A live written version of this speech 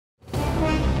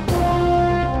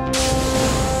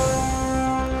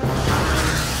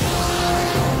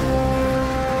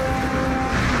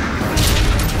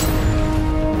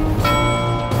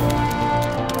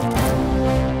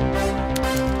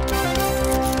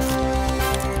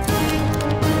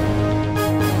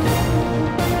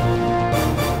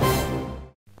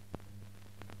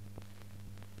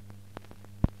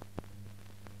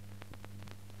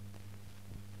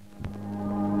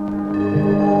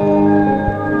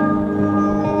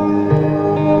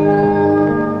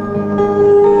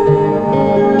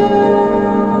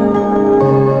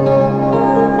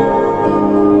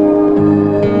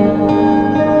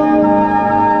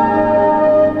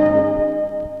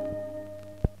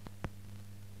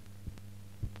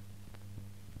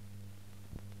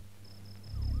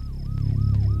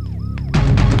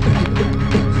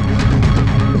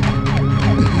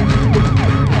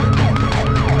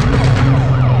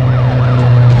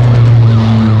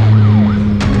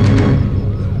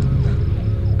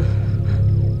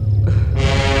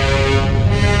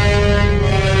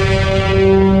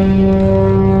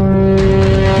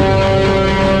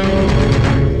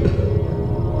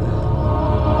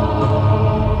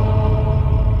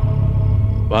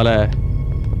வால.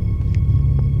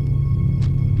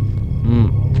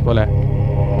 போல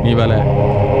நீ வால.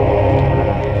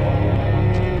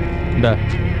 இந்த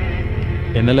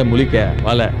என்னல முழிக்க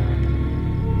வால.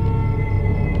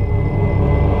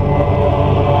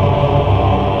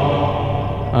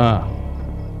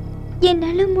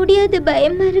 என்னால முடியாது,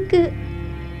 பயமா இருக்கு.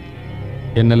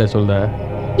 என்னல சொல்ற?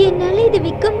 என்னால இது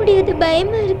விற்க முடியாது,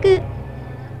 பயமா இருக்கு.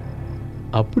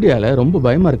 அப்படியால? ரொம்ப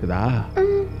பயமா இருக்குதா?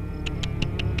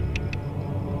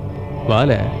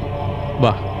 வால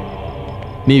வா,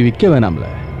 நீ விற்க வேணாம்ல.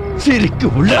 சிரிக்கு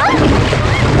உள்ள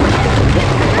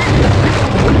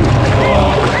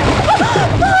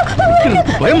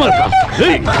பயமா இருக்கா?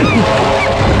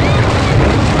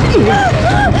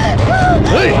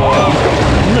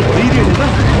 என்ன தைரியம்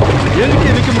தான்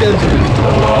என்கிட்ட விற்க முடியாதுன்னு சொல்லு.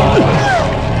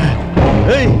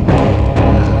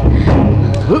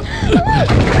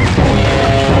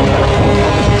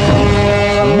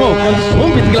 அம்மா உட்காந்து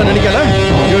சோம்பிக்கலாம் நினைக்கல.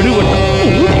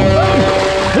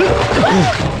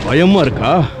 பயமா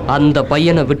இருக்கா? அந்த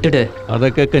பையனை விட்டுடு. அதை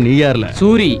கேட்க நீ யார்ல?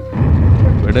 சூரி.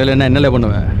 விடலைன்னா என்னல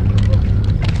பண்ணுவேன்?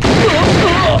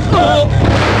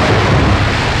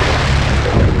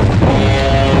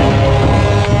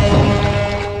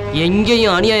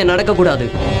 எங்கேயும் அநியாயம் நடக்கக்கூடாது.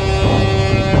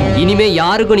 இனிமே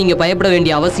யாருக்கும் நீங்க பயப்பட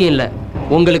வேண்டிய அவசியம் இல்லை.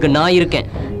 உங்களுக்கு நான் இருக்கேன்.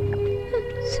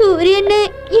 சூரியண்ணே,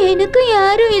 எனக்கு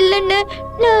யாரும் இல்லைன்னு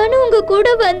நானும் உங்க கூட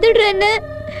வந்துடுறேன்னு.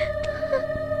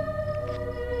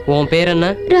 உன் பேர் என்ன?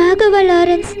 ராகவா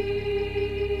லாரன்ஸ்.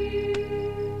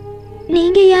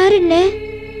 நீங்க யாருன்னு?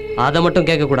 அதை மட்டும்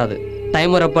கேட்க கூடாது.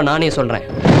 டைம் வரப்ப நானே சொல்றேன்.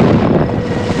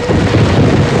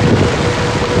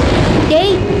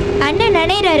 டேய், அண்ணன்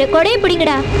நனையறாரு, கொடையை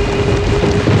பிடிங்கடா.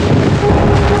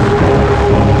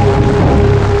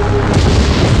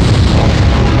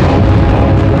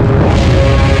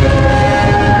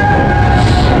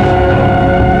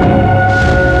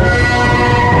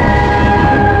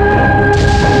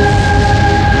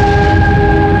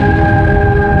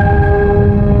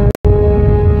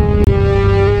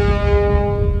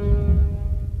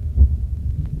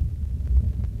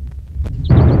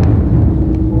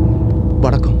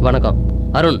 வணக்கம்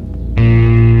அருண்.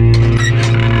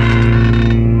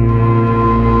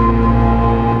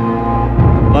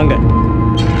 வாங்க.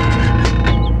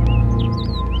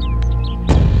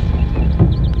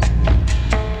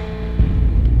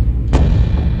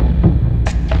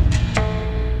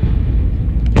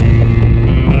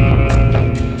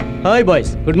 Hi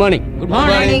boys, good morning. Good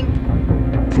morning.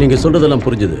 நீங்க சொல்றதெல்லாம்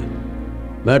புரிஞ்சுது.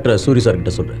 மேட்ரை சூரி சார்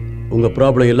கிட்ட சொல்றேன். உங்க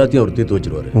ப்ராப்ளம் எல்லாத்தையும் அவர் தீர்த்து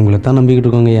வச்சிருவாரு. உங்களை தான் நம்பிக்கிட்டு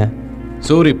இருக்கோங்க ஐயா.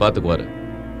 சூரி பார்த்துக்குவாரு.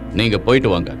 நீங்க போயிட்டு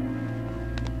வாங்க.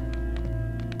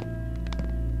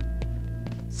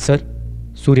 சார்,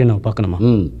 சூரியனை பார்க்கணுமா?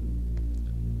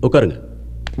 உட்காருங்க.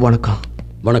 வணக்கம்.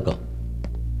 வணக்கம்.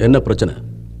 என்ன பிரச்சனை?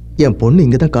 என் பொண்ணு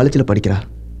இங்கே தான் காலேஜில் படிக்கிறா.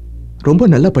 ரொம்ப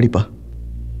நல்லா படிப்பா.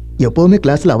 எப்போவுமே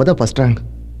கிளாஸில் அவள் தான் ஃபஸ்ட் ரேங்க்.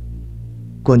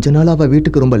 கொஞ்ச நாள் அவள்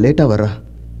வீட்டுக்கு ரொம்ப லேட்டாக வர்றா.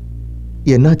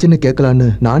 என்னாச்சுன்னு கேட்கலான்னு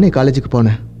நானே காலேஜுக்கு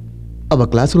போனேன்.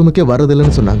 அவள் கிளாஸ் ரூமுக்கே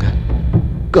வர்றதில்லைன்னு சொன்னாங்க.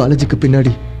 காலேஜுக்கு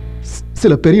பின்னாடி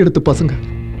சில பெரிய இடத்து பசங்க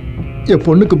என்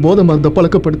பொண்ணுக்கு போதை மருந்த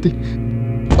பழக்கப்படுத்தி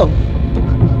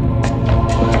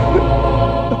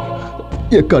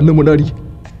என் கண்ணு முன்னாடி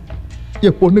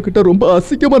என் பொண்ணுகிட்ட ரொம்ப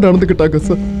அசிங்கமா நடந்துக்கிட்டாங்க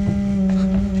சார்.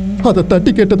 அதை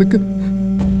தட்டி கேட்டதுக்கு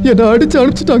என்னை அடிச்சு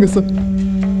அனுப்பிச்சிட்டாங்க சார்.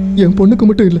 என் பொண்ணுக்கு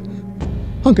மட்டும் இல்லை,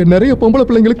 அங்க நிறைய பொம்பளை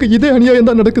பிள்ளைங்களுக்கு இதே அநியாயம்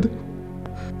தான் நடக்குது.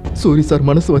 சூரி சார்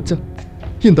மனசு வச்சா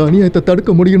இந்த அநியாயத்தை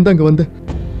தடுக்க முடியும் தான் இங்க வந்தேன்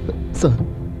சார்.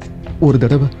 ஒரு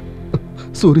தடவை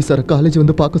சூரி சார் காலேஜ்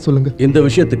வந்து பார்க்க சொல்லுங்க. இந்த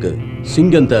விஷயத்துக்கு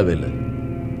சிங்கம் தேவையில்லை.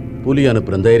 புலி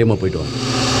அனுப்புற தைரியமா போயிட்டு வாங்க.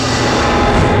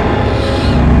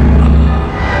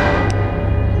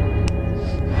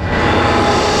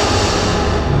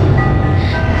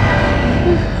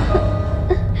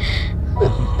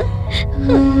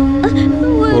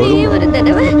 ஒரு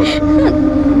தடவை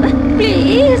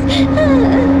ப்ளீஸ்,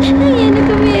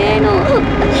 எனக்கு வேணும்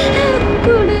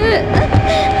கொடு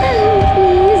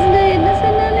ப்ளீஸ். நான் என்ன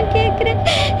சொன்னாலும் கேட்குறேன்.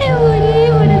 ஒரே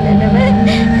ஒரு தடவை.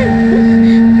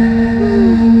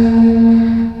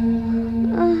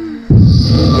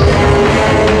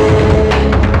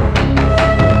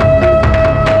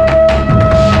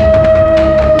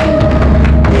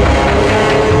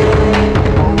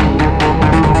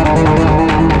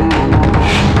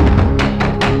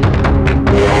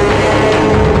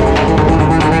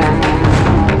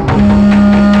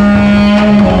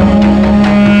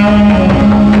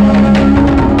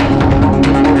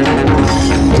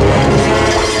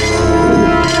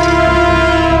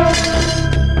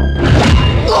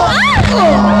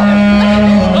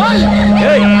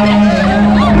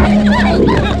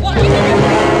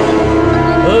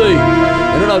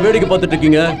 என்னடா வேடிக்கை பார்த்துட்டு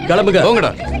இருக்கீங்க? கிளம்புங்க.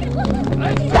 போங்கடா.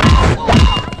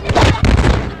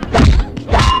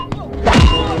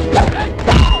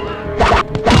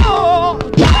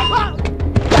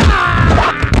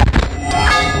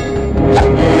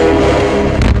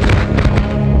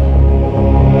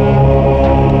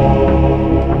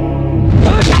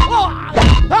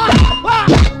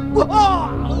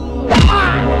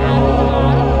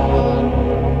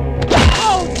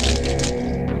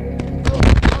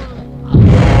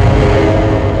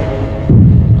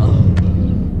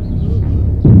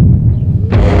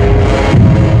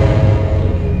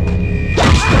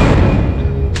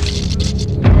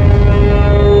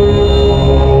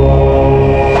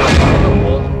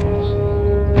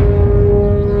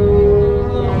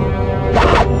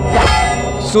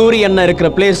 சூரியன் இருக்கிற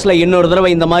பிளேஸ்ல இன்னொரு தடவை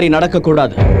இந்த மாதிரி நடக்க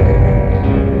கூடாது.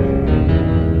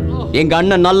 எங்க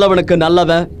அண்ணன் நல்லவனுக்கு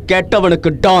நல்லவன், கெட்டவனுக்கு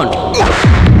டான்.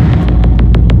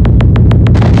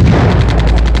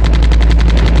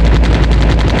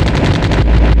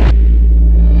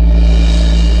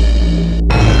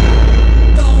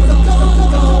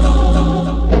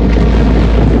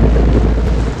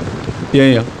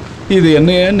 ஏயா இது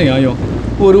என்ன நியாயம்?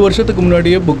 ஒரு வருஷத்துக்கு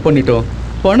முன்னாடியே புக் பண்ணிட்டோம்,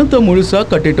 பணத்தை முழுசா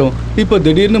கட்டிட்டோம். இப்போ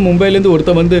திடீர்னு மும்பைலேருந்து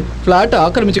ஒருத்தன் வந்து ஃப்ளாட்டை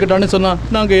ஆக்கிரமிச்சுக்கிட்டான்னு சொன்னா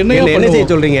நாங்க என்ன செய்ய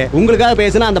சொல்றீங்க? உங்களுக்காக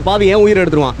பேசினா அந்த பாவி ஏன் உயிர்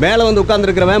எடுத்துருவான்? மேல வந்து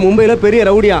உட்கார்ந்துருக்கிறவன் மும்பையில பெரிய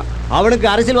ரவுடியா. அவனுக்கு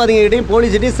அரசியல்வாதிகிட்டையும்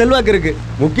போலீஸ்கிட்டையும் செல்வாக்கு இருக்கு.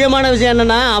 முக்கியமான விஷயம்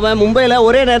என்னன்னா, அவன் மும்பையில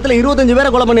ஒரே நேரத்தில் 25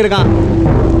 பேரை கொலை பண்ணியிருக்கான்.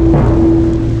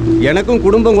 எனக்கும்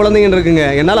குடும்பம் குழந்தைங்க இருக்குங்க,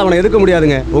 என்னால் அவனை எதிர்க்க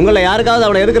முடியாதுங்க. உங்களை யாருக்காவது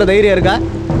அவனை எதிர்க்கிற தைரியம் இருக்கா?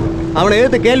 அவனை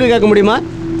எதிர்த்து கேள்வி கேட்க முடியுமா?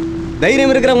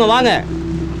 தைரியம் இருக்கிறவங்க வாங்க,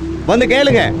 வந்து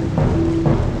கேளுங்க.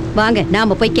 வாங்க,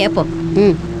 நாம போய் கேட்போம்.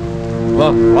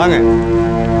 வாங்க.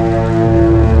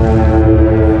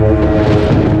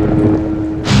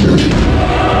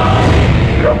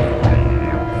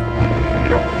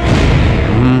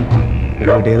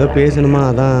 ஏதோ பேசணுமா?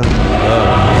 அதான்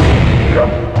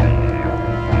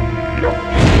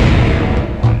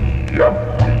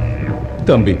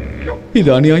தம்பி, இது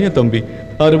அநியாயம் தம்பி.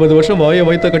 60 வருஷம் வாய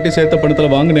வைத்த கட்டி சேர்த்த பணத்துல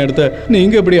வாங்கின இடத்த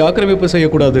நீங்க இப்படி ஆக்கிரமிப்பு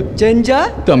செய்யக்கூடாது. செஞ்சா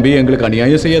தம்பி எங்களுக்கு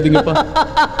அநியாயம் செய்யாதீங்கப்பா.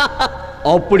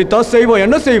 அப்படித்தான் செய்வோம்.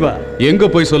 என்ன செய்வ? எங்க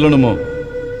போய் சொல்லணுமோ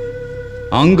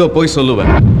அங்க போய்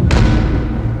சொல்லுவேன்.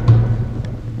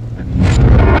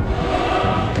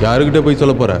 யாருக்கிட்ட போய்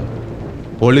சொல்ல போற?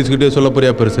 போலீஸ்கிட்டே சொல்ல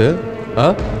போறியா பெருசு?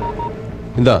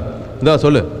 இந்தா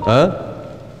சொல்லு.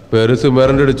 பெருசு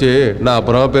மிரண்டுடுச்சு, நான்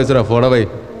அப்புறமா பேசுறேன். போன வை.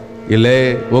 இல்லை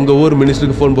உங்க ஊர்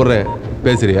மினிஸ்டருக்கு ஃபோன் போடுறேன்,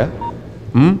 பேசுறியா?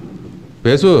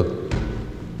 பேசு.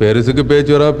 பெருசுக்கு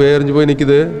பேச்சு வரா, பேரிஞ்சு போய்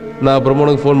நிக்குது. நான் அப்புறமா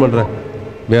உனக்கு ஃபோன் பண்றேன்.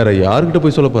 வேற யாருக்கிட்ட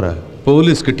போய் சொல்ல போற?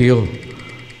 போலீஸ் கிட்டயோ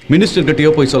மினிஸ்டர்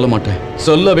கிட்டயோ போய் சொல்ல மாட்டேன்.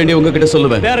 சொல்ல வேண்டிய உங்ககிட்ட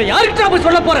சொல்லுவேன். வேற யாருக்கிட்ட போய்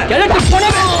சொல்ல போற?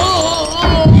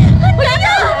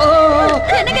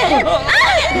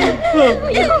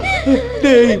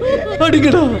 டேய்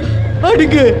அடிங்கடா,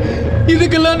 அடிங்க.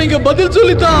 இதுக்கெல்லாம் நீங்க பதில்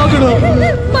சொல்லித்தான் ஆகணும்.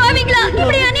 பாவிங்களா,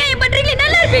 இப்படி அநியாயம் பண்றீங்களே,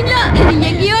 நல்லா இருப்பீங்களா?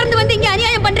 எங்கேயோ இருந்து வந்து இங்க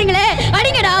அநியாயம் பண்றீங்களே,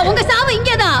 அடிங்கடா. உங்க சாவு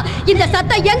இங்கதான். இந்த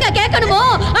சத்தம் எங்க கேட்கணுமோ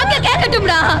அங்க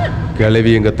கேட்கட்டும்டா.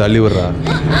 கிளவி எங்க தள்ளி விடுறா.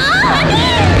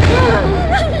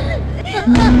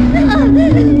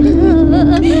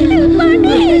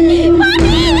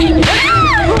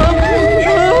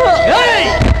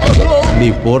 நீ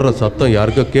போடுற சத்தம்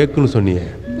யாருக்கோ கேட்குன்னு சொன்னியே,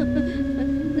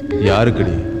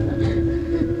 யாருக்குடி?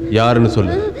 யாருன்னு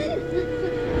சொல்லு.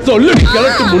 சொல்லுடி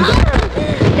கிளட்டு முண்டை.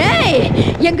 டேய்,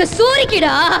 எங்க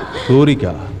சூரிக்கிடா.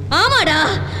 சூரிக்கா? ஆமாடா,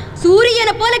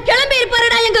 சூரியனை போல கிளம்பி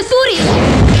இருப்பாருடா எங்க சூரி.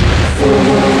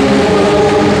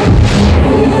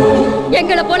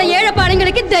 எங்களை போல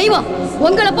ஏழைப்பாளைங்களுக்கு தெய்வம்,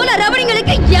 உங்களை போல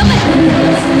ரவணிங்களுக்கு எவன்.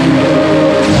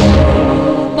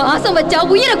 பாசம் வச்சா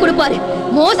உயிரை கொடுப்பாரு,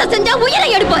 மோசம் செஞ்சா உயிரை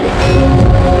எடுப்பாரு.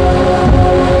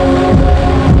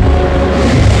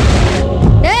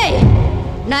 ஏய்,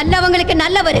 நல்லவங்களுக்கு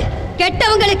நல்லவர்,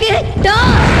 கெட்டவங்களுக்கு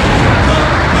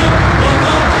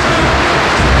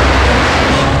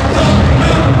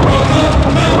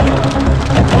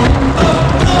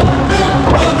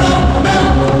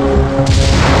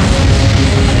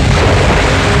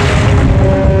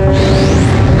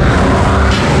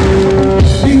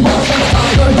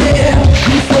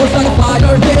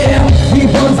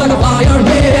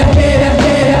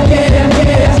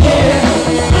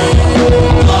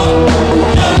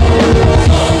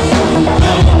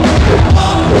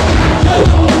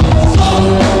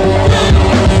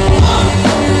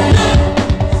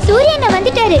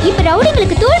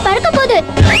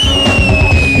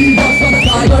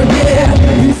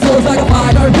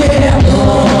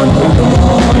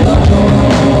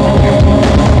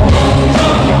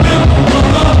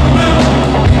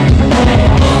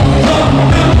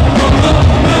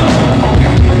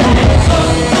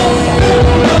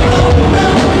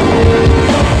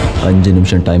 5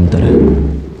 நிமிஷம் டைம் தரேன்.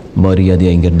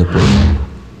 மரியாதையா இங்கிருந்து போ.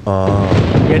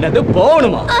 என்னது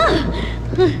போகணுமா?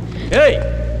 ஏய்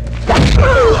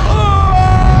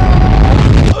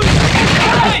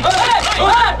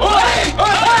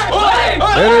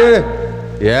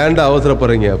ஏன்டா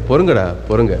அவசரப்படுறீங்க? பொறுங்கடா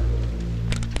பொறுங்க.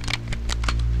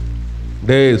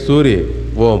 டேய் சூரி,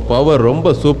 உன் பவர்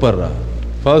ரொம்ப சூப்பர்ரா.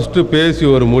 ஃபர்ஸ்ட் பேசி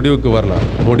ஒரு முடிவுக்கு வரலாம்.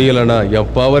 முடியலன்னா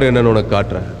என் பவர் என்னன்னு உனக்கு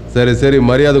காட்டுறேன். சரி சரி,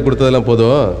 மரியாதை கொடுத்ததெல்லாம்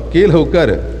போதும். கீழே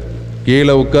உட்காரு.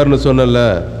 கீழே உட்காருன்னு சொன்னல.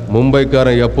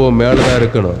 மும்பைக்காரன் எப்பவும் மேலதான்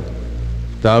இருக்கணும்.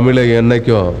 தமிழை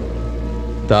என்னைக்கும்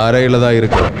தரையில தான்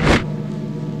இருக்கணும்.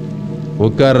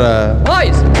 உட்கார்றா.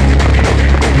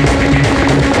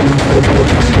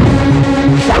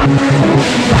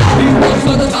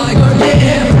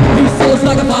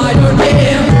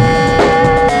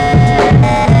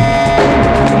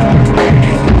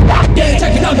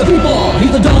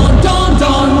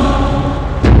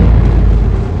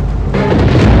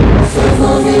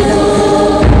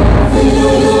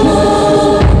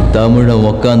 தமிழன்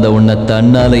உக்காந்த உன்னை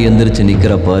தன்னால எந்திரிச்சு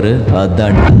நிக்கிற பாரு,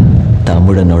 அதான்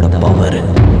தமிழனோட பவர்.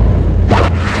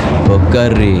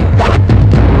 உக்காரி.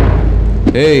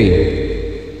 ஏய்,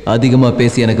 அதிகமா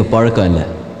பேசி எனக்கு பழக்கம் இல்லை.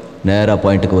 நேரா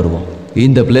பாயிண்ட்டுக்கு வருவோம்.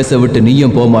 இந்த பிளேஸை விட்டு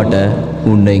நீயும் போக மாட்ட,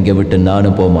 உன்னை இங்க விட்டு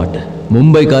நானும் போக மாட்டேன்.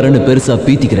 மும்பைக்காரன்னு பெருசா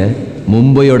பீத்திக்கிற.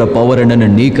 மும்பையோட பவர் என்னன்னு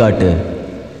நீ காட்டு,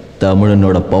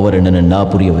 தமிழனோட பவர் என்னன்னு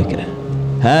நான் புரிய வைக்கிறேன்.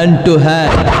 ஹேண்ட் டு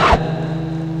ஹேண்ட்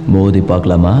மோதி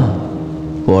பார்க்கலாமா?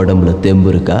 உடம்புல தெம்பு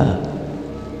இருக்கா?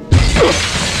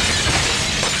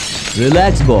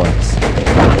 Relax boys.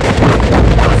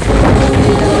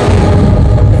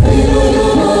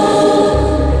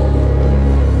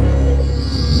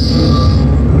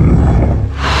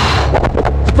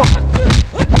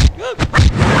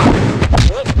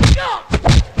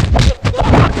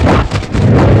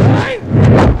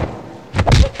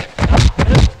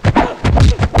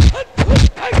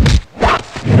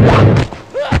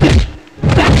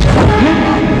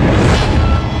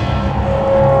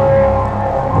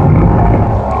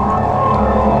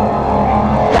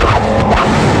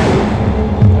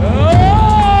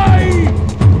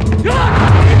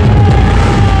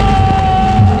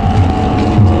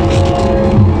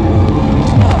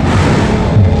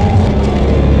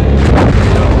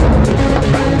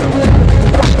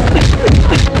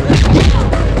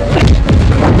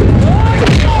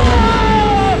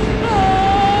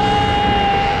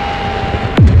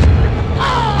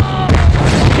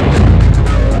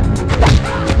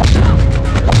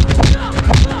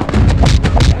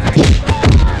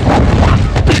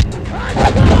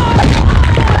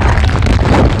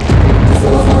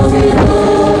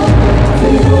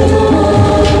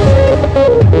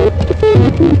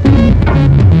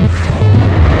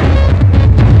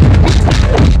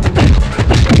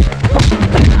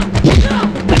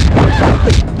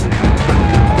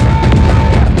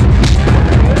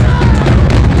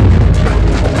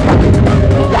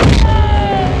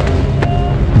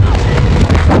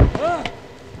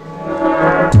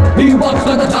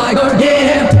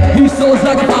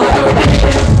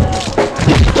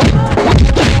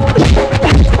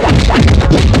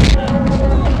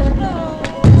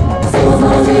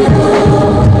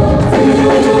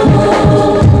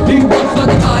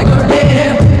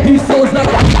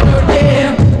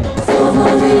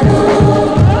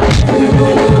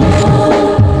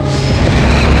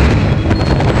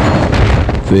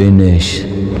 Finish.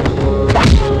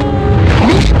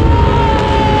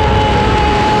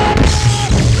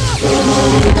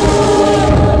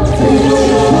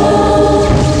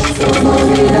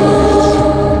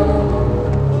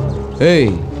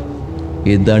 ஏய்,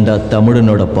 இதாண்டா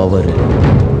தமிழனோட பவர்.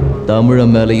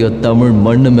 தமிழன் மேலேயோ தமிழ்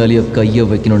மண்ணு மேலேயோ கையை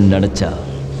வைக்கணும்னு நினைச்சா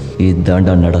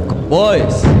இதாண்டா நடக்கும்.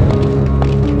 பாய்ஸ்,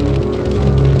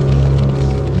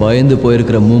 பயந்து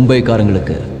போயிருக்கிற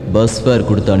மும்பைக்காரங்களுக்கு பஸ் ஃபேர்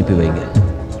கொடுத்து அனுப்பி வைங்க.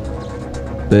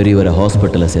 பெரியவரை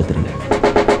ஹாஸ்பிட்டலில் சேர்த்துருங்க.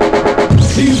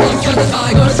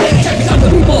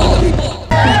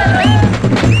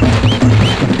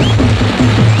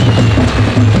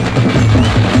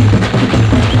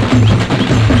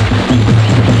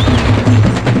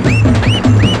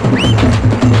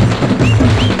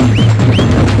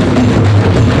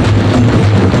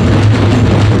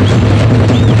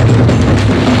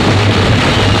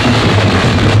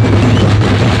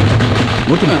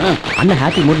 அண்ணா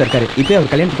ஹாப்பி மூட்ல இருக்காரு. இப்போ அவர்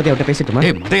கல்யாணத்தை பத்தி அவர்கிட்ட பேசிட்டுமா?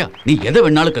 ஏய் மண்டையா, நீ எதை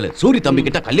வேணாலும் கல்லு. சூரி தம்பி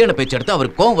கிட்ட கல்யாண பேச்சு எடுத்து அவர்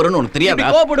கோவம் வரும்னு உனக்கு தெரியாதா?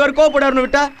 கோபப்படுவார்னு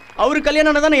விட்டா அவருக்கு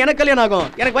கல்யாணம் ஆனா தானே எனக்கு கல்யாணம் ஆகும்.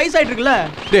 எனக்கு வயசாயிட்டு இருக்குல்ல.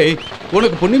 டேய்,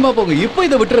 உனக்கு புண்ணியமா போங்க. இப்போ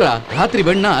இதை விட்டுறா. ராத்திரி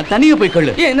வேணா தனியா போய்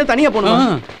கல்லு. ஏன் என்ன தனியா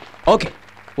போகணும்? ஓகே,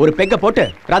 ஒரு பெக்க போட்டு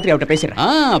ராத்திரி அவர்கிட்ட பேசுறேன்.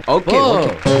 ஓகே.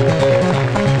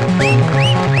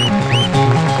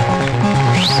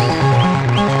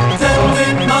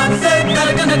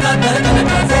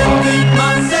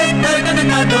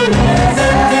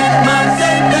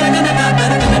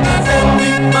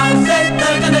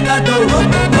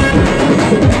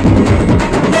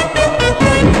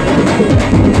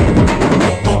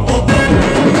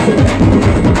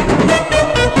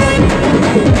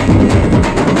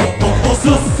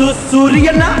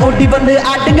 சூரியனா ஓடி வந்து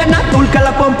ஆட்டுங்கண்ணா தூள்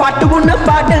கலப்போம் பாட்டு ஒண்ணு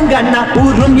பாடுங்கண்ணா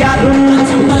ஊரும் யாரும்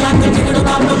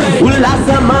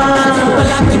உல்லாசமா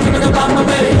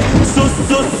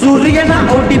சூரியனா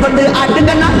ஓடி வந்து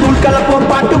ஆட்டுங்கண்ணா தூள் கலப்போம்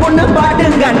பாட்டு ஒண்ணு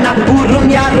பாடுங்கண்ணா ஊரும்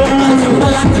யாரும்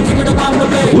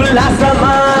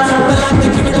உல்லாசமா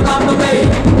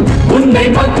உன்னை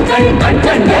மக்கள்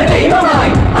கண்கண்ட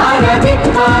தெய்வமாய்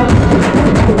ஆராதிப்பார்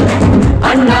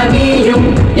அண்ணா நீயும்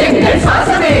எங்கள்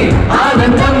சாசனே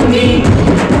ஆனந்தம் நீ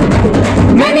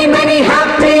many many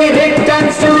happy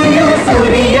returns to you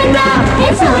Suriyana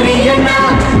Suriyana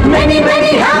many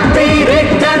many happy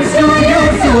returns to you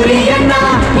Suriyana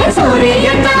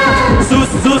Suriyana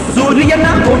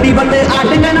Suriyana ஓடி வந்து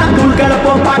ஆடுங்கண்ணா தூள்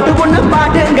கலப்போம் பாட்டு ஒண்ணு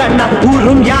பாடுங்கண்ணா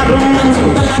ஊரும் யாரும்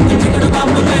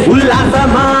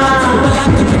உல்லாசமா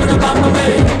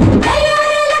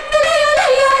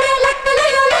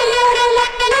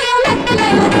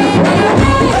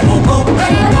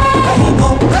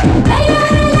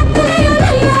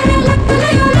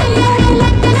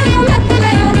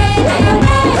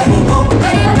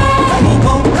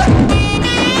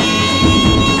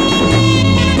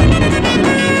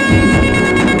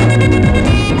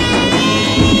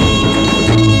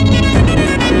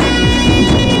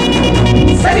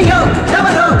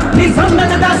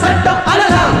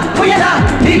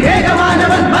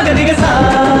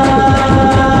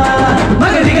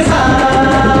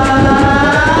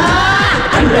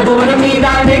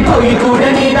கோயில் கூட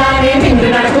நீதானே நின்று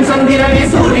நடக்கும் சந்திரனே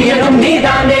சூரியனும்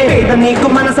நீதானே வேதம்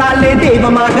நீக்கும் மனசாலே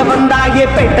தெய்வமாக வந்தாயே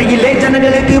பேட்டையிலே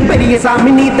ஜனங்களுக்கு பெரிய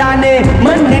சாமி நீதானே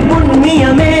மண்ணின்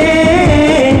புண்ணியமே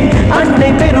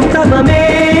அன்னை பெரும் தவமே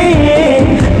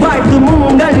வாழ்த்தும்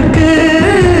உங்களுக்கு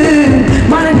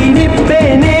மனதி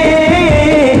நிற்பேனே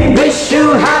wish you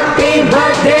happy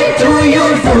birthday to you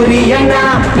Suriyana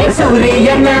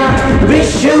Suriyana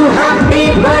wish you happy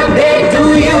birthday to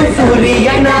you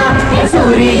Suriyana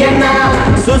Suriyana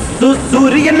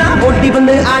Suriyana ஓடி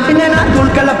வந்து ஆடுங்கண்ணா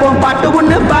தூள் கலப்போம் பாட்டு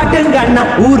ஒண்ணு பாடுங்கண்ணா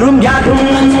ஊரும் யாரும்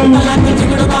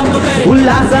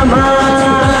உல்லாசமா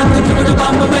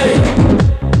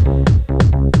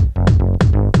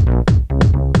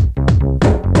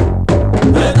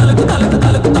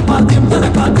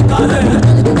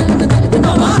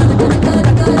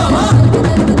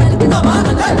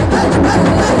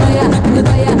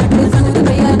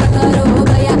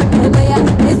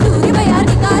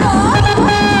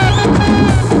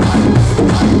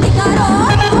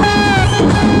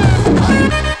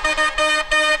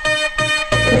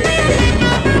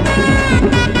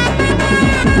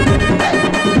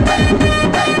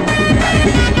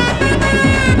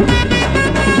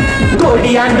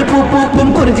ஆண்டு பூ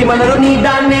பூக்கும் குறிஞ்சி மலரும்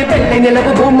நீதானே வெள்ளை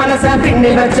நிலவு பூ மனச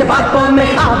பின்னில் வச்சு பார்ப்போமே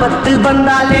ஆபத்து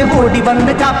வந்தாலே ஓடி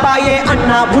வந்து காப்பாயே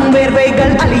அண்ணா உன்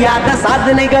வேர்வைகள் அழியாத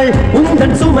சாதனைகள்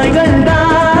உங்கள் சுமைகள்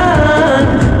தான்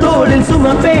தோளில்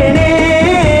சுமப்பேனே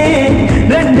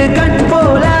ரெண்டு கண்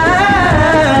போல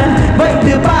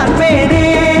வைத்து பார்ப்பேனே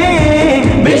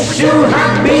wish you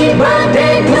happy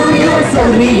birthday to you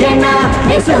Suriyana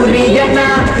Suriyana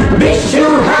wish you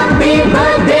happy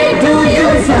birthday to you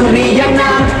Suriyana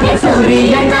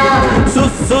Suriyana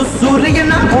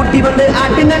Suriyana ஓடி வந்து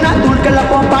ஆடுங்கண்ணா தூள்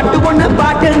கலப்போம் பாட்டு ஒண்ணு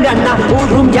பாடுங்கண்ணா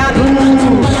ஊரும் யாரும்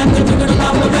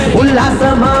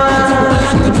உல்லாசமா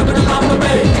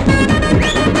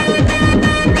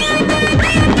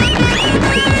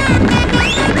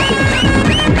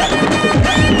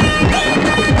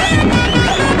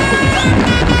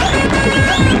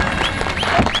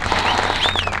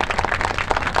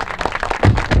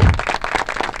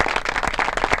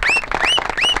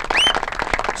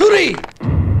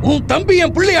உன் தம்பி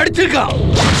என் பிள்ளை அடிச்சிருக்கான்.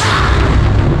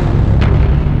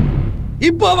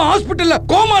 இப்போ அவன் ஹாஸ்பிடல்ல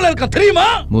கோமால இருக்கான் தெரியுமா?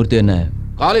 மூர்த்தி என்ன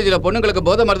காலேஜ்ல பொண்ணுங்களுக்கு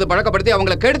போதை மருந்து பழக்கப்படுத்தி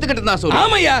அவங்கள கெடுத்துக்கிட்டு தான் சூரி.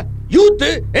 ஆமையா, யூத்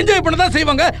என்ஜாய் பண்ண தான்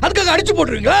செய்வாங்க, அதுக்காக அடிச்சு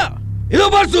போட்டுருவீங்களா? இதோ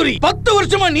பார் சூரி, 10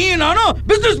 வருஷமா நீ நானும்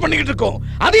பிசினஸ் பண்ணிக்கிட்டு இருக்கோம்,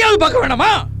 அதையாவது பார்க்க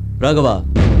வேணாமா? ராகவா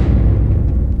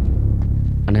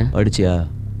அண்ணே அடிச்சியா?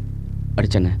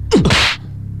 அடிச்சண்ணே.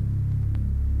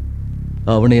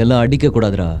 அவனை எல்லாம் அடிக்க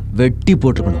கூடாதுடா, வெட்டி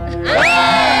போட்டுக்கணும்.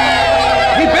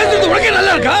 நீ பேசுறது உனக்கே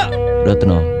நல்லா இருக்கா?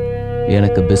 ரத்னம்,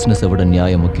 எனக்கு பிசினஸை விட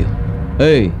நியாயம் முக்கியம்.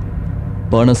 ஏய்,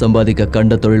 பணம் சம்பாதிக்க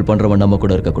கண்ட தொழில் பண்றவன் நம்ம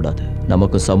கூட இருக்க கூடாது.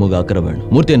 நமக்கு சமூக அக்கறை வேணும்.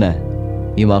 மூர்த்தி என்ன,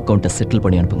 இவன் அக்கௌண்ட்டை செட்டில்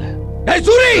பண்ணி அனுப்புங்க. ஏய்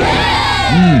சூரி,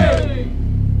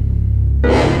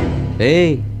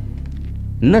 ஏய்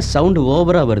என்ன சவுண்ட்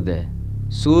ஓவரா வருது?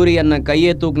 சூரியனை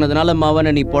கையை தூக்குனதுனால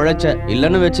மவனை நீ பொழைச்ச.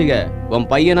 இல்லைன்னு வச்சுக்க, உன்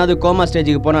பையனாவது கோமா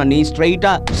ஸ்டேஜுக்கு போனா நீ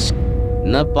ஸ்ட்ரைட்டா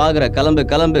என்ன பாக்குற? கிளம்பு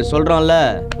கிளம்பு சொல்றான்ல.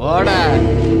 போடா.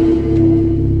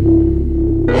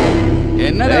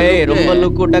 ரொம்ப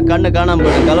லுக் விட்டா கண்ணு காணாம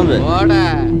போயிடும். கிளம்பு. போடா.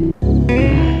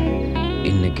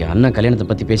 இன்னைக்கு அண்ணன் கல்யாணத்தை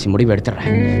பத்தி பேசி முடிவு எடுத்துறேன்.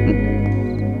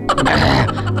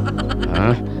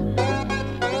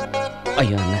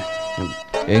 ஐயோ அண்ணா,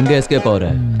 எங்க எஸ்கேப் ஆகுற?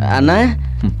 அண்ணா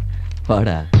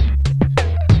வாடா.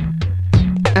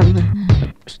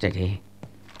 சரி.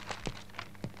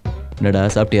 என்னடா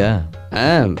சாப்பிட்டியா?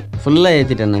 ஃபுல்லாக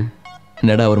ஏற்றிட்டேண்ணே.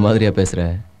 என்னடா ஒரு மாதிரியா பேசுற?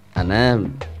 அண்ணா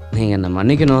நீங்கள் என்னை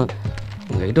மன்னிக்கணும்.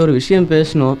 உங்ககிட்ட ஒரு விஷயம்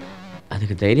பேசணும்.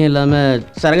 அதுக்கு தைரியம் இல்லாமல்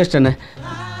சரகஷ்டண்ணே.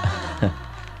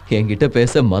 என்கிட்ட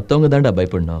பேச மற்றவங்க தான்டா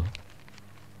பயப்படணும்.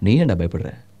 நீ ஏன்டா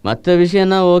பயப்படுற? மற்ற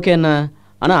விஷயம்னா ஓகேண்ணா,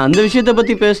 ஆனால் அந்த விஷயத்தை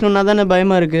பற்றி பேசணுன்னா தானே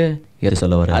பயமாக இருக்கு. எது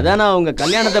சொல்ல வர? அதான் நான் உங்கள்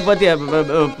கல்யாணத்தை பற்றி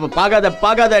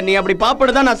பார்க்காத நீ அப்படி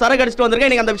பாப்படு தான் நான் சரக்கு அடிச்சுட்டு வந்திருக்கேன்.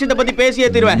 எனக்கு அந்த விஷயத்தை பற்றி பேசியே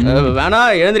தருவேன். வேணா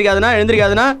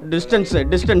எழுந்திரிக்காதுன்னா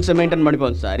டிஸ்டன்ஸ் மெயின்டைன்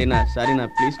பண்ணிப்போம். சரிண்ணா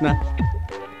ப்ளீஸ்ண்ணா.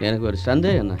 எனக்கு ஒரு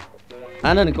சந்தேகண்ணா.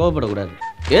 ஆனால் நீ கோவப்படக்கூடாது.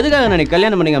 எதுக்காக நான் நீ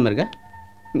கல்யாணம் பண்ணிக்காமல் இருக்க?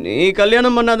 நீ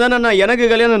கல்யாணம் பண்ணாதானே நான் எனக்கு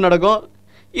கல்யாணம் நடக்கும்.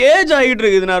 ஏஜ் ஆகிட்டு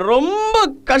இருக்குதுண்ணா, ரொம்ப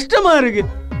கஷ்டமாக இருக்குது.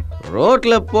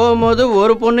 ரோட்டில் போகும்போது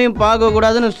ஒரு பொண்ணையும்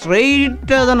பார்க்கக்கூடாதுன்னு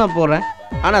ஸ்ட்ரைட்டாக தான் நான் போகிறேன்.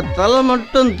 ஆனால் தலை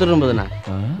மட்டும் திரும்புதுண்ணா.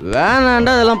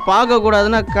 வேணாண்டா அதெல்லாம்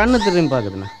பார்க்கக்கூடாதுன்னா கண்ணு திரும்பி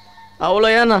பார்க்குதுண்ணா. அவ்வளோ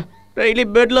ஏண்ணா டெய்லி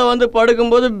பெட்டில் வந்து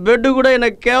படுக்கும்போது பெட்டு கூட என்னை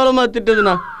கேவலமாக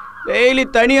திட்டுதுண்ணா. டெய்லி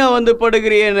தனியாக வந்து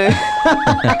படுக்கிறியேன்னு.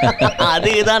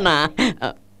 அதுக்குதாண்ணா.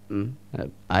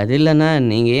 அது இல்லைண்ணா,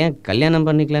 நீங்கள் ஏன் கல்யாணம்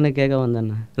பண்ணிக்கலன்னு கேட்க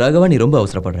வந்தேண்ணா. ராகவா, நீ ரொம்ப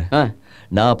அவசரப்படுற.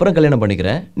 நான் அப்புறம் கல்யாணம்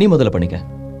பண்ணிக்கிறேன், நீ முதல்ல பண்ணிக்க.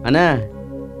 அண்ணா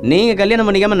நீங்கள் கல்யாணம்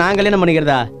பண்ணிக்காம நான் கல்யாணம்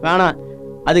பண்ணிக்கிறதா? வேணாம்.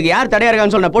 அதுக்கு யார் தடையா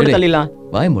இருக்கான்னு சொல்ல போட்டு தள்ளிடலாம்.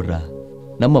 வாய் முடுறா.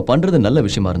 நம்ம பண்றது நல்ல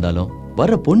விஷயமா இருந்தாலும்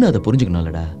வர பொண்ணு அதை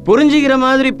புரிஞ்சுக்கணும்லடா. புரிஞ்சுக்கிற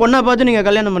மாதிரி பொண்ணை பார்த்து நீங்க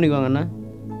கல்யாணம் பண்ணிக்குவாங்கண்ணா.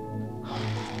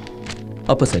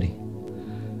 அப்ப சரி,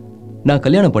 நான்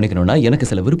கல்யாணம் பண்ணிக்கணும்னா எனக்கு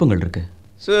சில விருப்பங்கள் இருக்கு.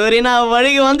 சரி, நான்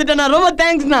வழிக்கு வந்துட்டேண்ணா. ரொம்ப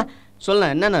தேங்க்ஸ்ண்ணா. சொல்ல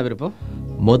என்னண்ணா விருப்பம்?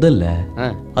 முதல்ல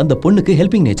அந்த பொண்ணுக்கு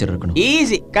ஹெல்பிங் நேச்சர் இருக்கணும்.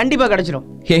 ஈஸி, கண்டிப்பா கிடைச்சிடும்.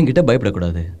 என்கிட்ட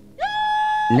பயப்படக்கூடாது.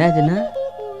 என்னதுண்ணா?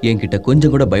 என்கிட்ட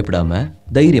கொஞ்சம் கூட பயப்படாம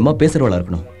தைரியமா பேசுறவளா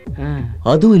இருக்கணும்.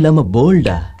 அதுவும் இல்லாம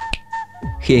போல்டா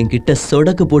என்கிட்ட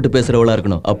சொடக்கு போட்டு பேசுறவளா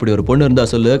இருக்கணும். அப்படி ஒரு பொண்ணு இருந்தா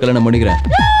சொல்லு, கல்யாணம் பண்ணிக்கிறேன்.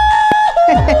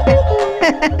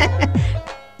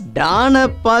 டானை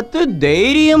பார்த்து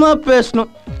தைரியமா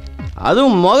பேசணும்.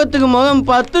 அதுவும் முகத்துக்கு முகம்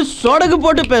பார்த்து சொடக்கு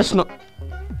போட்டு பேசணும்.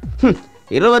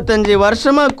 25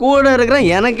 வருஷமா கூட இருக்கிற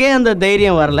எனக்கே அந்த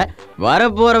தைரியம் வரல.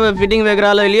 வரப்போறவ ஃபிட்டிங்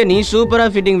வைக்கிறாளோ இல்லையோ, நீ சூப்பரா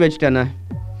ஃபிட்டிங் வச்சுட்டேண்ணா.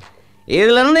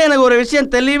 இதுல இருந்து எனக்கு ஒரு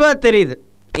விஷயம் தெளிவா தெரியுது.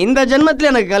 இந்த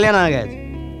ஜென்மத்தில் எனக்கு கல்யாணம் ஆகாது.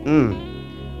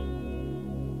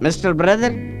 மிஸ்டர்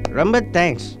பிரதர், ரொம்ப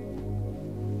தேங்க்ஸ்.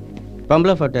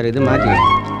 பொம்பளை ஃபோட்டோ இது மாற்றி.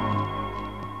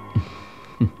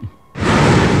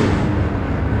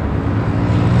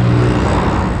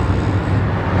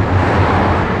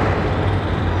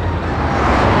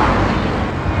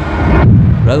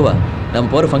 ராகவா, நம்ம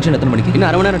போற ஃபங்க்ஷன் எத்தனை மணிக்கு? இன்னும்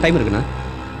 1/2 மணி நேரம் டைம் இருக்குண்ணா.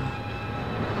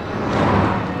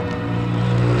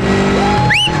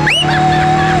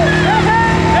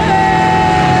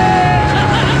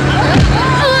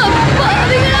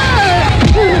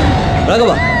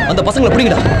 ராகவா, அந்த பசங்களை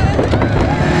பிடிங்கடா.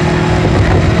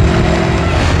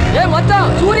 மச்சான்,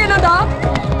 சூரியனாடா.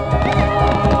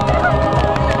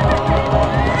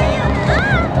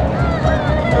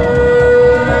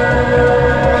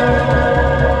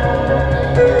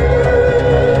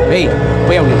 ஏய்,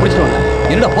 போய் அவங்க பிடிச்சிட்டு வாங்க.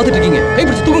 என்னடா பார்த்துட்டு இருக்கீங்க? கை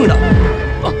பிடிச்சு தூக்குங்கடா.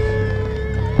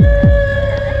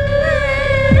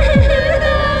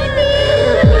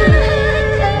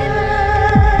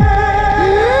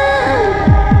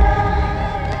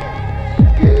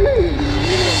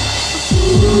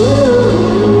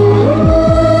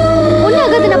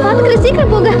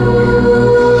 சீக்கிரம் போங்க.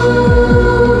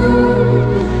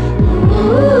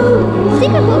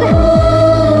 சீக்கிரம் போங்க.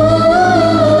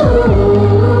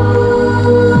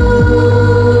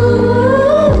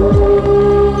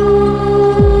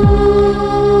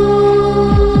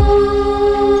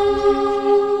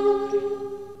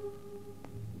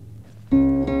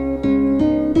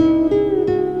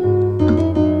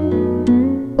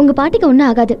 உங்க பாட்டிக்கு ஒண்ணும்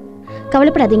ஆகாது,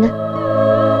 கவலைப்படாதீங்க.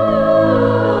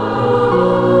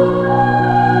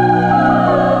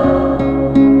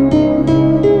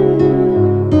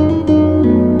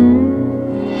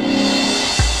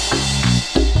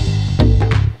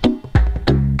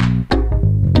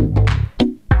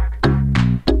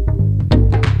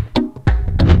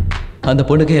 அந்த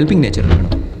பொண்ணுக்கு ஹெல்பிங் நேச்சர்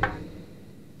இருக்கணும்.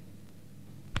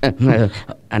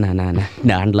 அண்ணா அண்ணா அண்ணா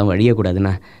டான்லாம்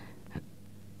வழியக்கூடாதுண்ணா.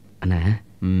 அண்ணா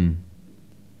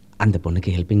அந்த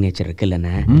பொண்ணுக்கு ஹெல்பிங் நேச்சர்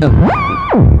இருக்குல்லண்ணா.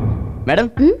 மேடம்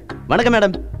வணக்கம்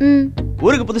மேடம்.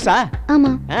 ஊருக்கு புதுசா?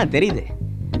 ஆமா. தெரியுது.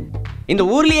 இந்த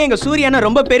ஊர்லயே எங்க சூர்யானா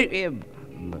ரொம்ப பெரிய.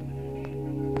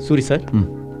 சூரி சார்,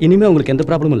 இனிமே உங்களுக்கு எந்த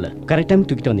ப்ராப்ளமும் இல்லை. கரெக்ட் டைம்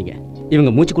தூக்கிட்டு வந்தீங்க.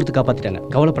 இவங்க மூச்சு கொடுத்து காப்பாத்திட்டாங்க,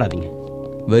 கவலைப்படாதீங்க.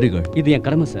 Very good. இது என்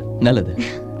கடமை சார். நல்லது.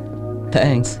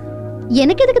 தேங்க்ஸ்.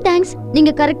 எனக்கு எதுக்கு தேங்க்ஸ்?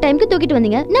 நீங்க கரெக்ட் டைம்க்கு தூக்கிட்டு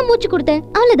வந்தீங்க, நான் மூச்சு கொடுத்தேன்,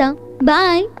 அவ்வளவுதான்.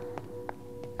 பாய்.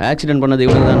 ஆக்சிடென்ட் பண்ணது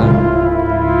இவங்க தானா?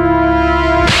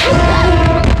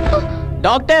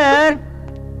 டாக்டர்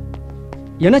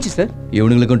என்னாச்சு சார்?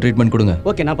 இவனுங்களுக்கும் ட்ரீட்மெண்ட் கொடுங்க.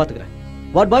 ஓகே, நான் பாத்துக்கிறேன்.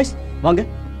 வாட் பாய்ஸ், வாங்க.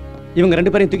 இவங்க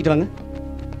 2 பேரையும் தூக்கிட்டு வாங்க.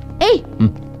 ஏய்,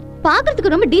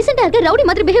 பாக்குறதுக்கு ரொம்ப டீசென்ட்டா இருக்க, ரவுடி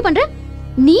மாதிரி பிஹேவ் பண்ற.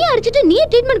 நீ அடிச்சிட்டு நீ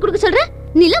ட்ரீட்மெண்ட் கொடுக்க சொல்ற?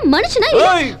 நீலாம் மனுஷனா இல்ல?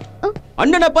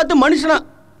 அண்ணனை பார்த்து மனுஷனா?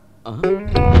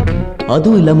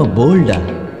 அதுவும் இல்லாம போல்டா.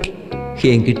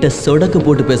 என்கிட்ட சொடக்கு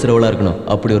போட்டு பேசுறவளா இருக்கணும்.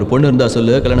 அப்படி ஒரு பொண்ணு இருந்தா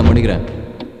சொல்லு, கல்யாணம் பண்ணிக்கிறேன்.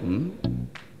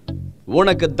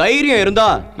 உனக்கு தைரியம் இருந்தா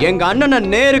எங்க அண்ணனை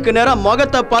நேருக்கு நேரா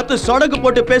முகத்தை பார்த்து சொடக்கு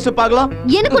போட்டு பேச பார்க்கலாம்.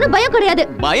 எனக்கு ஒன்றும் பயம் கிடையாது.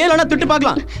 பயம் இல்லைன்னா திட்டு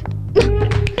பார்க்கலாம்.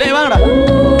 டேய் வாங்கடா.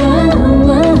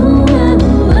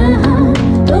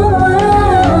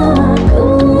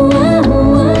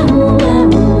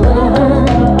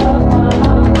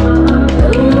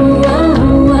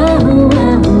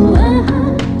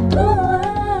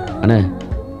 அண்ணா,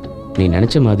 நீ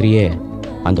நினைச்ச மாதிரியே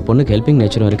அந்த பொண்ணுக்கு ஹெல்பிங்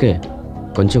நேச்சரும் இருக்கு.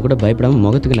 கொஞ்சம் கூட பயப்படாம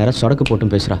முகத்துக்கு நேரம் சொடக்கு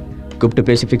போட்டும் பேசுறா. கூப்பிட்டு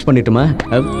பேசி ஃபிக்ஸ் பண்ணிட்டுமா?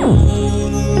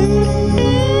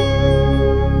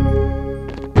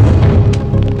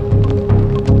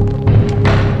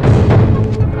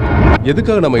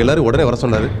 எதுக்காக நம்ம எல்லாரும் உடனே வர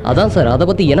சொன்னாரு? அதான் சார், அதை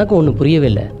பத்தி எனக்கு ஒன்றும் புரியவே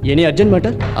இல்லை. Any urgent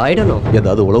matter? I don't know.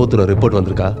 ஏதாவது உளவுத்துறை ரிப்போர்ட்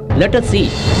வந்திருக்கா? Let us see.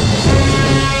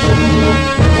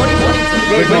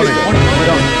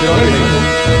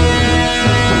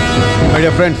 My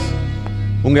dear friends,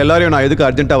 உங்க எல்லாரையும் நான் எதுக்கு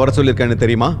அர்ஜென்ட்டா வர சொல்லியிருக்கேன்னு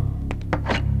தெரியுமா?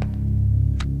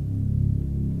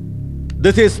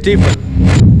 This is Stephen,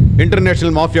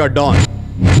 international mafia don.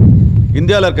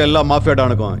 இந்தியாவில் இருக்க எல்லா மாஃபியா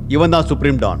டானுக்கும் இவன் தான்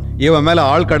சுப்ரீம் டான். இவன் மேல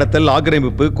ஆள் கடத்தல்,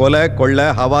 ஆக்கிரமிப்பு, கொலை, கொள்ளை,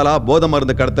 ஹவாலா, போதை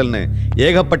மருந்து கடத்தல்னு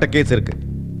ஏகப்பட்ட கேஸ் இருக்கு.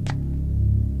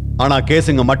 ஆனா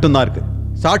கேஸுங்க மட்டும்தான் இருக்கு,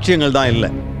 சாட்சியங்கள் தான்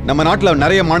இல்லை. நம்ம நாட்டில்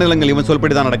நிறைய மாநிலங்கள் இவன்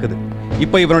சொல்படி தான் நடக்குது.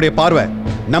 இப்போ இவனுடைய பார்வை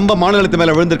நம்ம மாநிலத்து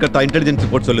மேல விழுந்திருக்கா இன்டெலிஜென்ஸ்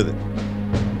ரிப்போர்ட் சொல்லுது.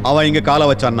 அவன் இங்க கால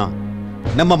வச்சான்னா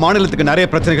நம்ம மாநிலத்துக்கு நிறைய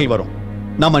பிரச்சனைகள் வரும்.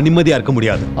 நம்ம நிம்மதியா இருக்க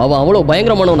முடியாது. அவன் அவ்வளவு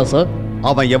பயங்கரமானவனா சார்?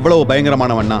 அவன் எவ்வளவு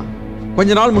பயங்கரமானவன்னா,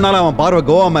 கொஞ்ச நாள் முன்னால அவன் பார்வை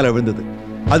கோவா மேல விழுந்தது.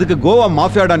 அதுக்கு கோவா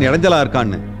மாஃபியாடான் இடைஞ்சலா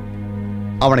இருக்கான்னு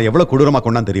அவனை எவ்வளவு கொடூரமா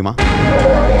கொண்டான் தெரியுமா?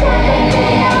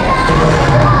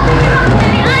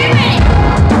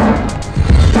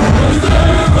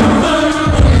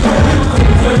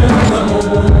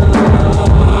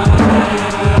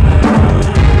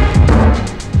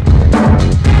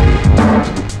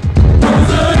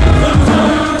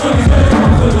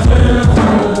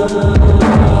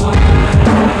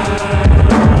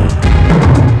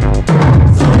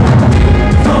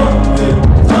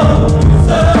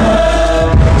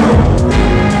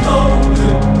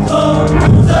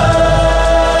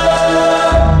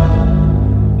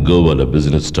 கோவால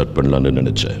பிசினஸ் ஸ்டார்ட் பண்ணலான்னு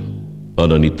நினைச்சேன்.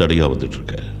 ஆனா நீ தடையா வந்துட்டு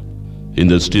இருக்க.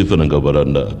 இந்த ஸ்டீஃபன் அங்க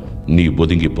வரன்னா நீ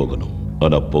ஒதுங்கி போகணும்.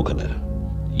 ஆனா போகல.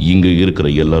 இங்க இருக்கிற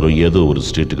எல்லாரும் ஏதோ ஒரு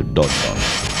ஸ்டேட்டுக்கு டாட் தான்.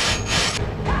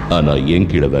 ஆனா என்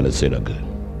கீழே வேலை செய்றாங்க.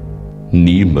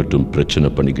 நீ மட்டும் பிரச்சனை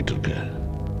பண்ணிக்கிட்டு இருக்க.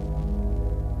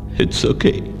 It's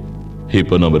okay.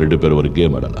 இப்போ நம்ம 2 பேரும் ஒரு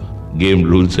கேம் ஆடலாம். கேம்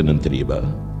ரூல்ஸ் என்னன்னு தெரியுமா?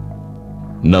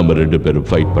 நாம 2 பேரும்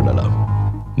ஃபைட் பண்ணலாம்.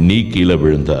 நீ கீழே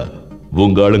விழுந்தா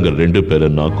உங்க ஆளுங்க 2 பேரை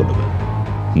நான் கொல்லுவேன்.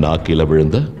 நான் கீழே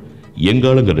விழுந்தா எங்க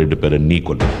ஆளுங்க 2 பேரை நீ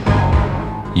கொல்லுவேன்.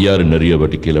 யாரு நிறைய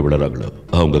வாட்டி கீழே விழுறாங்களோ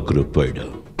அவங்க குரூப்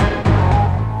போயிடும்.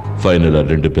 ஃபைனலா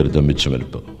 2 பேர் தான் மிச்சம்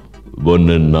இருப்போம்.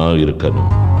 ஒன்னு நான்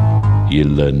இருக்கணும்,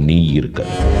 இல்ல நீ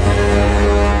இருக்கணும்.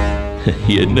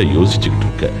 என்ன யோசிச்சுக்கிட்டு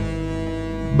இருக்க?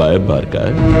 பயமா இருக்கா?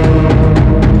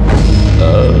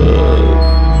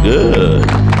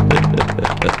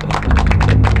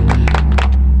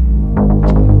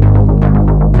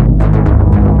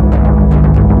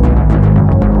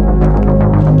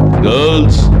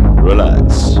 Girls, relax.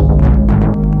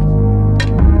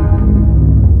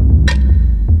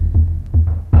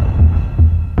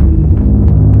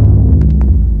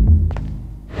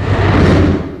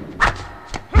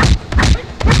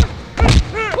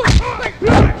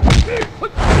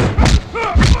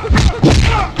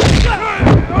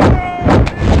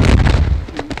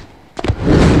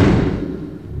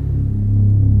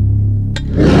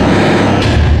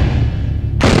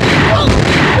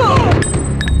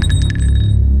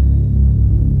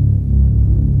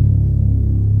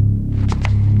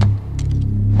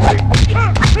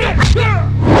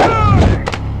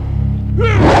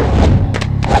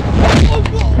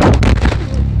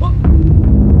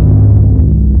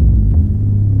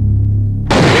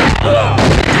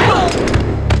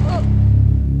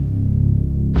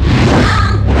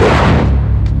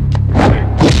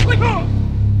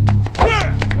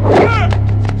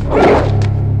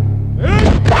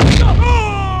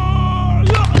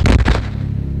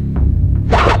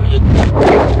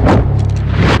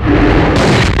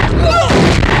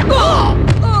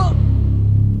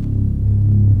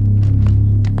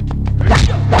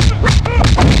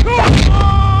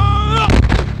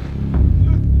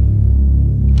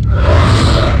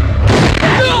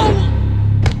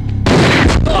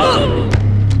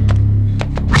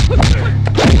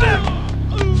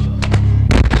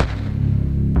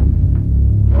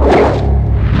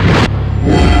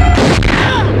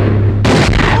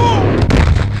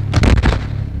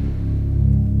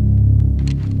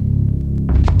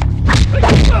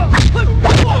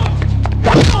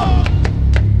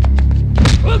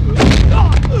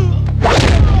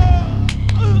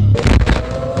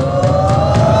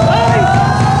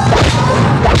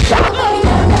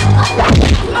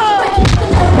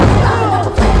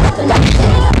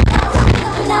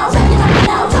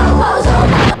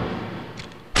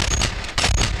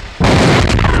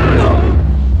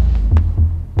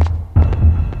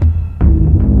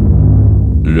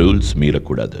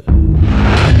 மீறக்கூடாது.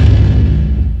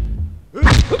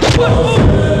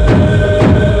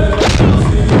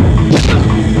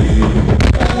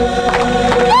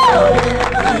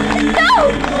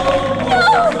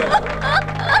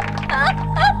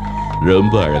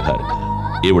 ரொம்ப அழகா இருக்கு.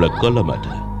 இவளை கொல்ல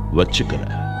மாட்டேன், வச்சுக்கிற.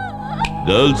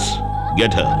 Girls,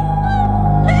 get her.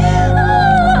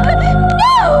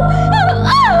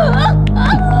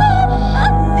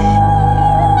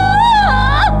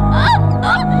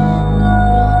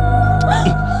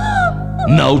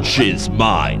 Now she's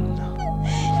mine.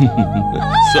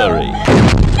 Sorry.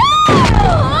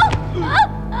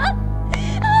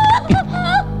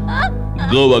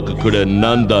 கோவாக்கு கூட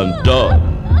நான் தான் டான்.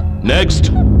 நெக்ஸ்ட்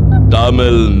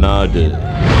தமிழ்நாடு.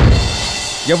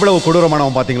 எவ்வளவு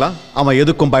கொடூரமானவன் பாத்தீங்களா? அவன்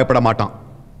எதுக்கும் பயப்பட மாட்டான்.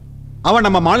 அவன்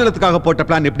நம்ம மாநிலத்துக்காக போட்ட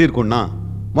பிளான் எப்படி இருக்கும்னா,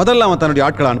 முதல்ல அவன் தன்னுடைய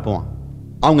ஆட்களை அனுப்புவான்.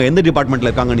 அவங்க எந்த டிபார்ட்மெண்ட்ல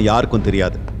இருக்காங்கன்னு யாருக்கும்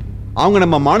தெரியாது. அவங்க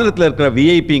நம்ம மாநிலத்தில் இருக்கிற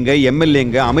விஐபிங்க,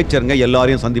 எம்எல்ஏங்க, அமைச்சருங்க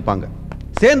எல்லாரையும் சந்திப்பாங்க.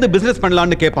 சேர்ந்து பிசினஸ்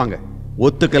பண்ணலான்னு கேட்பாங்க.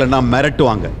 ஒத்துக்கலைன்னா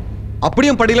மிரட்டுவாங்க.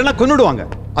 அப்படியும் படியலன்னா கொன்னுடுவாங்க.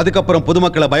 அதுக்கப்புறம்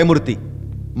பொதுமக்களை பயமுறுத்தி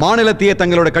மாநிலத்தையே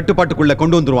தங்களோட கட்டுப்பாட்டுக்குள்ள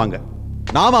கொண்டு வந்துருவாங்க.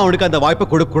 நாம அவனுக்கு அந்த வாய்ப்பை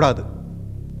கொடுக்க கூடாது.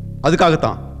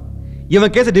 அதுக்காகத்தான்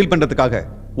இவன் கேஸை டீல் பண்றதுக்காக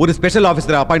ஒரு ஸ்பெஷல்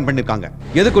ஆபீசரை அப்பாயிண்ட் பண்ணிருக்காங்க.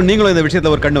 எதுக்கும் நீங்களும் இந்த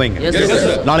விஷயத்துல ஒரு கண்ணு வைங்க.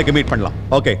 நாளைக்கு மீட் பண்ணலாம்.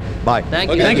 ஓகே, பாய்.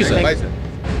 Thank you sir.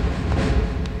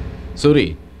 சூரி,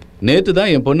 நேத்து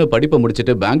தான் என் பொண்ணு படிப்பை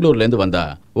முடிச்சிட்டு பெங்களூர்ல இருந்து வந்தா.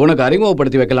 உனக்கு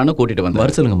அறிமுகப்படுத்தி வைக்கலான்னு கூட்டிட்டு வந்தேன்.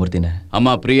 வர சொல்லுங்க மூர்த்தினே.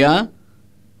 அம்மா பிரியா.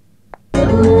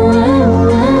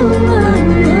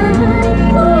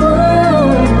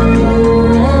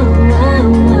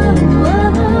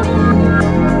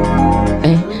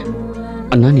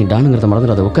 அண்ணா, நீ டானுங்கிறத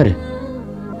மறந்துடாத, உட்காரு.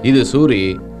 இது சூரி,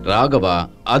 ராகவா,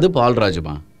 அது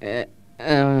பால்ராஜுமா.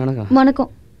 வணக்கம்.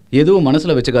 எதுவும்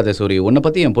மனசுல வச்சுக்காத சூரி. உன்னை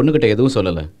பத்தி என் பொண்ணுகிட்ட எதுவும்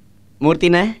சொல்லல.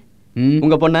 மூர்த்தினே,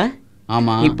 உங்க பொண்ண?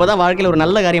 ஆமா. இப்பதான் வாழ்க்கையில ஒரு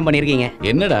நல்ல காரியம் பண்ணிருக்கீங்க.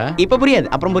 என்னடா? இப்ப புரியாது,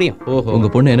 அப்புறம் புரியும். ஓஹோ. உங்க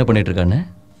பொண்ணு என்ன பண்ணிட்டு இருக்கானே?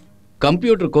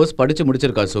 கம்ப்யூட்டர் கோர்ஸ் படிச்சு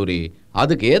முடிச்சிருக்கா சூரி.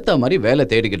 அதுக்கு ஏத்த மாதிரி வேலை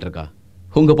தேடிக்கிட்டு இருக்கா.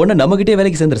 உங்க பொண்ணு நம்ம கிட்டே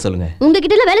வேலைக்கு சேர்ந்துட சொல்லுங்க.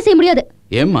 உங்ககிட்ட எல்லாம் வேலை செய்ய முடியாது.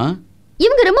 ஏம்மா?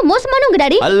 இவங்க ரொம்ப மோசமானவங்க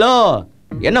டாடி. ஹலோ,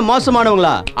 என்ன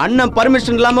மோசமானவங்களா? அண்ணன்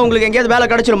பர்மிஷன் இல்லாம உங்களுக்கு எங்கேயாவது வேலை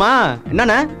கிடைச்சிருமா?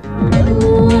 என்னண்ணே?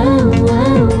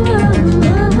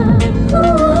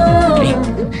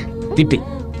 திட்டு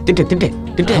திட்டு திட்டு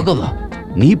திட்டு. ராகவா,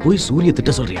 நீ போய் சூரிய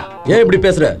திட்ட சொல்றியா? ஏன் இப்படி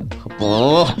பேசுற? அப்போ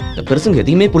இந்த பெருசுங்க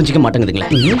எதையுமே புரிஞ்சிக்க மாட்டேங்குதுங்களே.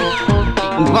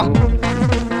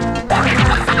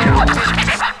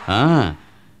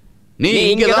 நீ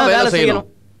இங்க தான் வேலை செய்யணும்.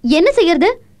 என்ன செய்யறது?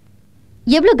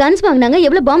 எவ்வளவு கன்ஸ் வாங்குனாங்க,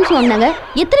 எவ்வளவு பாம்ஸ் வாங்குனாங்க,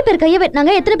 எத்தனை பேர் கைய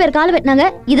வெட்டினாங்க, எத்தனை பேர் கால வெட்டினாங்க,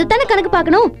 இதுதானே கணக்கு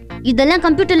பார்க்கணும். இதெல்லாம்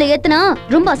கம்ப்யூட்டர்ல ஏத்துனா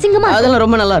ரொம்ப அசிங்கமா. அதெல்லாம்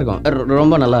ரொம்ப நல்லா இருக்கும்,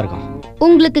 ரொம்ப நல்லா இருக்கும்.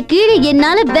 உங்களுக்கு கீழே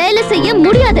என்னால வேலை செய்ய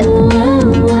முடியாது.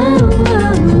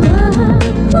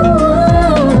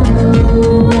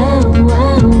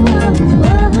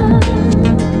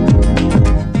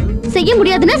 செய்ய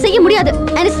முடியாதுன்னா செய்ய முடியாது.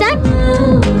 அண்டர்ஸ்டாண்ட்?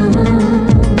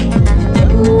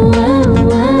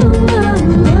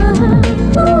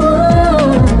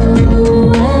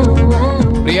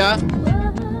 பிரியா,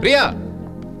 பிரியா,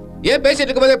 ஏன் பேசிட்டு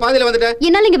இருக்கும்போதே பாதியில வந்துட்ட?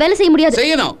 என்னால இங்க வேலை செய்ய முடியாது.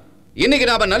 செய்யணும். இன்னைக்கு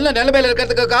நாம நல்ல நிலைமையில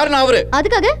இருக்கிறதுக்கு காரணம் அவரு.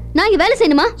 அதுக்காக நான் இங்க வேலை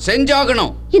செய்யணுமா?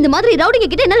 செஞ்சாகணும். இந்த மாதிரி ரவுடிங்க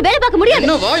கிட்ட என்னால வேலை பார்க்க முடியாது.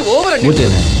 என்ன வாய் ஓவரா?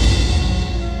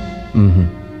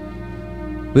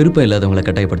 விருப்பம் இல்லாதவங்களை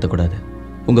கட்டாயப்படுத்தக்கூடாது.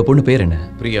 உங்க பொண்ணு பேர் என்ன?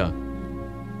 பிரியா.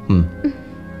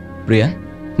 பிரியா,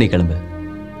 நீ கிளம்பு.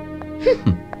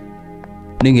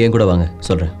 நீங்க என் கூட வாங்க,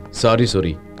 சொல்றேன். சாரி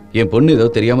சூரி, என் பொண்ணு ஏதோ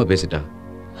தெரியாம பேசிட்டா.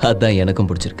 அதான் எனக்கும்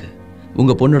பிடிச்சிருக்கு.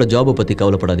 உங்க பொண்ணோட ஜாபை பத்தி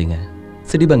கவலைப்படாதீங்க.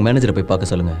 சிட்டி பேங்க் மேனேஜரை போய்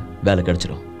பார்க்க சொல்லுங்க, வேலை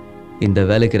கிடைச்சிடும். இந்த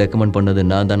வேலைக்கு ரெக்கமெண்ட் பண்ணது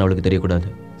நான் தான், அவளுக்கு தெரியக்கூடாது.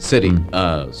 சரி.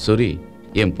 சூரி,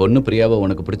 என் பொண்ணு பிரியாவை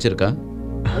உனக்கு பிடிச்சிருக்கா?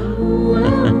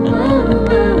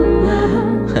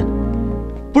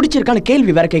 பிடிச்சிருக்கான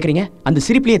கேள்வி வேற கேக்குறீங்க? அந்த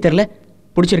சிரிப்பிலேயே தெரியல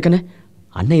பிடிச்சிருக்கேன்னு.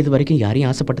 அண்ணன் இது வரைக்கும் யாரையும்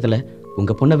ஆசைப்பட்டதில்ல.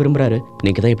 உங்க பொண்ணை விரும்புறாரு,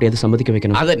 நீங்க தான் எப்படியாவது சம்மதிக்க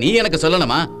வைக்கணும். அத நீ எனக்கு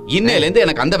சொல்லணுமா? இன்னையில இருந்து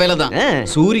எனக்கு அந்த வேலை தான்.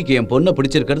 சூரிக்கு என் பொண்ணை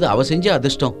பிடிச்சிருக்கிறது அவ செஞ்ச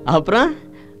அதிர்ஷ்டம். அப்புறம்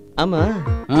ஆமா,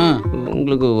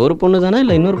 உங்களுக்கு ஒரு பொண்ணு தானே,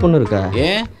 இல்ல இன்னொரு பொண்ணு இருக்கா?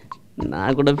 ஏன்?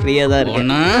 நான் கூட ஃப்ரீயா தான்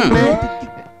இருக்கேன்.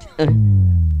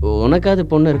 உனக்காவது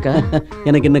பொண்ணு இருக்கா?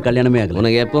 எனக்கு இன்னும் கல்யாணமே ஆகல.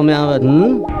 உனக்கு எப்பவுமே ஆகாது.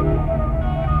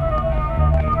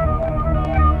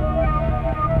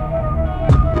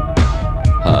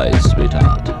 Hi sweet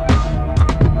heart.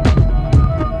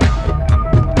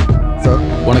 சார்.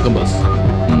 வணக்கம் பாஸ்.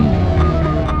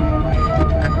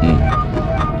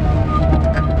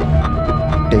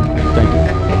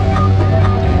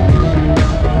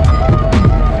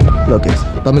 லோகேஷ்,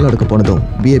 தமிழ்நாடுக்கு போனதும்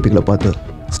விஐபிகளை பார்த்து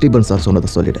ஸ்டீபன் சார் சொன்னதை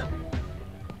சொல்லிடு.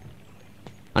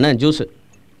 அண்ணா ஜூஸ்.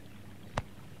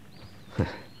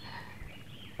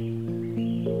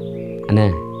 அண்ணா,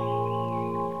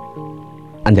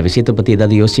 அந்த விஷயத்தை பத்தி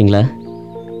ஏதாவது யோசிச்சிங்களா?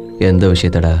 எந்த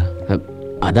விஷயத்தடா?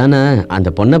 அதானே அந்த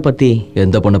பொண்ணை பற்றி.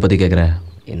 எந்த பொண்ணை பற்றி கேட்குற?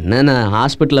 என்னண்ணா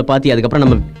ஹாஸ்பிட்டலில் பார்த்தி அதுக்கப்புறம்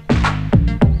நம்ம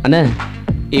அண்ணே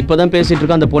இப்போ தான் பேசிகிட்டு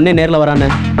இருக்கோம். அந்த பொண்ணே நேரில் வரானே.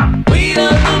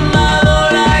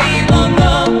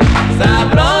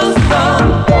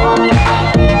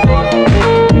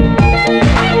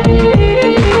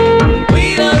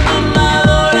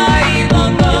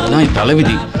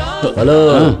 தலைவிதி. ஹலோ,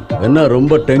 என்ன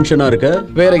ரொம்ப டென்ஷனா இருக்க?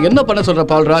 வேற என்ன பண்ண சொல்ற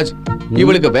பால்ராஜ்?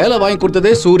 இவளுக்கு வேலை வாங்கி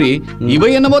கொடுத்ததே சூரி. இவ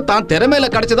என்னமோ தான் திறமையில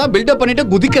கிடைச்சதா பில்டப் பண்ணிட்டு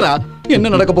குதிக்கிறா.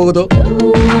 என்ன நடக்க போகுதோ?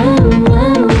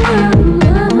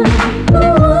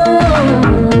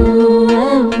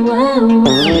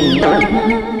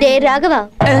 டே ராகவா.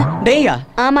 டேயா?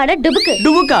 ஆமாடா டுபுக்கு.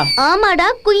 டுபுக்கா? ஆமாடா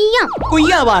குய்யா.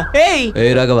 குய்யாவா? ஏய்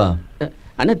ஏய் ராகவா.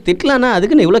 அண்ணா திட்டலானா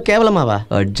அதுக்குன்னு இவ்வளோ கேவலமாவா?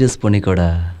 அட்ஜஸ்ட் பண்ணிக்கோடா.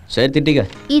 சரி திட்டிக்க.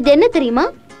 இது என்ன தெரியுமா?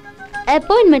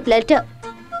 Appointment letter.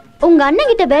 உங்க அண்ணன்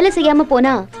கிட்ட வேலை செய்யாம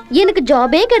போனா எனக்கு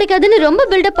ஜாபே கிடைக்காதுன்னு ரொம்ப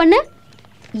பில்டப் பண்ண.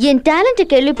 என் டேலண்ட்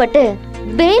கேள்விப்பட்டு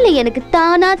வேலை எனக்கு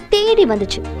தானா தேடி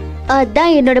வந்துச்சு.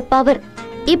 அதான் என்னோட பவர்.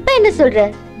 இப்ப என்ன சொல்ற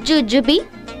ஜுஜுபி?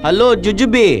 ஹலோ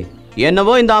ஜுஜுபி,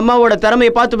 என்னவோ இந்த அம்மாவோட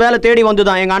திறமையை பார்த்து வேலை தேடி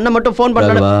வந்துதான். எங்க அண்ணன் மட்டும் ஃபோன்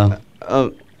பண்ணல.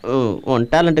 உன்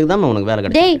டேலண்ட்டுக்கு தான் உனக்கு வேலை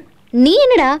கிடைக்கும். டேய் நீ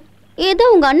என்னடா ஏதோ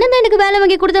உங்க அண்ணன் தான் எனக்கு வேலை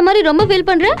வாங்கி கொடுத்த மாதிரி ரொம்ப ஃபீல்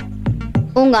பண்ற?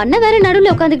 உங்க அண்ணன் வேற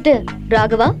நடுவுல உட்காந்துக்கிட்டு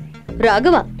ராகவா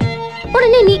ராகவா.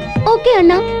 உடனே நீ ஓகே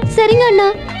அண்ணா, சரிங்க அண்ணா.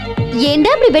 ஏன்டா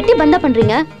இப்படி வெட்டி பந்தா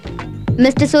பண்றீங்க?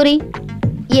 மிஸ்டர் சூரி,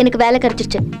 எனக்கு வேலை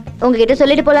கிடைச்சிருச்சு. உங்ககிட்ட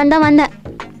சொல்லிட்டு போலான்னு தான் வந்தேன்.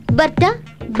 பர்டா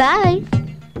பாய்.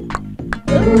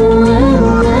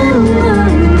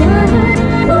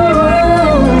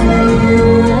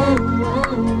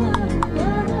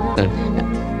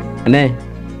 அண்ணே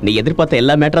நீ எதிர்பார்த்த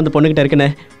எல்லா மேட்டரும் அந்த பொண்ணுகிட்ட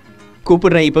இருக்குண்ணே.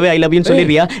 கூப்பிடுறேன் இப்பவே ஐ லவ் யூ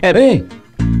சொல்லிடுறியா?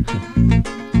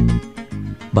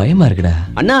 பயமா இருக்குடா.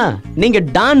 அண்ணா நீங்க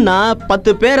டான்னா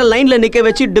 10 பேரை லைன்ல நிக்க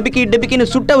வச்சு டிபிக்கி டிபிக்கின்னு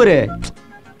சுட்டவரு.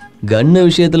 கன்னு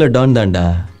விஷயத்துல டான் தான்டா.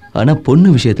 ஆனா பொண்ணு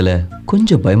விஷயத்துல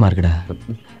கொஞ்சம் பயமா இருக்குடா.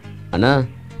 அண்ணா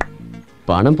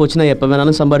பணம் போச்சுன்னா எப்போ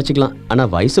வேணாலும் சம்பாரிச்சிக்கலாம்.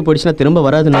 ஆனால் வயசு போயிடுச்சுன்னா திரும்ப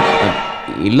வராதுண்ணா.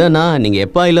 இல்லைண்ணா நீங்கள்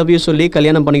எப்போ ஐ லவ் யூ சொல்லி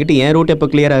கல்யாணம் பண்ணிக்கிட்டு என் ரூட் எப்போ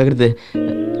கிளியர் ஆகுறது?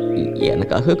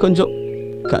 எனக்காக கொஞ்சம்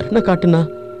கருணை காட்டுண்ணா.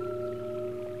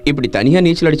 இப்படி தனியாக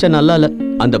நீச்சல் அடித்தா நல்லா இல்லை.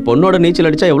 அந்த பொண்ணோட நீச்சல்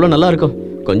அடித்தா எவ்வளோ நல்லா இருக்கும்.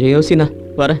 கொஞ்சம் யோசிண்ணா.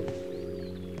 வரேன்.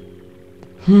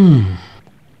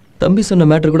 தம்பி சொன்ன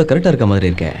மேட்டர் கூட கரெக்டாக இருக்க மாதிரி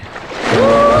இருக்கேன்.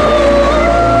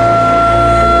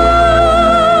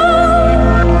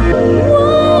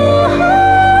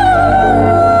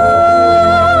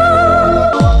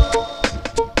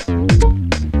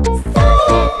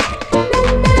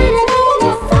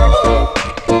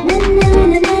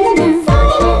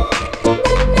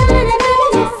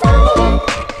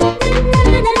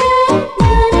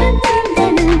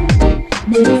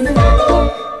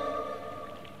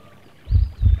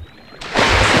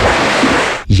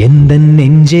 எந்த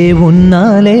நெஞ்சே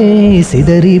உன்னாலே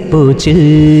சிதறி போச்சு.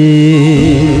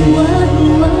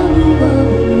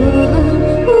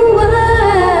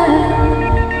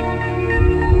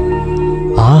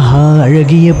 ஆஹா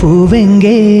அழகிய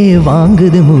பூவெங்கே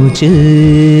வாங்குது மூச்சு.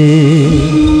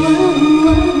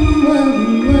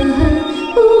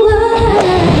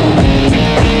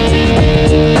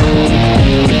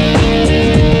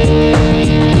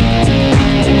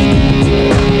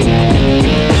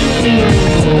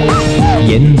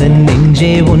 எந்த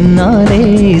நெஞ்சே உன்னாலே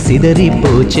சிதறி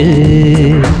போச்சு.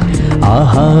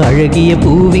 ஆஹா அழகிய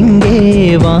பூவிங்கே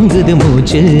வாங்குது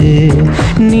மூச்சு.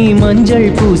 நீ மஞ்சள்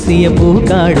பூசிய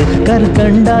பூக்காடு,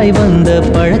 கற்கண்டாய் வந்த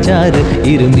பழச்சாறு,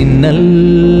 இருமின்னல்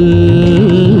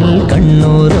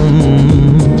கண்ணோரம்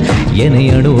என்னை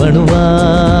அணு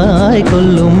அணுவாய்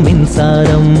கொல்லும்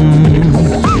மின்சாரம்.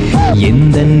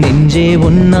 எந்த நெஞ்சே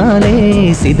உன்னாலே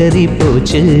சிதறி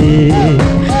போச்சு.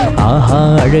 ஆஹா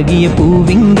அழகிய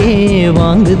பூவிங்கே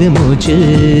வாங்குது மூச்சு.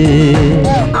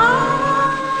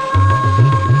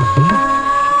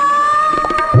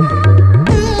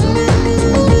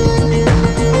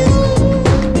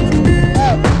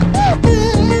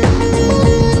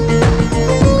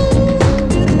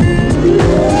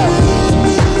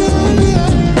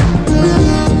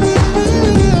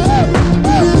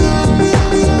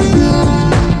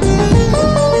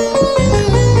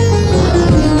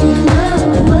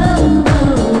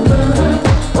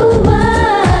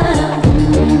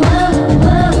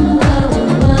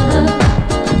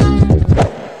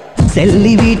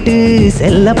 செல்லி வீட்டு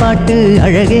செல்ல பாட்டு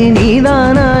அழகே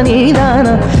நீதானா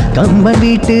நீதானா. கம்பன்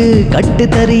வீட்டு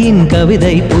கட்டுத்தறியின்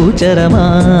கவிதை பூச்சரமா.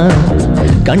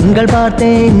 கண்கள்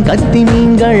பார்த்தேன் கத்தி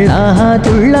மீன்கள், ஆஹா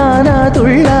துள்ளாதா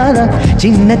துள்ளாதா.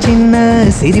 சின்ன சின்ன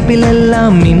சிரிப்பில்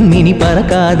எல்லாம் மின்மினி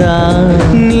பறக்காதா.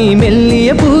 நீ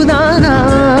மெல்லிய பூதானா,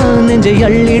 நெஞ்சை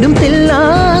அள்ளிடும்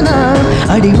தில்லானா.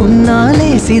 அடி உன்னாலே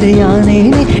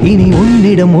சிறையானேனே இனி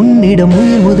உன்னிடம் உன்னிடம்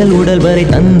உயிர் முதல் உடல் வரை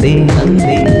தந்தேன்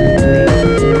தந்தேன்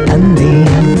தந்தேன்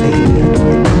தந்தேன்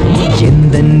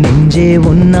எந்த நெஞ்சே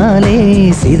உன்னாலே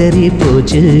சிதறி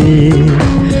போச்சு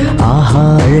ஆஹா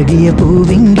அழகிய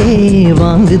பூவிங்கே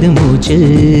வாங்குது மூச்சு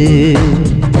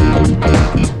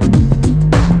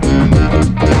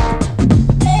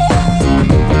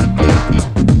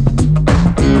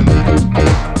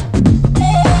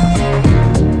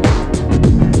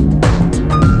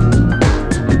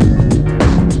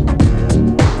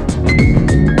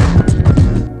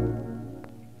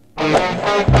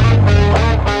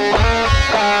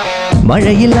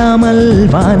மழையில்லாமல்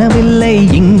வானவில்லை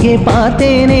இங்கே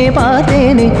பார்த்தேனே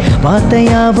பார்த்தேனே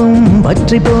வார்த்தையாவும்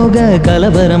பற்றி போக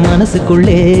கலவரம்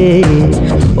மனசுக்குள்ளே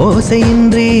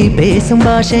ஓசையின்றி பேசும்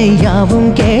பாஷை யாவும்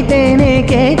கேட்டேனே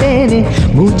கேட்டேனே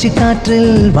மூச்சு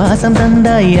காற்றில் வாசம்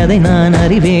தந்தாய் அதை நான்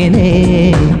அறிவேனே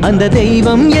அந்த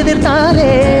தெய்வம் எதிர்த்தாலே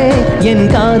என்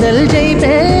காதல்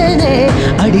ஜெயிப்பேனே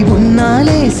அடி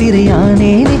உன்னாலே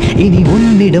சிறையானேனே இனி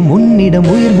உன்னிடம் உன்னிடம்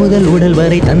உயிர் முதல் உடல்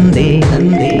வரை தந்தே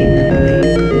தந்தே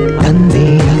தந்தே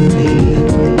தந்தே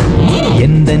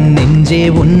எந்த நெஞ்சே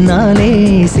உன்னாலே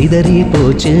சிதறி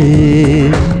போச்சு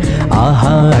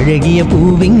ஆஹா அழகிய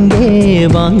பூவிங்கே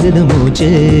வாங்குது மூச்சு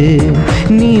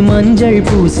நீ மஞ்சள்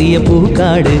பூசிய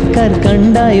பூக்காடு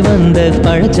கற்கண்டாய் வந்த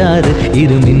பழச்சாறு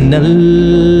இருமின்னல்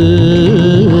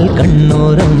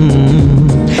கண்ணோரம்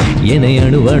என்னை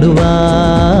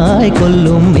அணுவணுவாய்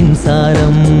கொல்லும்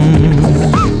மின்சாரம்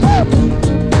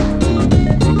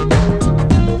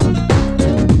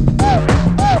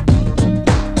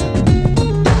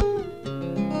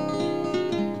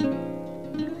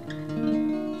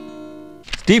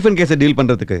ஸ்டீஃபன் கேஸை டீல்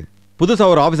பண்றதுக்கு புதுசா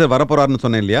ஒரு ஆபீசர் வரப்போறாருன்னு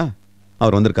சொன்னேன் இல்லையா,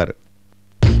 அவர் வந்திருக்காரு.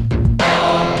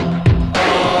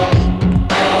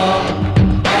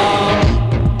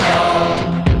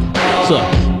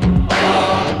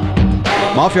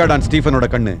 மாஃபியா டான் ஸ்டீஃபனோட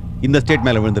கண்ணு இந்த ஸ்டேட்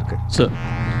மேல விழுந்திருக்கு சார்.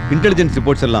 இன்டெலிஜென்ஸ்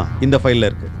ரிப்போர்ட்ஸ் எல்லாம் இந்த ஃபைல்ல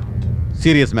இருக்கு.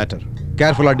 சீரியஸ் மேட்டர்,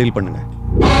 கேர்ஃபுல்லா டீல் பண்ணுங்க.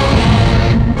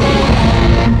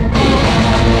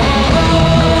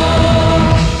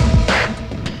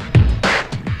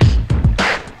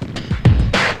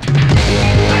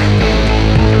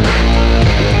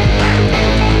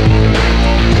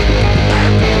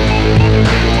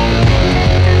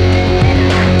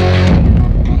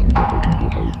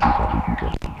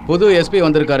 புது எஸ்பி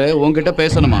வந்திருக்காரு, உங்ககிட்ட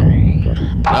பேசணுமா?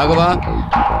 ராகவா,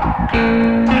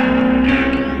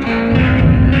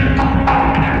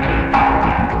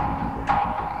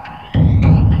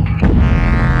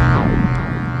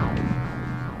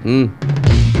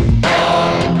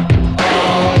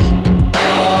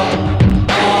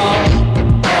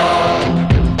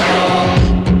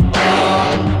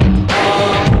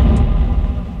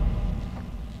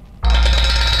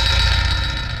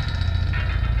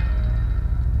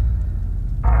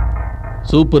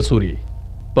 சூப்பர் சூரி,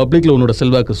 பப்ளிக்ல உன்னோட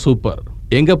செல்வாக்கு சூப்பர்.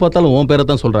 எங்க பார்த்தாலும் உன் பேரை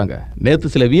தான் சொல்றாங்க.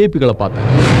 நேத்து சில விஐபிகளை பார்த்தேன்.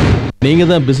 நீங்க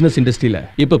தான் பிசினஸ் இண்டஸ்ட்ரியில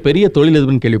இப்ப பெரிய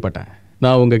தொழிலதிபர்னு கேள்விப்பட்டேன்.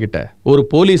 நான் உங்ககிட்ட ஒரு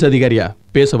போலீஸ் அதிகாரியா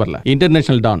பேச வரல,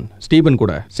 இன்டர்நேஷனல் டான் ஸ்டீபன்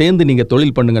கூட சேர்ந்து நீங்க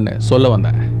தொழில் பண்ணுங்கன்னு சொல்ல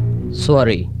வந்தேன்.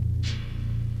 சாரி,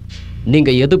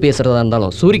 நீங்க எது பேசுறதா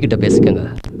இருந்தாலும் சூரி கிட்ட பேசிக்கங்க.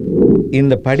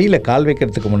 இந்த படியில கால்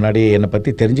வைக்கிறதுக்கு முன்னாடி என்னை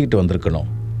பத்தி தெரிஞ்சுக்கிட்டு வந்திருக்கணும்.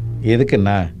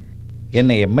 எதுக்குன்னா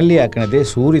என்னை எம்எல்ஏ ஆக்கினதே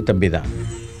சூரி தம்பி தான்.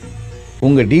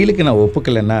 உங்கள் டீலுக்கு நான்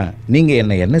ஒப்புக்கலைன்னா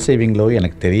நீங்கள் என்ன செய்வீங்களோ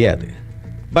எனக்கு தெரியாது.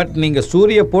 பட் நீங்கள்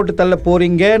சூரிய போட்டு தள்ள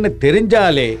போகிறீங்கன்னு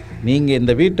தெரிஞ்சாலே நீங்கள்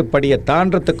இந்த வீட்டு படியை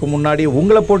தாண்டறதுக்கு முன்னாடி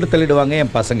உங்களை போட்டு தள்ளிடுவாங்க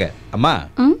என் பசங்க. அம்மா,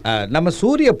 நம்ம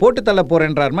சூரிய போட்டு தள்ள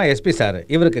போகிறேன்றாருமா எஸ்பி சார்.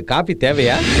 இவருக்கு காப்பி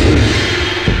தேவையா?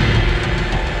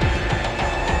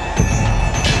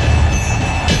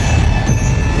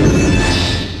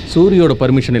 சூரியோட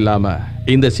பர்மிஷன் இல்லாமல்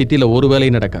இந்த சிட்டியில் ஒரு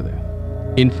வேலையும் நடக்காது.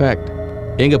 இன்ஃபேக்ட்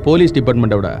எங்கள் போலீஸ்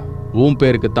டிபார்ட்மெண்ட்டோட உன்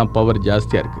பேருக்கு தான் பவர்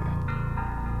ஜாஸ்தியாக இருக்கு.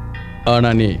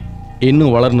 ஆனால் நீ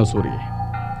இன்னும் வளரணும் சூரி.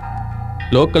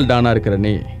 லோக்கல் டானா இருக்கிற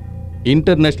நீ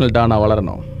இன்டர்நேஷ்னல் டானா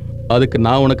வளரணும். அதுக்கு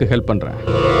நான் உனக்கு ஹெல்ப் பண்ணுறேன்.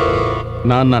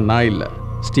 நான் இல்லை,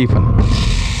 ஸ்டீஃபன்.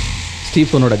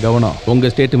 ஸ்டீஃபனோட கவனம்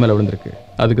உங்கள் ஸ்டேட்டு மேலே விழுந்திருக்கு.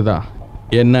 அதுக்கு தான்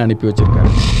என்ன அனுப்பி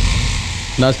வச்சிருக்காரு.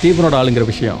 நான் ஸ்டீஃபனோட ஆளுங்கிற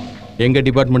விஷயம் எங்கள்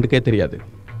டிபார்ட்மெண்ட்டுக்கே தெரியாது.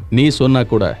 நீ சொன்னா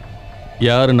கூட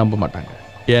யாரும் நம்ப மாட்டாங்க.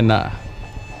 ஏன்னா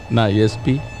நான்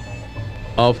எஸ்பி.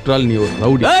 ஆஃப்டர் ஆல் நீ ஒரு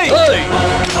ரவுடி.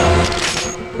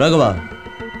 ராகவா,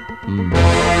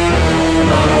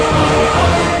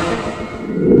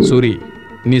 சூரி,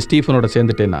 நீ ஸ்டீஃபனோட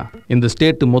சேர்ந்துட்டேன்னா இந்த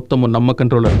ஸ்டேட் மொத்தமும் நம்ம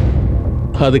கண்ட்ரோலர்.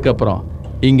 அதுக்கப்புறம்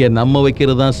இங்கே நம்ம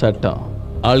வைக்கிறது தான் சட்டம்.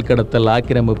 ஆள் கடத்தல்,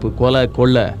 ஆக்கிரமிப்பு, கொலை,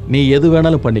 கொள்ளை, நீ எது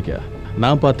வேணாலும் பண்ணிக்க,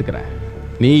 நான் பார்த்துக்கிறேன்.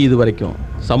 நீ இது வரைக்கும்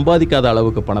சம்பாதிக்காத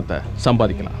அளவுக்கு பணத்தை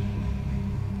சம்பாதிக்கலாம்.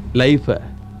 லைஃபை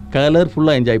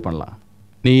கலர்ஃபுல்லாக என்ஜாய் பண்ணலாம்.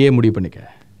 நீயே முடிவு பண்ணிக்க.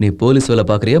 நீ போலீஸ் வேலை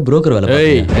பார்க்குறியா புரோக்கர் வேலை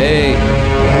பார்க்குறியா? ஏய்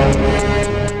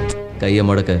கையை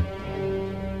மடக்க.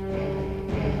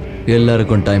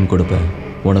 எல்லாருக்கும் டைம் கொடுப்பேன்,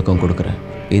 உனக்கும் கொடுக்குறேன்.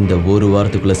 இந்த ஒரு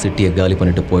வாரத்துக்குள்ள சிட்டியை காலி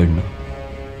பண்ணிட்டு போயிடணும்.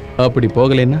 அப்படி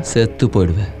போகலைன்னா செத்து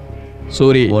போயிடுவேன்.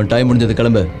 சூரி, உன் டைம் முடிஞ்சது,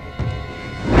 கிளம்பு.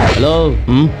 ஹலோ,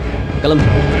 கிளம்பு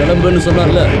கிளம்புன்னு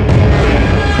சொன்னார்ல.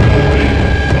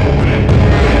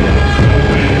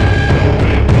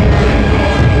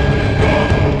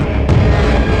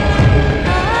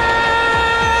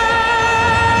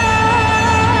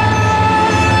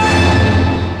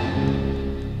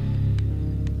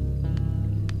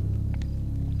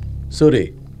 சூரி,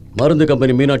 மருந்து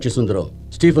கம்பெனி மீனாட்சி சுந்தரம்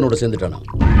ஸ்டீஃபனோட சேர்ந்துட்டானா?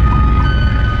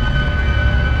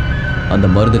 அந்த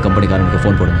மருந்து கம்பெனிக்காரனுக்கு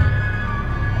ஃபோன் போடுங்க.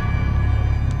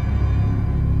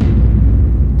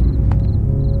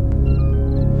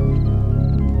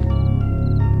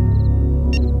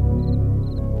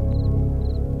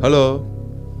 ஹலோ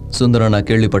சுந்தரம், நான்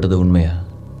கேள்விப்பட்டது உண்மையா?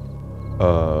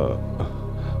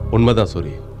 உண்மைதான்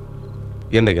சூரி.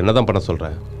 எனக்கு என்னதான் பண்ண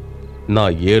சொல்கிறேன்?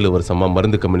 நான் 7 வருஷமாக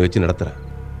மருந்து கம்பெனி வச்சு நடத்துகிறேன்.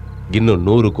 இன்னும்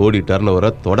 100 கோடி டர்ன் ஓவரை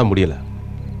தொட முடியலை.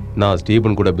 நான்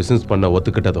ஸ்டீபன் கூட பிஸ்னஸ் பண்ண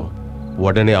ஒத்துக்கிட்டதும்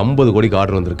உடனே 50 கோடிக்கு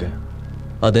ஆர்டர் வந்திருக்கேன்.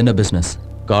 அது என்ன பிஸ்னஸ்?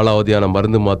 காலாவதியான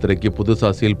மருந்து மாத்திரைக்கு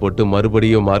புதுசாக சீல் போட்டு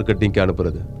மறுபடியும் மார்க்கெட்டிங்க்கு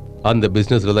அனுப்புறது. அந்த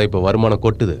பிஸ்னஸில் தான் இப்போ வருமானம்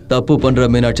கொட்டுது. தப்பு பண்ணுற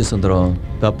மீனாட்சி சுந்தரம்.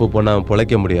 தப்பு பண்ணால்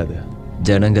பிழைக்க முடியாது.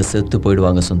 ஜனங்க செத்து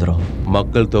போயிடுவாங்க சுந்தரம்.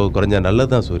 மக்கள் தொகை குறைஞ்சா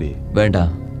நல்லதுதான் சூரி.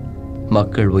 வேண்டாம்,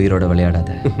 மக்கள் உயிரோட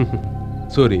விளையாடாத.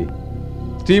 சூரி,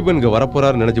 ஸ்டீபனுக்கு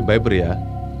வரப்போறாரு நினைச்சு பயப்படுறியா?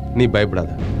 நீ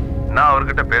பயப்படாத. நான்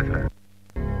அவர்கிட்ட பேசுறேன்.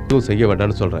 எதுவும் செய்ய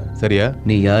வேண்டாம்னு சொல்றேன், சரியா?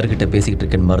 நீ யார்கிட்ட பேசிக்கிட்டு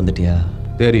இருக்கேன்னு மறந்துட்டியா?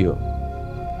 தெரியும்,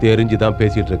 தெரிஞ்சுதான்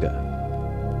பேசிட்டு இருக்க.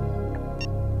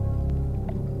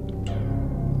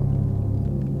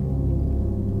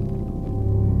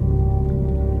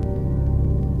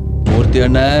 மூர்த்தி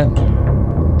அண்ணன்,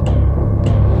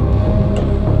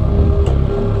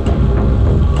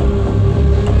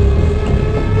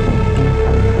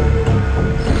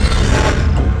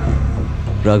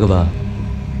 ராகவா,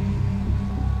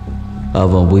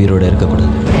 அவன் உயிரோட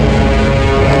இருக்கக்கூடாது.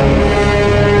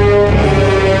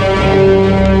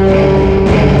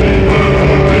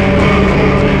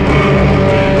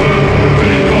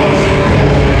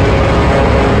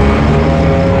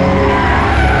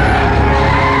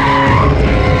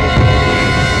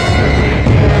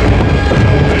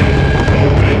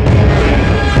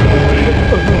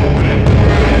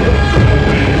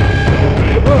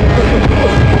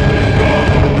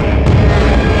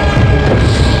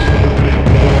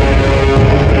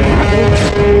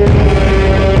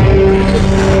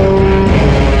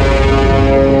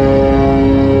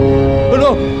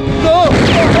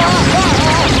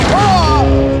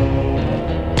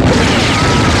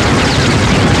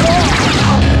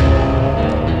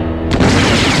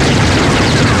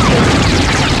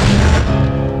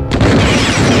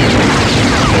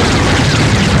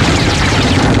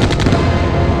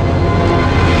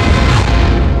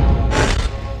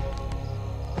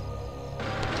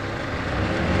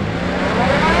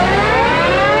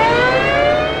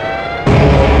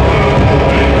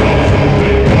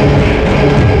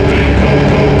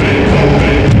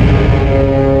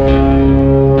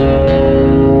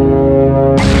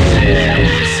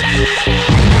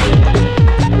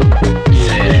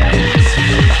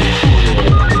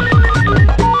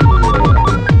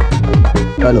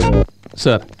 ஹலோ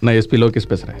சார், நான் எஸ்பி லோகேஷ்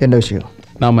பேசுகிறேன். என்ன விஷயம்?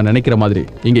 நாம் நினைக்கிற மாதிரி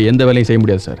இங்கே எந்த வேலையும் செய்ய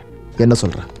முடியாது சார். என்ன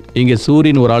சொல்கிறேன்? இங்கே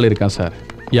சூரியன் ஒரு ஆள் இருக்கான் சார்.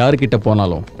 யாருக்கிட்ட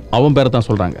போனாலும் அவன் பேரை தான்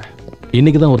சொல்கிறாங்க.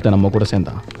 இன்றைக்கி தான் ஒருத்தன் நம்ம கூட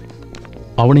சேர்ந்தான்.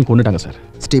 அவனையும் கொண்டுட்டாங்க சார்.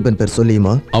 ஸ்டீபன் பேர்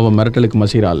சொல்லியுமா? அவன் மிரட்டலுக்கு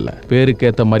மசீரா இல்லை. பேருக்கு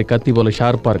ஏற்ற மாதிரி கத்தி போல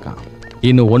ஷார்ப்பாக இருக்கான்.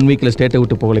 இன்னும் 1 வீக்கில் ஸ்டேட்டை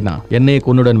விட்டு போகலைன்னா என்னையே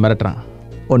கொண்டுடன் மிரட்டுறான்.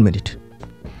 1 மினிட்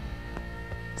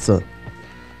சார்.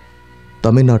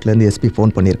 தமிழ்நாட்டிலேருந்து எஸ்பி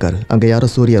ஃபோன் பண்ணியிருக்காரு. அங்கே யாரோ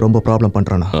சூர்யா ரொம்ப ப்ராப்ளம்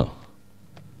பண்ணுறானா?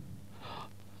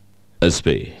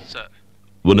 எஸ்பி,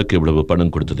 உனக்கு இவ்வளவு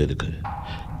பணம் கொடுத்தது எதுக்கு?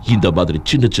 இந்த மாதிரி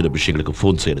சின்ன சின்ன விஷயங்களுக்கு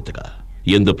ஃபோன் செய்யறதுக்கா?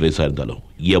 எந்த பிளேஸா இருந்தாலும்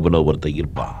எவனோ ஒருத்தன்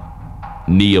இருப்பான்.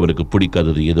 நீ அவனுக்கு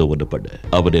பிடிக்காதது ஏதோ ஒன்று பண்ணு,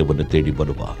 அவனே ஒன்று தேடி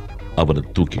வருவான். அவனை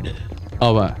தூக்கிடு.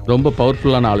 அவன் ரொம்ப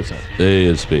பவர்ஃபுல்லான ஆளு சார்.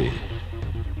 எஸ்பி,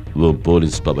 உன்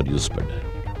போலீஸ் பவர் யூஸ் பண்ணு,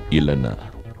 இல்லைன்னா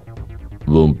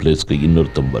உன் பிளேஸ்க்கு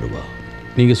இன்னொருத்தம் வருவான்.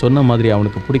 நீங்க சொன்ன மாதிரி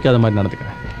அவனுக்கு பிடிக்காத மாதிரி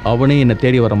நடந்துக்கிறேன். அவனே என்னை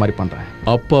தேடி வர மாதிரி பண்றேன்.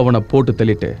 அப்போ அவனை போட்டு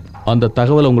தள்ளிட்டு அந்த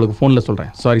தகவலை உங்களுக்கு ஃபோனில்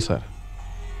சொல்கிறேன். Sorry sir.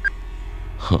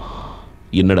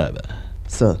 என்னடா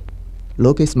சார்,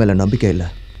 லோகேஷ் மேலே நம்பிக்கை இல்லை.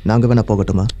 நாங்கள் வேணா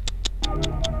போகட்டுமா?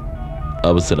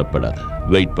 அவசரப்படாத,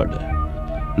 வெயிட் பண்ணு.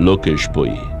 லோகேஷ்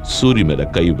போய் சூரி மேல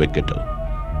கை வைக்கட்டும்.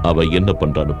 அவன் என்ன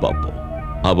பண்றான்னு பார்ப்போம்.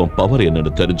 அவன் பவர்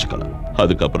என்னன்னு தெரிஞ்சுக்கலாம்.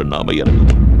 அதுக்கப்புறம் நாம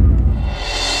இறங்குவோம்.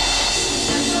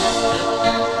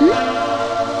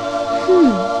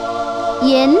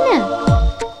 என்ன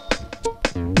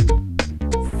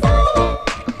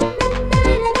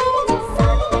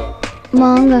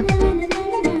வாங்க.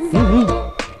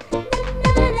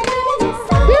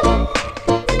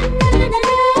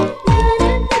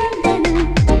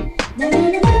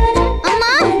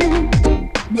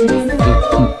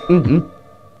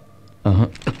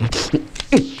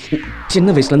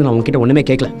 சின்ன வயசுல இருந்து நான் உன்கிட்ட ஒண்ணுமே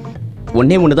கேட்கல.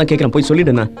 ஒண்ணு தான் கேட்கறேன், போய்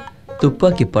சொல்லிடுண்ணா.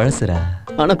 துப்பாக்கி பழசுரா,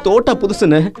 ஆனா தோட்டா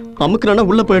புதுசுன்னு அமுக்குறானா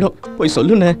உள்ள போயிடும், போய்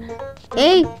சொல்லுண்ணே.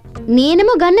 ஏய், நீ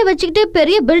என்னமோ கன்னை வச்சுக்கிட்டு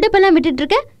பெரிய பில்டப் எல்லாம் விட்டுட்டு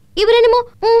இருக்க. இவர் என்னமோ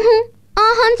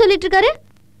ஆஹான்னு சொல்லிட்டு இருக்காரு.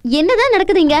 என்னதான்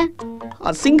நடக்குதுங்க?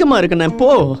 அசிங்கமா இருக்குண்ணே, போ.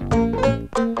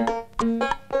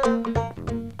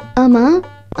 ஆமா,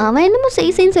 அவன் என்னமோ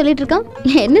செய்ன்னு சொல்லிட்டு இருக்கான்.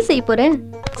 என்ன செய்ய போற?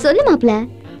 சொல்லு மாப்ள.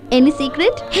 Any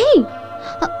secret? ஹேய்,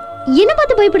 என்ன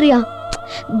பார்த்து பயப்படுறியா?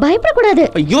 பயப்படக்கூடாது.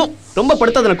 ஐயோ, ரொம்ப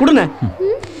படுத்தாத, குடுண்ணே.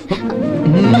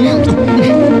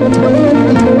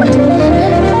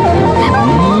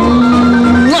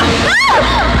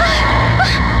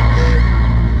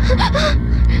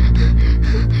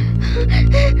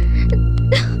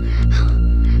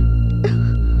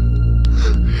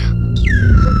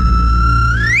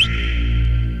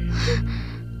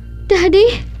 டாடி,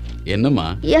 என்னம்மா?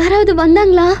 யாராவது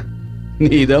வந்தாங்களா?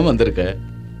 நீதான் வந்திருக்க.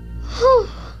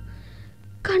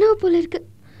 கனவு போல இருக்கு,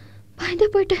 பயந்து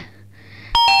போயிட்டேன்.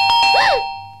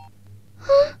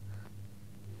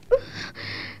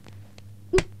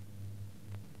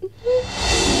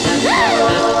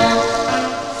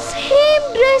 சேம்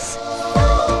ட்ரெஸ்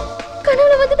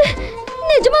கனவுல வந்தது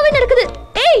நிஜமாவே நடக்குது.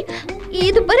 ஏய்,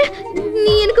 இது பாரு,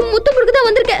 நீ எனக்கு முத்தம் கொடுக்க தான்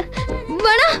வந்திருக்க.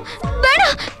 வேணா வேணா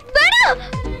வேணா.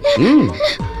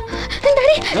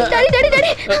 Daddy daddy daddy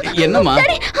daddy. என்னம்மா?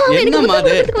 என்னம்மா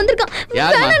அது? வந்திருக்கான்.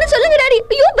 வேணான்னு சொல்லுங்க டாடி.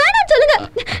 ஐயோ, வேணான்னு சொல்லுங்க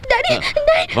டாடி.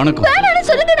 வணக்கம். வேணான்னு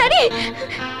சொல்லுங்க டாடி.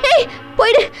 ஏய்,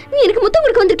 போய்டு. நீ எனக்கு முத்தம்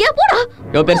கொடுக்க வந்திருக்கியா? போடா.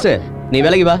 யோ பெருசு, நீ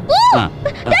வேலைக்கு வா.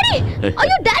 டாடி,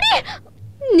 ஐயோ டாடி,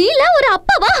 நீல ஒரு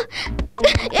அப்பாவா?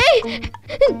 ஏய்,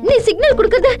 நீ சிக்னல்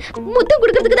கொடுக்கிறது முத்தம்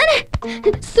கொடுக்கிறதுக்கு தானே?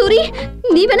 சூரி,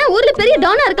 நீ வேணா ஊர்ல பெரிய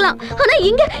டானா இருக்கலாம், ஆனா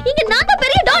இங்க நான் தான்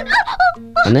பெரிய டான்.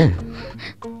 அண்ணே,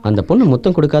 அந்த பொண்ணு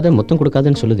முத்தம்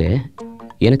கொடுக்காதன்னு சொல்லுது.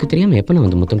 எனக்கு தெரியாம எப்ப நான்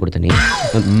வந்து முத்தம் கொடுத்த நீ?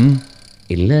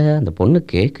 இல்ல, அந்த பொண்ணு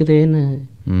கேக்குதேன்னு.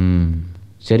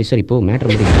 சரி சரி, இப்போ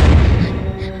மேட்டர் முடியும்.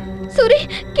 சூரி,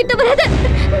 கிட்ட வராத,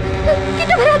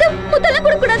 கிட்ட வராத. முத்தம்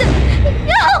கொடுக்க கூடாது.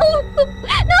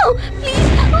 நோ ப்ளீஸ்,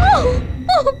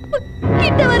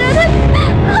 கிட்ட வராத.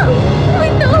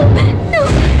 நோ நோ,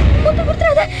 முத்தம்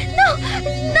கொடுத்துறாத. No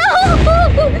no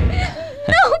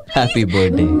no. Happy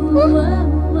birthday.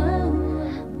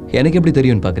 எனக்கு எப்படி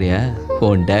தெரியும்னு பாக்குறியா?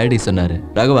 உன் டாடி சொன்னாரு.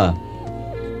 Raghava,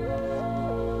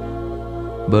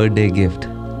 birthday gift.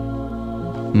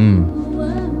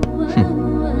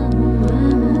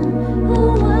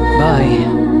 பாய்.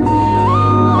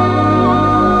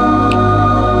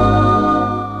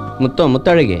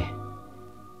 முத்தழகே,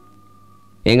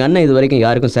 எங்க அண்ணன் இது வரைக்கும்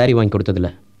யாருக்கும் சாரி வாங்கி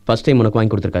கொடுத்ததில்ல. ஃபர்ஸ்ட் டைம் உனக்கு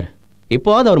வாங்கி கொடுத்துருக்காரு.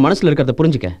 இப்போது அவர் மனசுல இருக்கிறத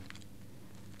புரிஞ்சுக்க.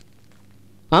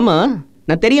 ஆமா,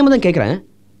 நான் தெரியாம தான் கேட்கறேன்.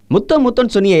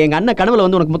 முத்தம்னு சொன்னியே, எங்க அண்ணன் கனவுல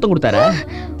வந்து உனக்கு முத்தம் கொடுத்தாரா?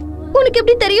 உனக்கு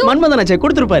எப்படி தெரியும்? மன்மதனாச்சே,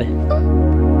 கொடுத்துருப்பாரு.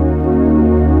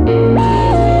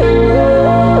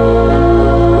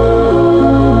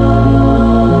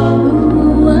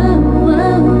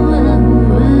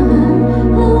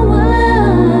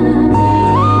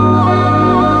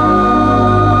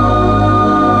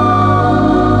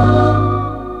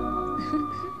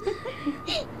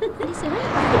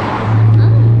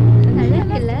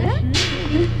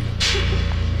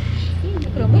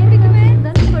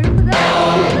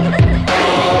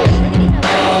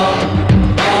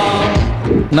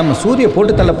 நம்ம சூரிய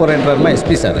போட்டு தள்ள போறேன்றாருமா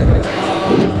எஸ்பி சார்.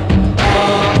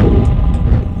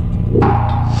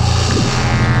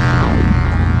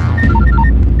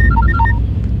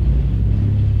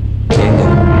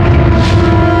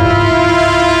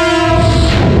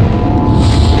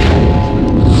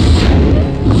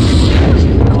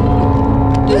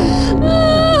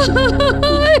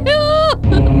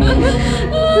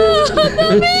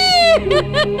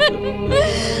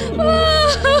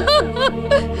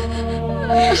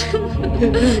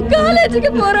 காலேஜுக்கு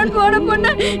போறோன்னு போன பொண்ண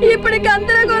இப்படி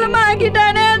கந்தரகோலமா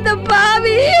ஆக்கிட்டானே அந்த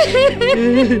பாவி.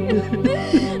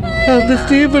 அந்த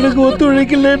ஸ்டீஃபனுக்கு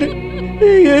ஒத்துழைக்கலன்னு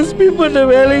எஸ்பி பண்ண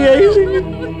வேலையாயிடுச்சு.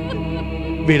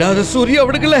 விடாத சூரிய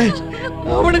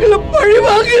அவனுக்குள்ள பழி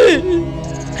வாங்கு.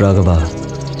 ராகவா,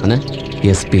 அண்ணா,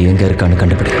 எஸ்பி எங்க இருக்கான்னு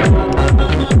கண்டுபிடி.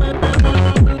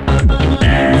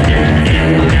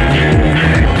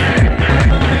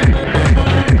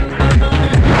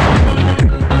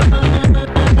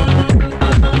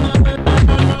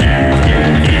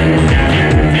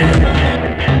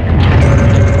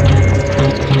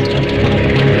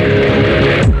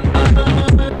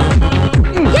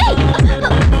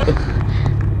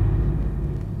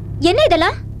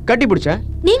 கட்டி பிடிச்சா.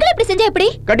 நீங்களும் இப்படி செஞ்சா எப்படி?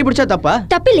 கட்டி பிடிச்சா தப்பா?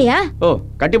 தப்பு இல்லையா? ஓ,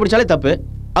 கட்டி பிடிச்சாலே தப்பு.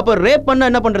 அப்ப ரேப் பண்ணா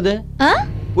என்ன பண்றது?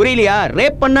 புரியலையா?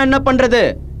 ரேப் பண்ணா என்ன பண்றது?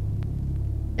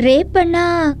 ரேப் பண்ணா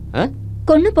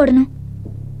கொன்னு போடணும்.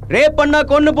 ரேப் பண்ணா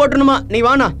கொன்னு போடணுமா? நீ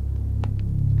வானா.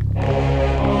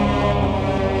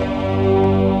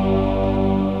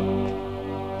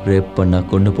 ரேப் பண்ணா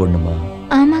கொன்னு போடணுமா?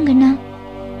 ஆமாங்கண்ணா.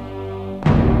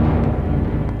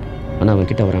 அண்ணா அவன்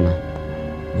கிட்ட வரானா?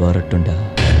 வரட்டும்டா.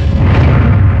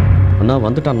 அண்ணா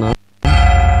வந்துட்டான்னா.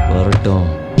 வரட்டும்.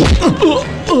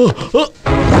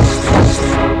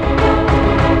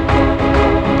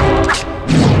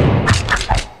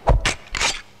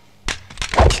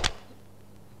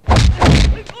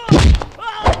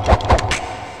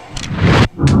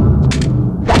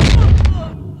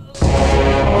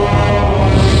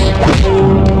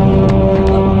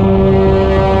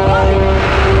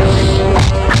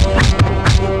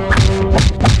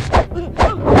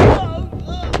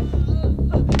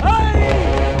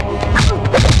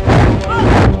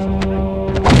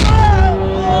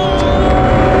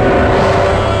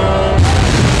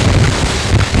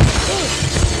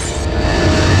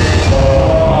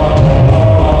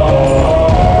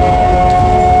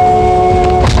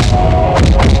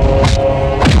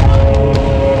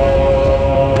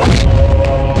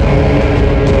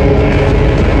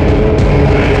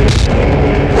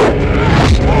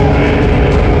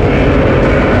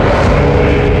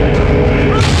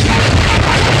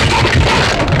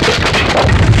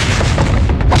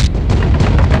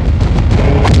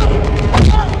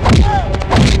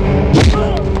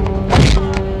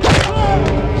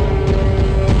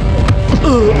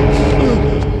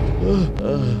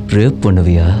 ரேப்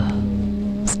பண்ணுவியா?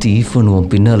 ஸ்டீஃபன் உன்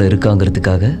பின்னால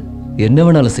இருக்காங்கிறதுக்காக என்ன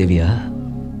வேணாலும் செய்வியா?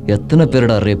 எத்தனை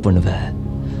பேரடா ரேப் பண்ணுவ?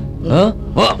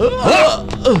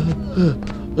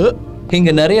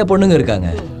 இங்க நிறைய பொண்ணுங்க இருக்காங்க.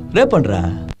 ரேப் பண்றா.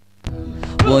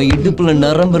 உன் இடுப்புல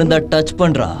நரம்பு இருந்தா டச்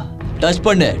பண்றா. டச்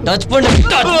பண்ணு, டச் பண்ணு,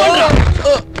 டச் பண்றா.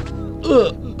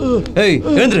 ஏய்,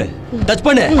 எழுந்துரு. டச்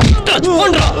பண்ணு, டச்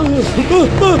பண்றா.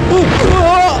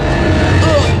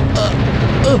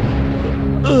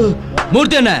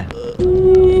 மூர்த்தி என்ன?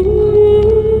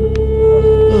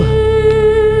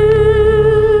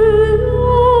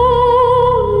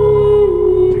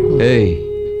 ஏய்,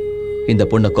 இந்த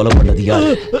பொண்ணை கொலை பண்ணது யார்?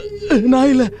 நான்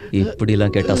இல்ல. இப்படி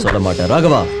எல்லாம் கேட்டா சொல்ல மாட்டேன்.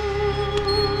 ராகவா,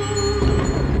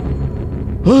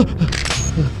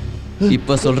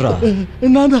 இப்ப சொல்றா.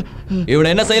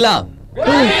 இவனை என்ன செய்யலாம்?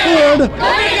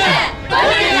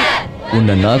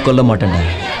 உன்னை நான் கொல்ல மாட்டேன்டா.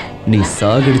 நீ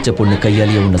சாகடிச்ச பொண்ணு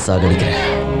கையாலேயே உன்னை சாகடிக்கிற.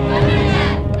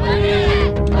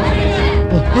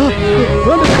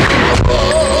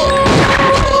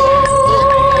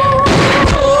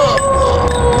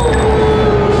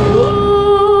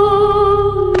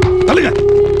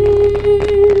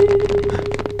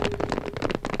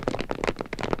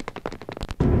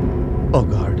 Oh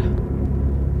God.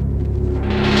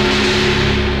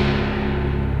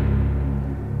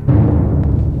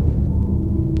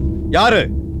 யாரு?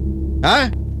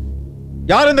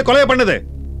 யார் இந்த கொலையை பண்ணது?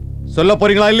 சொல்ல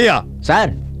போறீங்களா இல்லையா?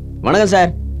 சார் வணக்கம்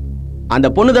சார். அந்த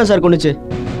பொண்ணு தான் சார் கொன்னுச்சு.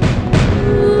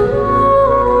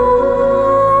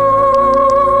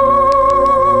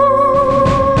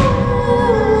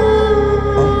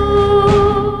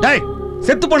 டேய்,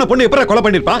 செத்து போன பொண்ணு எப்பற கொலை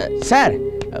பண்ணிருப்பா? சார்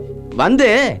வந்து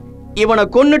இவனை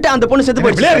கொன்னுட்டு அந்த பொண்ணு செத்து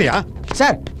போயிடுச்சு.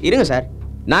 சார் இருங்க சார்,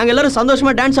 நாங்க எல்லாரும்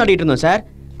சந்தோஷமா டான்ஸ் ஆடிட்டு இருந்தோம் சார்.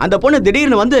 அந்த பொண்ணு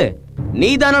திடீர்னு வந்து நீ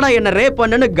தானடா என்ன ரேப்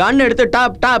பண்ணனு கன் எடுத்து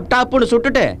டாப் டாப் டாப்னு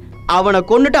சுட்டுட்டு அவனை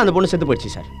கொன்னுட்டு அந்த பொண்ணு செத்து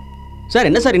போயிடுச்சு சார். சார்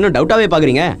என்ன சார் இன்னும் டவுட்டாவே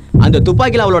பாக்குறீங்க? அந்த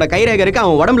துப்பாக்கில அவளோட கைரேகை இருக்கு,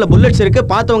 அவன் உடம்புல புல்லட்ஸ் இருக்கு,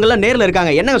 பார்த்தவங்க எல்லாம் நேர்ல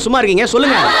இருக்காங்க. என்னங்க சும்மா இருக்கீங்க?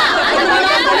 சொல்லுங்க.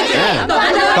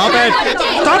 Stop it!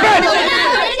 Stop it!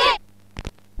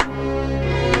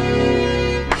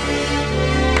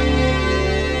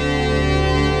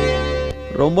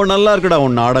 ரொம்ப நல்லா இருக்குடா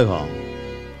உன் நாடகம்.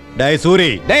 டேய்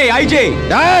சூரி. டேய் ஐஜி.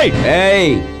 டேய்.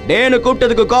 ஏய், டேன்னு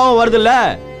கூப்பிட்டதுக்கு கோவம் வருதுல்ல?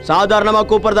 சாதாரணமா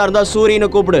கூப்பிடுறதா இருந்தா சூரியன்னு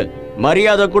கூப்பிடு.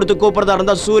 மரியாதை கொடுத்து கூப்பிடுறதா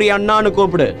இருந்தா சூரிய அண்ணான்னு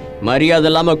கூப்பிடு. மரியாதை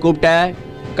இல்லாம கூப்பிட்ட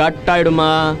கட் ஆயிடுமா?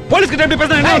 போலீஸ் கிட்ட எப்படி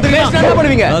பேசுறீங்க? என்ன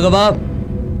பண்ணுவீங்க? ராகவா,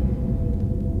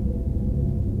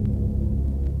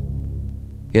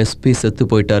 எஸ்பி செத்து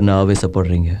போயிட்டார்னு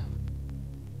ஆவேசப்படுறீங்க.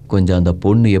 கொஞ்சம் அந்த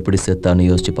பொண்ணு எப்படி செத்தான்னு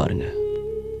யோசிச்சு பாருங்க.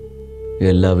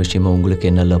 எல்லா விஷயமும் உங்களுக்கு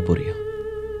நல்லா புரியும்.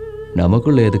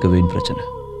 நமக்குள்ள எதுக்கு வீண் பிரச்சனை?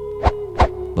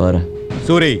 வரேன்.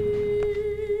 சூரி,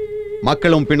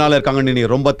 மக்களும் பின்னால இருக்காங்கன்னு நீ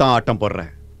ரொம்ப தான் ஆட்டம் போடுற.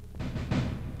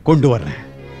 கொண்டு வர்றேன்.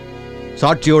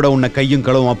 சாட்சியோட உன்னை கையும்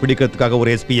களவும் பிடிக்கிறதுக்காக ஒரு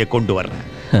எஸ்பியை கொண்டு வர்றேன்.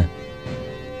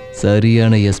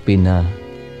 சரியான எஸ்பின்னா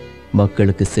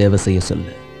மக்களுக்கு சேவை செய்ய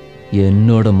சொல்லு.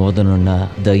 என்னோட மோதனம்னா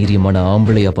தைரியமான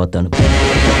ஆம்பளையா பார்த்தானு.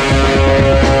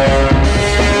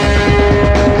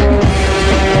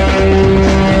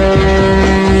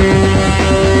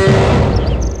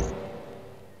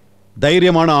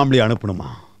 தைரியமான ஆம்பளை அனுப்பணுமா?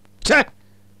 ச்சே,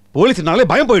 போலீஸ்னாலே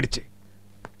பயம் போயிடுச்சு.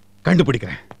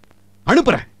 கண்டுபிடிக்கிறேன்,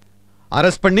 அனுப்புறேன்,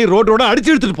 அரெஸ்ட் பண்ணி ரோடோட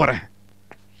அடிச்சு எடுத்துட்டு போறேன்.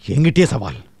 எங்கிட்டே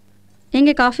சவால்.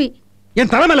 எங்க காஃபி?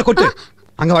 என் தலை மேல கொட்டு.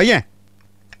 அங்க வையேன்.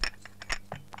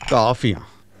 காஃபியா?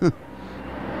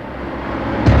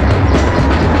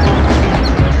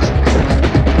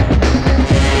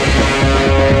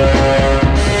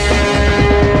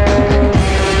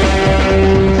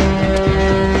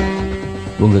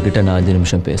 உங்ககிட்ட நான் 5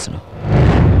 நிமிஷம் பேசணும்.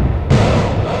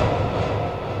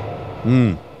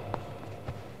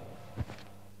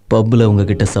 பப்ல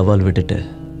உங்ககிட்ட சவால் விட்டுட்டு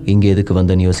இங்க எதுக்கு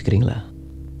வந்தேன்னு யோசிக்கிறீங்களா?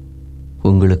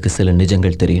 உங்களுக்கு சில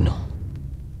நிஜங்கள் தெரியணும்.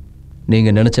 நீங்க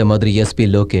நினைச்ச மாதிரி எஸ்பி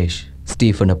லோகேஷ்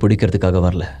ஸ்டீஃபனை பிடிக்கிறதுக்காக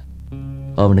வரல,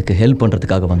 அவனுக்கு ஹெல்ப்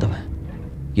பண்றதுக்காக வந்தவன்.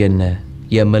 என்ன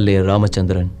எம்எல்ஏ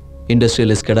ராமச்சந்திரன்,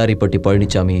 இண்டஸ்ட்ரியலிஸ்ட் கெடாரிப்பட்டி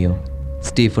பழனிசாமியையும்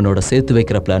ஸ்டீஃபனோட சேர்த்து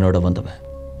வைக்கிற பிளானோட வந்தவன்.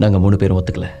 நாங்க 3 பேரும்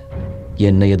ஒத்துக்கல.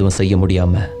 என்ன எதுவும் செய்ய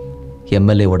முடியாம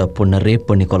எம்எல்ஏவோட பொண்ணை ரேப்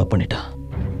பண்ணி கொலை பண்ணிட்டான்.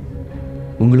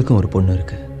 உங்களுக்கும் ஒரு பொண்ணு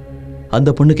இருக்கு. அந்த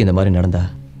பொண்ணுக்கு இந்த மாதிரி நடந்தா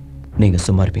நீங்க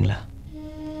சும்மா இருப்பீங்களா?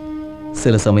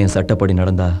 சில சமயம் சட்டப்படி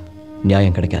நடந்தா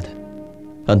நியாயம் கிடைக்காது.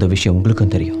 அந்த விஷயம்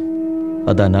உங்களுக்கும் தெரியும்.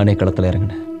 அதான் நானே களத்தில்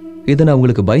இறங்கினேன். இதை நான்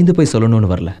உங்களுக்கு பயந்து போய்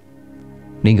சொல்லணும்னு வரல.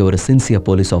 நீங்க ஒரு சின்சியர்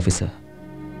போலீஸ் ஆஃபீஸர்.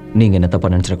 நீங்க என்ன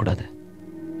தப்பா நினைச்சிடக்கூடாது.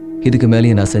 இதுக்கு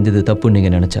மேலேயே நான் செஞ்சது தப்புன்னு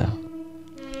நீங்க நினைச்சா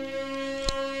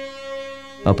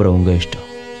அப்புறம் உங்க இஷ்டம்.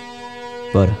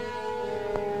 வர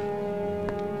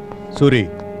சூரி,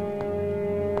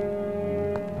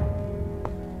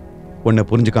 உன்னை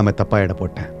புரிஞ்சுக்காம தப்பா இட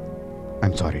போட்டேன்.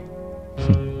 I'm sorry.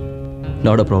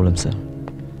 Not a problem sir.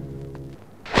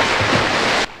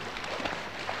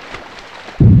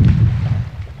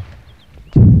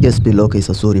 SP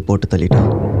லோகேஷை Suri போட்டு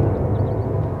தள்ளிட்டான்.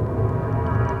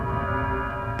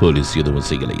 போலீஸ் எதுவும்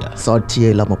செய்யலையா? சாட்சியே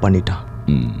இல்லாம பண்ணிட்டான்.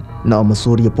 நாம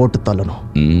சூரிய போட்டு தள்ளணும்.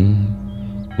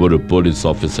 ஒரு போலீஸ்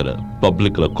ஆபீசரை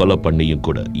பப்ளிக்ல கொலை பண்ணியும்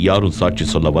கூட யாரும் சாட்சி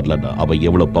சொல்ல வரலன்னா அவன்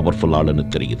எவ்வளவு பவர்ஃபுல் ஆளுன்னு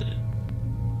தெரியுது.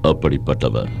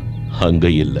 அப்படிப்பட்டவன் அங்க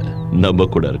இல்ல, நம்ம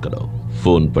கூட இருக்கணும்.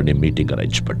 ஃபோன் பண்ணி மீட்டிங்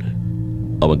அரேஞ்ச் பண்ணு,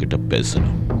 அவங்கிட்ட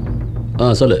பேசணும்.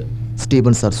 சொல்லு.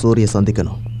 ஸ்டீபன் சார் சூரிய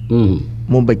சந்திக்கணும்.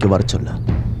 மும்பைக்கு வர சொல்ல.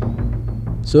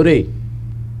 சூரி,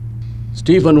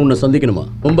 ஸ்டீஃபன் உன்னை சந்திக்கணுமா?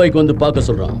 மும்பைக்கு வந்து பார்க்க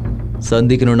சொல்றான்.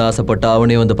 சந்திக்கணும்னு ஆசைப்பட்ட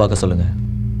அவனே வந்து பார்க்க சொல்லுங்க.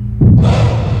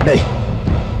 டேய்,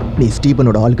 நீ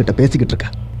ஸ்டீபனோட ஆள்கிட்ட பேசிக்கிட்டு இருக்க.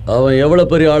 அவன்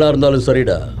எவ்வளவு பெரிய ஆளா இருந்தாலும்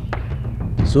சரிடா.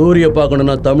 சூரிய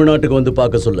பார்க்கணும்னா தமிழ்நாட்டுக்கு வந்து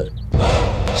பார்க்க சொல்லு.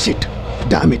 Shit,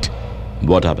 Tom it.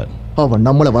 What happen? அவன்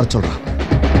நம்மளை வர சொல்றான்.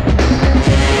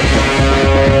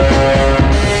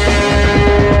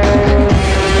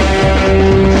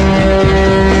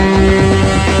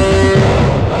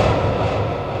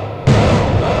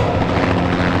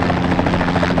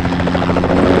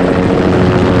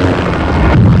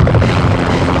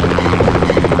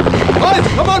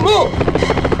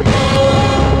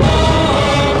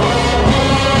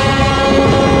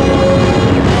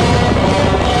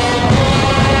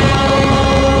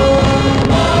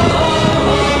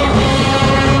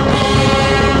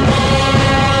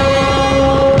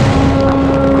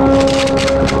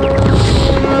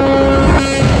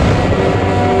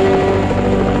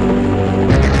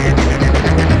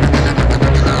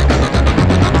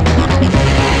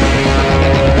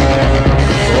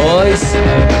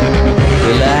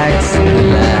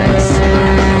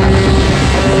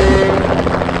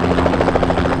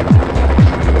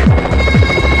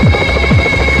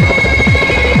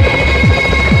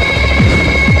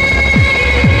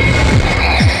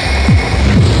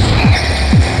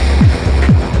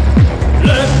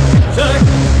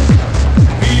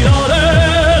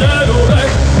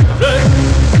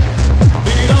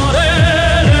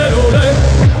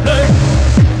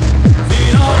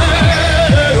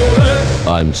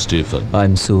 ஸ்டீஃபன்.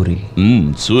 ஐம் சூரி.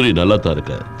 சூரி நல்லா தான்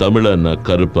இருக்க. தமிழ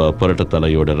கருப்பா பரட்ட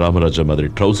தலையோட ராமராஜா மாதிரி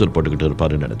ட்ரௌசர் போட்டுக்கிட்டு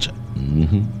இருப்பாருன்னு நினைச்சேன்.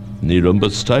 நீ ரொம்ப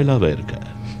ஸ்டைலாவே இருக்க.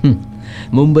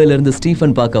 மும்பைல இருந்து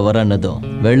ஸ்டீஃபன் பார்க்க வரானதும்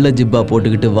வெள்ளை ஜிப்பா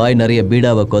போட்டுக்கிட்டு வாய் நிறைய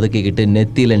பீடாவை கொதக்கிக்கிட்டு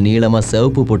நெத்தியில நீளமா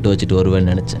சிவப்பு போட்டு வச்சுட்டு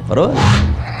வருவேன்னு நினைச்சேன். பரவாயில்ல,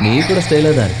 நீ கூட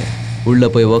ஸ்டைலா தான் இருக்க. உள்ள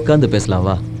போய் உக்காந்து பேசலாம்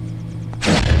வா.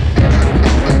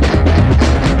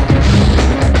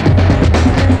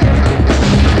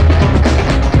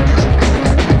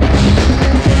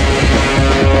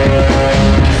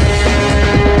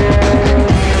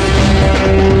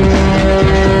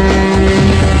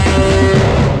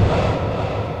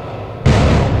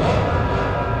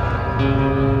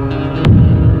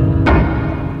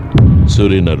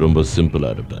 சூரி, நான் ரொம்ப சிம்பிளா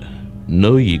இருப்பேன். No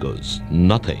egos,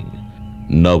 nothing.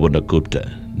 நான் உன்னை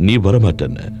கூப்பிட்டேன், நீ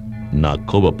வரமாட்டேன்னு. நான்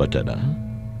கோபப்பட்டேனா?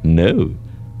 நோ,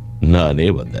 நானே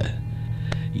வந்தேன்.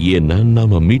 ஏன்னா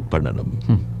நாம மீட் பண்ணணும்.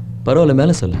 பரவாயில்ல,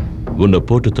 மேல சொல்ல. உன்னை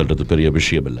போட்டு தள்ளுறது பெரிய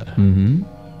விஷயம் இல்ல.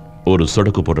 ஒரு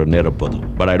சொடக்கு போடுற நேரம் போதும்.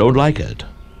 But I don't like it.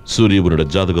 சூரிய உன்னோட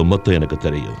ஜாதகம் மொத்தம் எனக்கு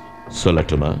தெரியும்.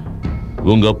 சொல்லட்டுமா?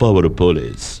 உங்க அப்பா ஒரு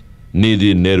போலீஸ். நீதி,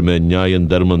 நேர்மை, நியாயம்,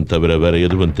 தர்மம் தவிர வேற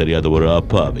எதுவும் தெரியாத ஒரு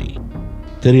அப்பாவி.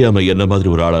 தெரியாம என்ன மாதிரி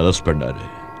ஒரு ஆளை அரெஸ்ட் பண்ணாரு.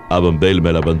 அவன் பெயில்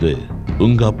மேல வந்து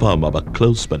உங்க அப்பா அம்மாவை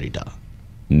க்ளோஸ் பண்ணிட்டான்.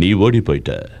 நீ ஓடி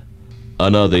போயிட்ட.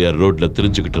 அனாதைய ரோட்ல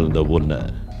தெரிஞ்சுக்கிட்டு இருந்த உன்னை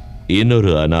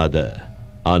இன்னொரு அனாதை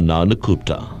அண்ணான்னு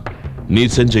கூப்பிட்டான். நீ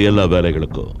செஞ்ச எல்லா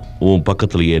வேலைகளுக்கும் உன்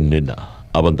பக்கத்திலேயே நின்னா.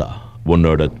 அவன்தான்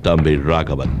உன்னோட தம்பி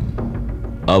ராகவன்.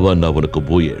 அவன் அவனுக்கு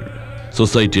உயிர்.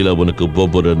 சொசைட்டில அவனுக்கு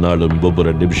ஒவ்வொரு நாளும்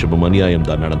ஒவ்வொரு நிமிஷமும் அநியாயம்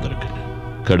தான் நடந்திருக்கு.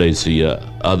 கடைசியா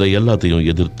அதை எல்லாத்தையும்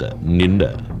எதிர்த்த நின்ன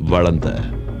வளர்ந்த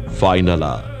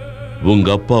ஃபைனலா உங்க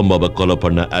அப்பா அம்மாவை கொலை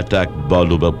பண்ண அட்டாக்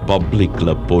பாலுவை பப்ளிக்ல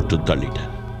போட்டு தள்ளிட்ட.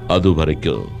 அது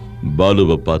வரைக்கும்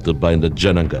பாலுவை பார்த்து பயந்த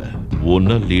ஜனங்க உன்ன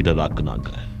லீடர் ஆக்குனாங்க.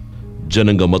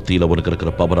 ஜனங்க மத்தியில உனக்கு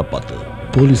இருக்கிற பவரை பார்த்து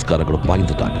போலீஸ்காரங்களும்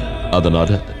பயந்துட்டாங்க. அதனால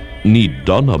நீ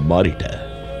டானா மாறிட்ட.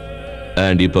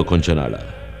 அண்ட் இப்ப கொஞ்ச நாள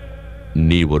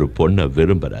நீ ஒரு பொண்ணை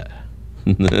விரும்புற.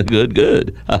 Good good,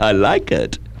 I like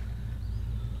it.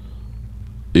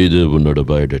 இது உன்னோட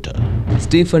பயோடேட்டா.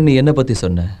 ஸ்டீஃபன், நீ என்ன பத்தி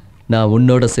சொன்ன? நான்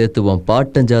உன்னோட சேர்த்து உன்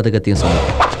பாட்டன் ஜாதகத்தையும் சொன்னேன்.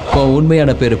 உன்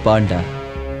உண்மையான பேரு பாண்டா.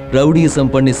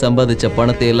 ரவுடிசம் பண்ணி சம்பாதிச்ச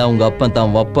பணத்தை எல்லாம் உங்க அப்பன்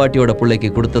தான் வப்பாட்டியோட பிள்ளைக்கு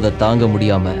கொடுத்ததை தாங்க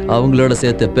முடியாம அவங்களோட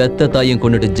சேர்த்து பெத்த தாயும்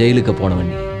கொண்டுட்டு ஜெயிலுக்கு போனவன்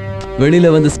நீ.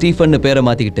 வெளியில வந்து ஸ்டீஃபன் பேரை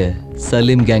மாத்திக்கிட்டு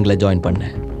சலீம் கேங்ல ஜாயின் பண்ண.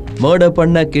 மர்டர்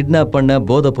பண்ண, கிட்னாப் பண்ண,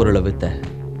 போதை பொருளை வித்த.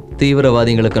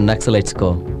 தீவிரவாதிகளுக்கும்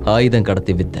நக்சலைட்ஸ்க்கும் ஆயுதம்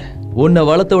கடத்தி வித்த. உன்னை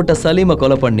வளர்த்து விட்ட சலீமை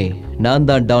கொலை பண்ணி நான்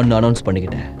தான் டான் அனௌன்ஸ்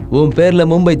பண்ணிக்கிட்டேன். உன் பேர்ல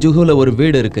மும்பை ஜுஹுல ஒரு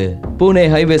வீடு இருக்கு. பூனே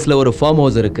ஹைவேஸ்ல ஒரு ஃபார்ம்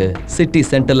ஹவுஸ் இருக்கு. சிட்டி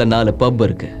சென்டர்ல 4 பப்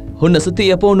இருக்கு. உன்னை சுத்தி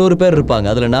எப்போ 100 பேர் இருப்பாங்க.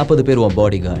 அதுல 40 பேர் உன்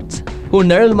பாடி கார்ட்ஸ். உன்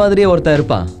நிழல் மாதிரியே ஒருத்தன்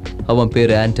இருப்பான். அவன்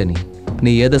பேரு ஆண்டனி.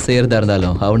 நீ எதை செய்யறதா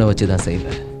இருந்தாலும் அவனை வச்சுதான்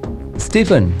செய்வேன்.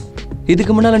 ஸ்டீஃபன்,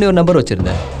 இதுக்கு முன்னால நீ ஒரு நம்பர்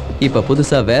வச்சிருந்த. இப்ப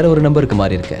புதுசா வேற ஒரு நம்பருக்கு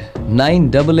மாறி இருக்க.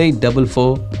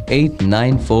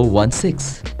 9844489416.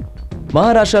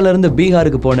 மகாராஷ்டிரால இருந்து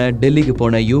பீகாருக்கு போன, டெல்லிக்கு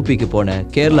போன, யூபிக்கு போன,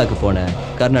 கேரளாக்கு போன,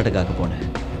 கர்நாடகாக்கு போன.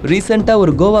 ரீசெண்டா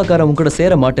ஒரு கோவாக்காரன் கூட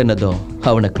சேர மாட்டேன்னதும்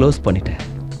அவனை க்ளோஸ் பண்ணிட்டேன்.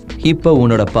 இப்ப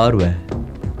உன்னோட பார்வை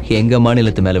எங்க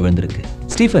மாநிலத்து மேல விழுந்திருக்கு.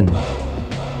 ஸ்டீஃபன்,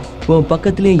 உன்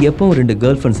பக்கத்திலேயே எப்பவும் 2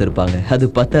 கேர்ள் ஃப்ரெண்ட்ஸ் இருப்பாங்க. அது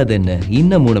பத்தாதுன்னு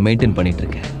இன்னும் 3 மெயின்டைன் பண்ணிட்டு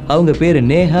இருக்கேன். அவங்க பேரு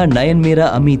நேஹா, நயன்மீரா,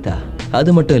 அமிதா. அது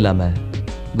மட்டும் இல்லாம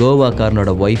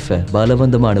கோவாக்காரனோட ஒய்ஃபை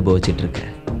பலவந்தமா அனுபவிச்சுட்டு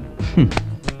இருக்கேன்.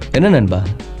 என்ன நண்பா,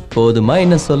 போதுமா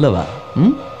என்ன சொல்லவா?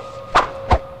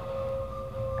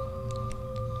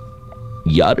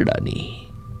 யாருடா நீ?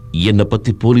 என்னை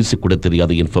பத்தி போலீஸு கூட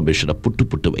தெரியாத இன்ஃபர்மேஷனை புட்டு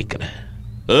புட்டு வைக்கிற.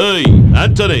 ஏய்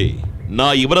ஆண்டனி,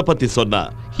 நான் இவரை பத்தி சொன்னா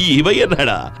இவ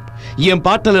என்னடா என்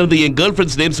பாட்டில இருந்து என் கேர்ள்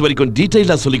ஃப்ரெண்ட்ஸ் நேம்ஸ் வரைக்கும்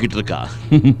டீடைலா சொல்லிக்கிட்டு இருக்கா.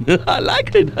 I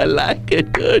like it.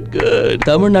 Good good.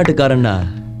 தமிழ்நாட்டுக்காரன்னா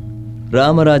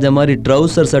Ramaraja மாதிரி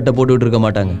ட்ரவுசர் சட்டை போட்டுட்டு இருக்க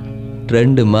மாட்டாங்க.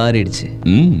 ட்ரெண்ட் மாறிடுச்சு.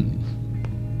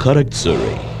 கரெக்ட்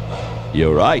சரி,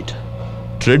 you're right.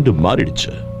 ட்ரெண்ட்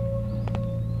மாறிடுச்சு.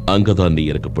 அங்கதான் நீ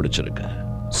எனக்கு பிடிச்சிருக்க.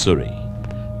 சரி,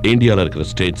 இந்தியாவில் இருக்கிற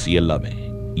ஸ்டேட்ஸ் எல்லாமே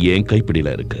என் கைப்பிடியில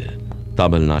இருக்கு,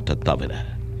 தமிழ்நாட்டை தவிர.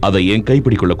 அதை என்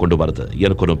கைப்பிடிக்குள்ள கொண்டு வரது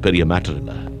எனக்கு ஒரு பெரிய மேட்டர்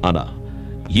இல்லை. ஆனா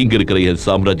இங்க இருக்கிற என்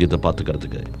சாம்ராஜ்யத்தை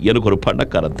பார்த்துக்கிறதுக்கு எனக்கு ஒரு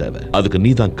பணக்காரன் தேவை. அதுக்கு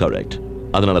நீ தான் கரெக்ட்.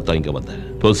 அதனால தான் இங்க வந்தேன்.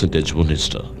 பெர்சன்டேஜ் உன்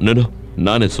இஷ்டம்.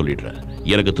 நானே சொல்லிடுறேன்.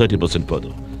 எனக்கு 30%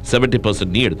 போதும், 70%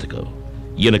 நீ எடுத்துக்கோ.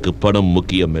 எனக்கு பணம்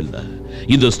முக்கியம் இல்லை.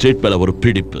 இந்த ஸ்டேட் மேல ஒரு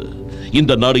பிடிப்பு.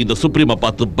 இந்த நாடு இந்த சுப்ரீமை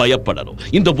பார்த்து பயப்படணும்.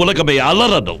 இந்த உலகமே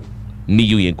அலறணும்.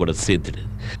 நீயும் என் கூட சேர்த்துடு.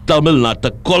 தமிழ்நாட்டை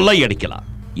கொள்ளையடிக்கலாம்.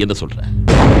 என்ன சொல்ற?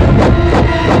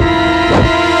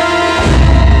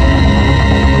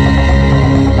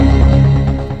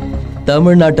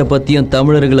 தமிழ்நாட்டை பத்தியும்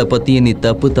தமிழர்களை பத்தியும் நீ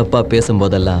தப்பு தப்பா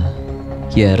பேசும்போதெல்லாம்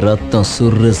என் ரத்தம்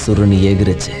சுரு சுருன்னு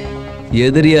எகிருச்சு.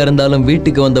 எதிரியா இருந்தாலும்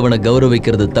வீட்டுக்கு வந்தவனை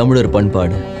கௌரவிக்கிறது தமிழர்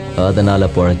பண்பாடு. அதனால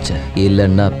பொழைச்ச.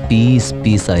 இல்லைன்னா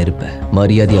பீஸா இருப்ப.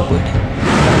 மரியாதையா போயிடு.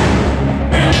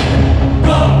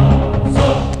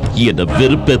 என்ன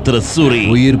வெறுப்பேத்துற சூரி.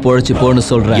 உயிர் பொழைச்சு போன்னு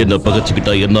சொல்றேன். என்ன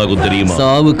பகச்சுக்கிட்டா என்ன ஆகும் தெரியுமா?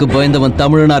 சாவுக்கு பயந்தவன்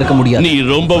தமிழனா இருக்க முடியாது. நீ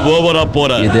ரொம்ப ஓவரா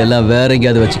போற. இதெல்லாம் வேற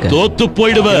எங்கேயாவது வச்சுக்க. தோத்து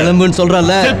போயிடுவ. கிளம்புன்னு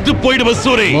சொல்றல. செத்து போயிடுவ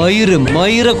சூரி.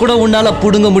 மயிர கூட உன்னால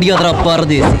புடுங்க முடியாதடா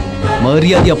பாரதேசி.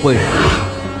 மரியாதையா போயிடு.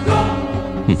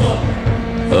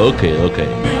 ஓகே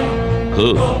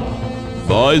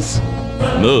பாய்ஸ்,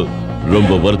 நோ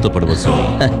ரொம்ப வருத்தப்படுவ சூரி.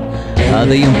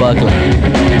 அதையும் பார்க்கலாம்.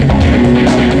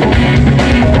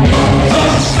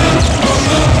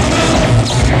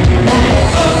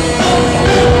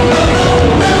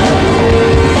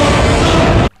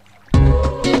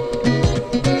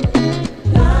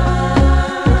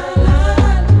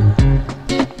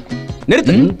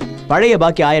 நிறுத்து. பழைய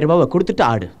பாக்கி 1000 ரூபாவை கொடுத்துட்டு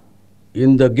ஆடு.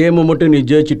 இந்த கேமை மட்டும் நீ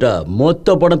ஜெயிச்சிட்டா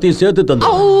மொத்த பணத்தையும் சேர்த்து தந்து.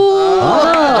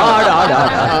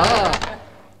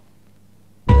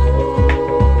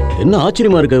 என்ன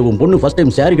ஆச்சரியமா இருக்கு, உன் பொண்ணு ஃபர்ஸ்ட்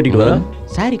டைம் சாரி கட்டிட்டு வர?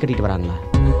 சாரி கட்டிட்டு வராங்களா?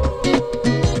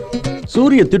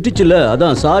 சூரிய திட்டுச்சுல,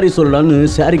 அதான் சாரி சொல்லலான்னு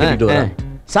சாரி கட்டிட்டு வர.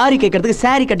 சாரி கேட்கறதுக்கு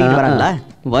சாரி கட்டிட்டு வராங்களா?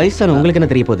 வயசான உங்களுக்கு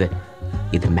என்ன தெரிய போகுது?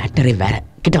 இது மேட்டரே வேற.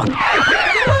 கிட்ட வாங்க.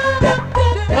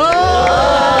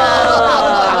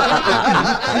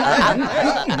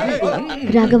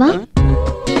 ராகவா,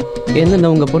 என்ன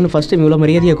உங்க பொண்ணு ஃபர்ஸ்ட் டைம் இவ்வளவு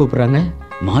மரியாதையா கூப்பிடுறாங்க?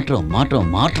 மாற்றம் மாற்றம்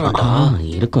மாற்றம்.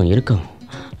 இருக்கும் இருக்கும்.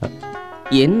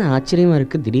 என்ன ஆச்சரியமா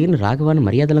இருக்கு, திடீர்னு ராகவான்னு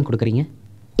மரியாதைலாம் கொடுக்குறீங்க?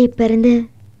 இப்ப இருந்து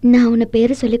நான் உன்னை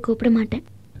பேரை சொல்லி கூப்பிட மாட்டேன்.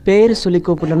 பேரு சொல்லி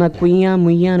கூப்பிடலன்னா குய்யா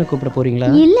முய்யான்னு கூப்பிட போறீங்களா?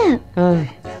 இல்ல,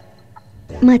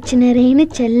 மச்சினரேன்னு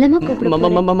செல்லமா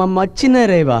கூப்பிட.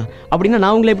 மச்சினரேவா? அப்படின்னா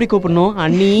நான் உங்களை எப்படி கூப்பிடணும்?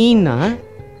 அண்ணீன்னா?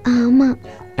 ஆமா.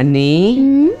 அண்ணி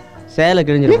சேலை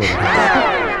கிழிஞ்சிரு.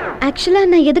 ஆக்சுவலா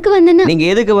நான் எதுக்கு வந்தேன்னா, நீங்க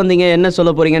எதுக்கு வந்தீங்க, என்ன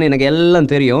சொல்ல போறீங்கன்னு எனக்கு எல்லாம்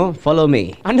தெரியும். Follow me.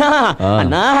 அண்ணா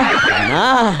அண்ணா அண்ணா.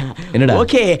 என்னடா?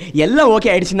 ஓகே, எல்லாம் ஓகே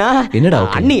ஆயிடுச்சுனா? என்னடா?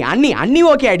 அண்ணி அண்ணி அண்ணி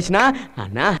ஓகே ஆயிடுச்சுனா?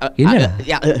 அண்ணா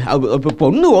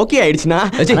பொண்ணு ஓகே ஆயிடுச்சுனா?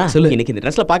 சொல்லு. இன்னைக்கு இந்த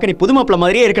ட்ரெஸ்ல பார்க்க நீ புது மாப்பிள்ள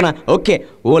மாதிரியே இருக்கணும். ஓகே,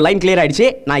 ஓ லைன் கிளியர் ஆயிடுச்சு.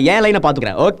 நான் ஏன் லைனை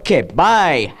பாத்துக்கிறேன். Okay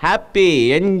bye, happy,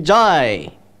 enjoy.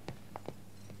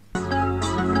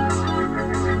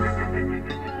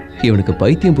 இவனுக்கு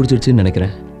பைத்தியம் பிடிச்சிருச்சுன்னு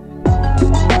நினைக்கிறேன்.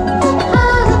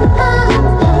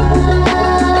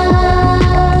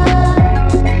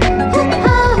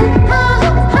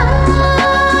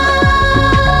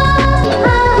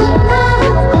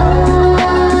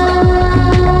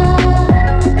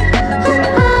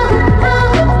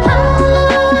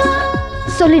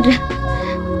 சொல்லிடுறேன்.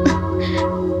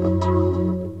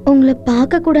 உங்களை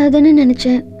பார்க்க கூடாதுன்னு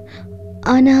நினைச்சேன்,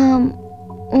 ஆனா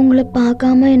உங்களை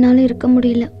பார்க்காம என்னால இருக்க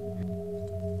முடியல.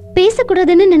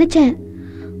 பேசக்கூடாதுன்னு நினைச்சேன்,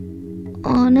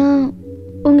 ஆனா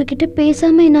உங்ககிட்ட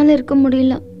பேசாம என்னால இருக்க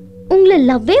முடியல. உங்களை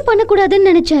லவ்வே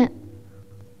பண்ணக்கூடாதுன்னு நினைச்சேன்,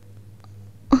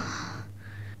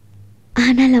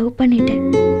 ஆனா லவ் பண்ணிட்டேன்.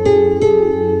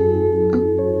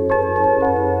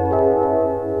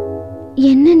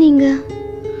 என்ன நீங்க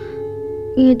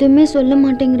எதுவுமே சொல்ல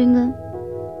மாட்டேங்கிறீங்க?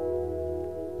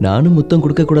 நானும் முத்தம்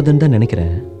கொடுக்க கூடாதுன்னு தான்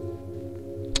நினைக்கிறேன்,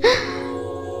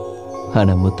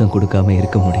 ஆனா முத்தம் கொடுக்காம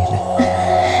இருக்க முடியல.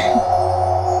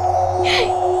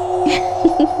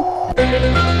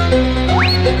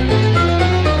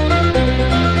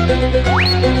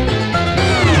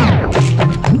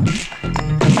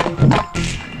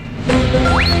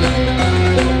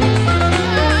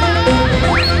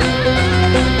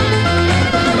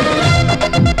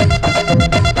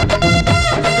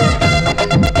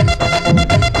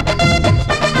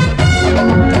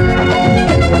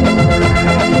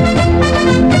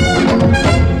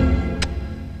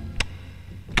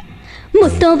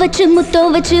 முத்தோ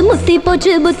வச்சு முத்தி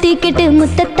போச்சு புத்தி கெட்டு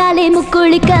முத்தத்தாலே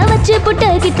முக்குளிக்க வச்சு புட்ட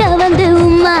கிட்ட வந்து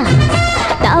உம்மா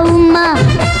தாவும்மா.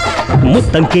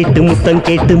 முத்தம்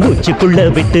கேட்டு மூச்சுக்குள்ள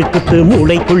விட்டு குத்து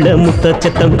மூளைக்குள்ள முத்த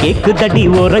சத்தம் கேக்கு தடி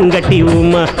ஓரங்கட்டி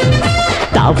உம்மா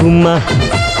தாவும்மா.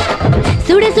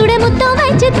 சுட சுட முத்தோ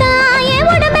வச்சுட்டா என்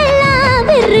உடம்பெல்லாம்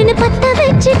வெறுன்னு பத்த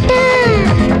வச்சுட்டா.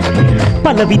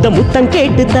 பலவித முத்தம்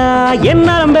கேட்டுதா என்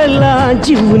நரம்பெல்லாம்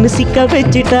ஜிவ்வுன்னு சிக்க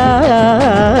வச்சுட்டா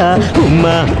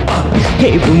உம்மா. ஹே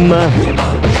உம்மா,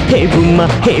 ஹே உம்மா,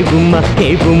 ஹே உம்மா, ஹே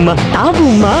உம்மா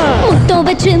தாவும்மா. முத்தோ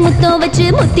வச்சு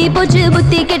முத்தி போச்சு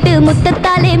புத்தி கெட்டு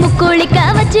முத்தத்தாலே முக்குளிக்க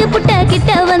வச்சு புட்ட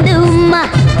கிட்ட வந்து உம்மா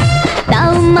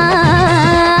தாவும்மா.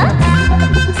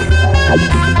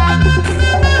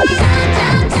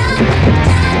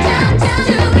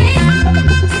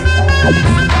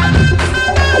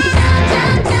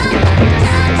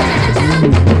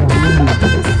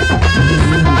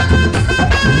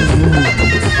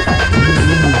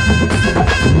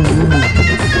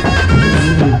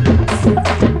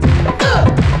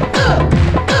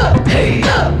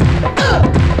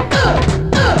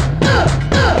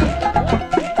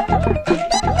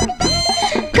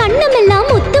 கண்ணமெல்லாம்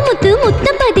முத்து முத்து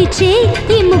முத்தம் பதிச்சு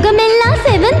என் முகமெல்லாம்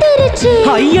செவந்திருச்சு.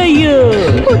 ஐயோ,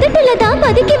 உதட்டுல தான்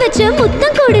பதுக்கி வச்ச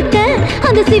முத்தம் கொடுக்க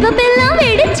அந்த சிவப்பெல்லாம்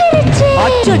வெடிச்சிருச்சு.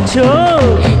 அச்சச்சோ,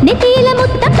 நெத்தியில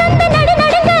முத்தம் தந்து நடு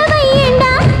நடுங்க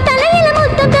வையேண்டா, தலையில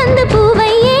முத்தம் தந்து பூ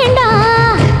வையேண்டா.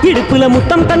 இடுப்புல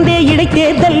முத்தம் தந்தே இடை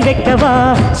தேர்தல் வைக்கவா,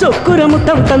 சொக்குர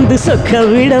முத்தம் தந்து சொக்க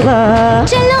விடவா.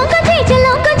 செல்லோ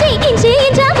கொஞ்சி இஞ்சி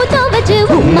இஞ்சா முத்தோ வச்சு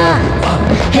உம்மா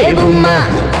ஹே உம்மா,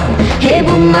 ஹே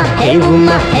உம்மா, ஹே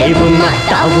உம்மா, ஹே உம்மா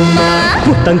தாவும்மா.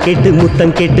 முத்தம்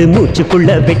கேட்டு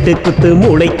மூச்சுக்குள்ள வெட்டு குத்து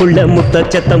மூளைக்குள்ள முத்த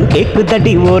சத்தம் கேக்கு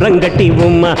தடி ஓரங்கட்டி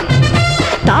உம்மா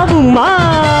தாவும்மா.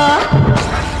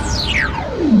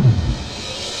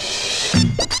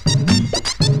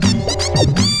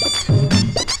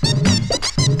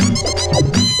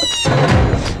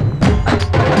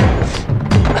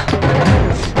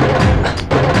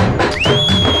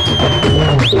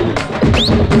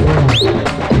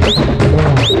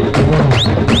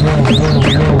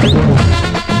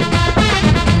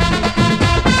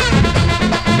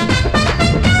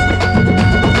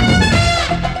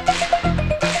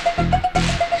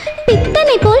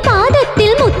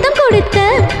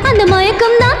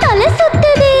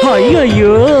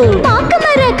 ஐயோ பாக்கு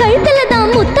மர கழுத்துல தான்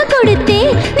முத்த கொடுத்தே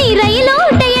நீ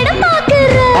ரயிலோட்ட இடம்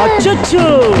பாக்குற அச்சச்சோ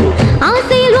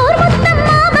ஆசையில் ஓர் முத்தம்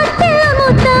ஆபத்தில்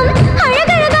முத்தம்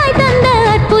அழகழகாய் தந்த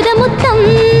அற்புத முத்தம்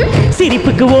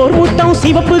சிரிப்புக்கு ஓர் முத்தம்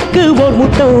சிவப்புக்கு ஓர்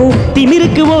முத்தம்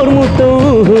திமிருக்கு ஓர் முத்தம்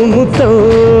முத்தம்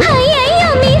ஐயையோ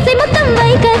மீசை முத்தம்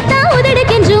வைக்கத்தா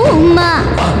உதடுக்கென்று உம்மா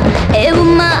ஏ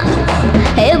உம்மா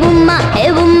ஏ உம்மா ஏ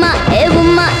உம்மா ஏ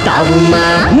உம்மா தாவும்மா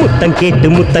முத்தம்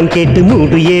கேட்டு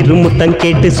மூடு ஏறு முத்தம்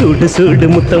கேட்டு சூடு சூடு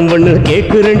முத்தம் ஒண்ணு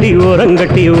கேக்குறண்டி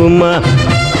ஓரங்கட்டி உம்மா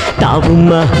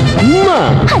தாவும்மா உம்மா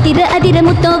அதிர அதிர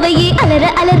முத்தோவையே அலற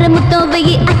அலற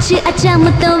முத்தோவையே அச்சு அச்சா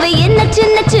முத்தோவையே நச்சு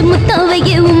நச்சு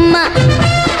முத்தோவையே உம்மா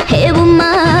ஹே உம்மா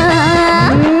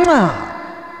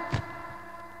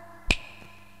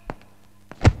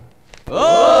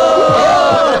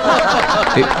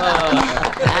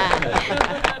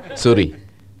சூரி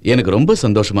எனக்கு ரொம்ப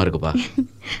சந்தோஷமா இருக்குப்பா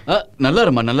நல்லா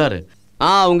இருமா நல்லா இரு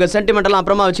உங்க சென்டிமெண்ட் எல்லாம்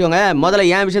அப்புறமா வச்சுக்கோங்க முதல்ல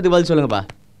என் விஷயத்துக்கு பதில் சொல்லுங்கப்பா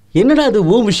என்னடா அது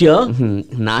ஊ விஷயம்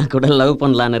நான் கூட லவ்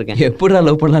பண்ணலான்னு இருக்கேன் எப்படிடா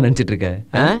லவ் பண்ணலாம் நினைச்சிட்டு இருக்க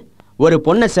ஒரு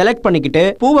பொண்ணை செலக்ட் பண்ணிக்கிட்டு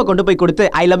பூவை கொண்டு போய் கொடுத்து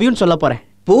ஐ லவ் யூன்னு சொல்ல போறேன்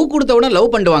பூ கொடுத்த உடனே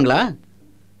லவ் பண்ணுவாங்களா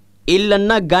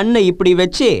இல்லன்னா கண்ணை இப்படி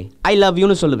வச்சு ஐ லவ்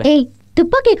யூன்னு சொல்லுவேன் ஏய்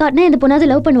துப்பாக்கி காட்டினா இந்த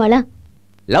பொண்ணாவது லவ் பண்ணுவாளா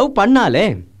லவ் பண்ணாலே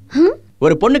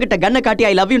ஒரு பொண்ணு கிட்ட கண்ணை காட்டி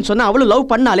ஐ லவ் யூன்னு சொன்னா அவளும்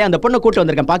லவ் பண்ணாலே அந்த பொண்ணை கூட்டு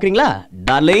வந்திருக்கேன் பாக்குறீங்களா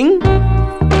டார்லிங்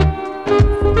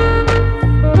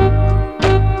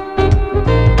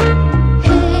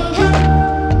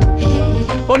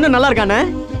பொண்ணு நல்லா இருக்கானே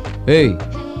ஏய்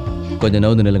கொஞ்சம்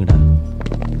நவுந்து நில்லுங்கடா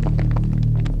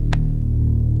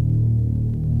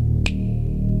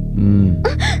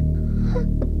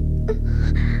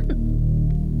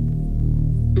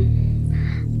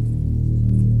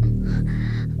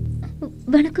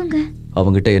வணக்கங்க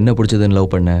அவங்கிட்ட என்ன பிடிச்சதுன்னு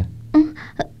லவ் பண்ண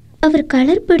அவர்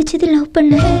கலர் பிடிச்சது லவ்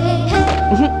பண்ண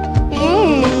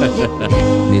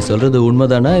நீ சொல்றது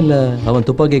உண்மைதானா இல்ல அவன்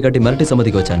துப்பாக்கியை காட்டி மிரட்டி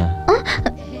சம்மதிக்க வச்சானா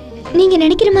நீங்க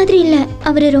நினைக்கிற மாதிரி இல்ல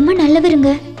அவரு ரொம்ப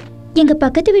நல்லவருங்க எங்க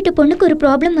பக்கத்து வீட்டு பொண்ணுக்கு ஒரு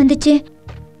ப்ராப்ளம் வந்துச்சு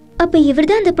அப்ப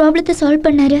இவர்தான் அந்த ப்ராப்ளத்தை சால்வ்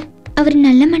பண்ணாரு அவர்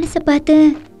நல்ல மனசை பார்த்து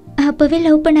அப்பவே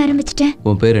லவ் பண்ண ஆரம்பிச்சிட்டேன்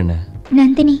உன் பேர் என்ன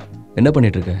நந்தினி என்ன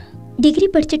பண்ணிட்டு இருக்க டிகிரி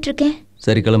படிச்சிட்டு இருக்கேன்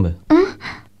சரி கிளம்பு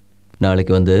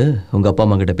நாளைக்கு வந்து உங்க அப்பா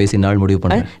அம்மா கிட்ட பேசி நாள் முடிவு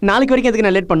பண்ண நாளைக்கு வரைக்கும் எதுக்கு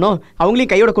நான் லேட் பண்ணோம்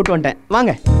அவங்களையும் கையோட கூட்டு வந்துட்டேன்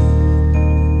வாங்க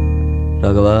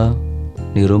ராகவா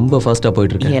நீ ரொம்ப ஃபாஸ்டா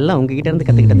போயிட்டு இருக்க எல்லாம் உங்ககிட்ட இருந்து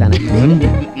கத்துக்கிட்ட தானே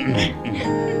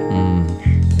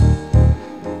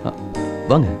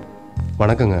வாங்க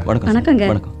வணக்கங்க வணக்கம்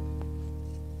வணக்கம்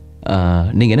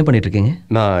நீங்க என்ன பண்ணிட்டு இருக்கீங்க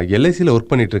நான் எல்ஐசியில்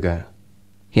ஒர்க் பண்ணிட்டு இருக்கேன்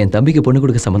என் தம்பிக்கு பொண்ணு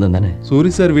கொடுக்க சம்மந்தம் தானே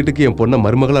சூரி சார் வீட்டுக்கு என் பொண்ணை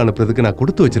மருமகளை அனுப்புறதுக்கு நான்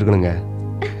கொடுத்து வச்சிருக்கணுங்க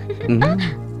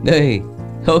டேய்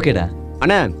ஓகேடா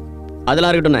அண்ணா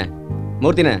அதெல்லாம் இருக்கட்டும்ண்ணே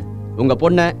மூர்த்திண்ணே உங்க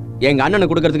பொண்ணை எங்க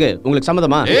அண்ணனுக்கு கொடுக்கறதுக்கு உங்களுக்கு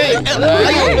சம்மதமா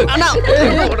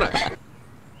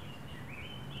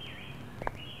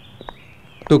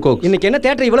இன்னைக்கு என்ன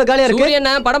தியேட்டர் இவ்வளவு காலியா இருக்கு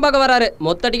சூரியண்ணா படம் பார்க்க வராரு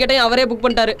மொத்த டிக்கெட்டையும் அவரே புக்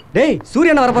பண்ணிட்டாரு டேய்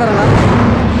சூரியண்ணா வர போறாரா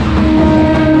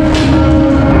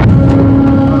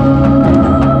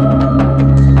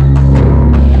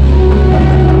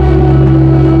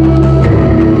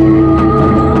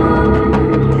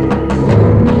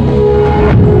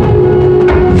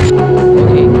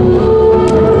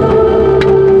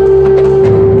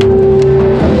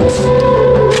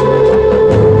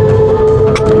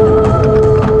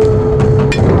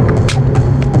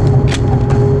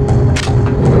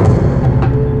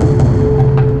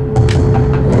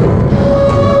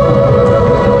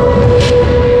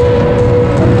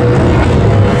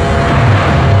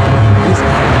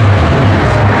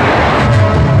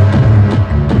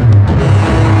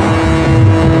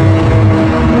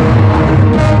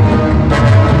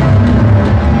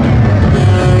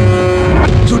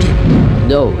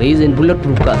He's in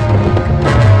bulletproof car.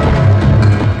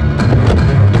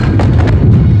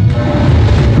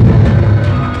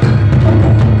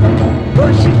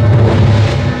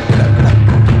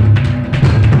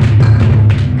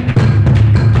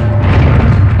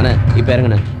 அண்ணா இப்ப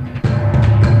இறங்கண்ணா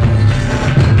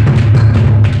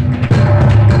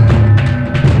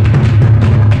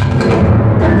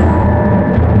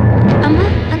அம்மா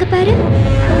அங்க பாரு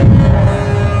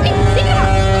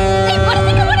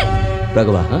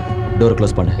ராகவா டோர்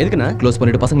க்ளோஸ் பண்ணு எதுக்குண்ணா க்ளோஸ்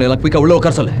பண்ணிட்டு பசங்களை எல்லாம் குயிக்கா உள்ள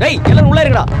உட்கார சொல்லு டேய் எல்லாரும் உள்ள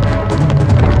இருக்கடா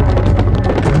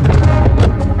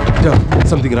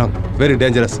Something wrong. Very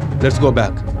dangerous. Let's go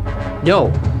back. Yo,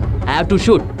 I have to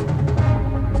shoot.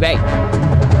 Wait.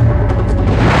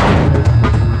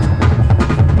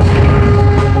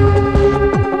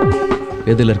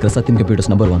 எதில் இருக்கிற சத்தியம்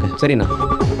கம்ப்யூட்டர்ஸ் நம்பர் வாங்க சரிண்ணா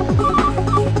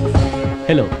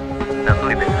ஹலோ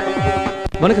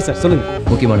வணக்கம் சார் சொல்லுங்க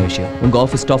முக்கியமான விஷயம் உங்க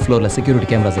ஆஃபீஸ் டாப் ஃப்ளோர்ல செக்யூரிட்டி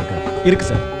கேமராஸ் இருக்கா இருக்கு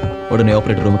சார் உடனே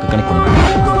ஆபரேட்டர் ரூமுக்கு கனெக்ட்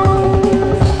பண்ணுங்க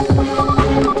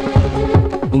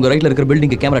உங்க ரைட்ல இருக்கிற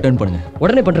பில்டிங்க்கு கேமரா டர்ன் பண்ணுங்க.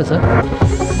 உடனே பண்றேன் சார்.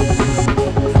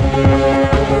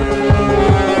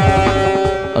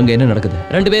 அங்க என்ன நடக்குது?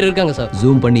 2 பேர் இருக்காங்க சார்.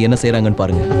 ஜூம் பண்ணி என்ன செய்றாங்கன்னு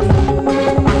பாருங்க.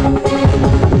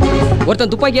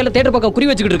 ஒருத்தன் துப்பாக்கியால தியேட்டர் பக்கம் குறி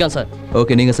வச்சுக்கிட்டு இருக்கான் சார்.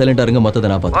 ஓகே, நீங்க சைலண்டா இருங்க,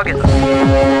 மத்தத நான் பாத்துக்கிறேன்.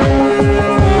 ஓகே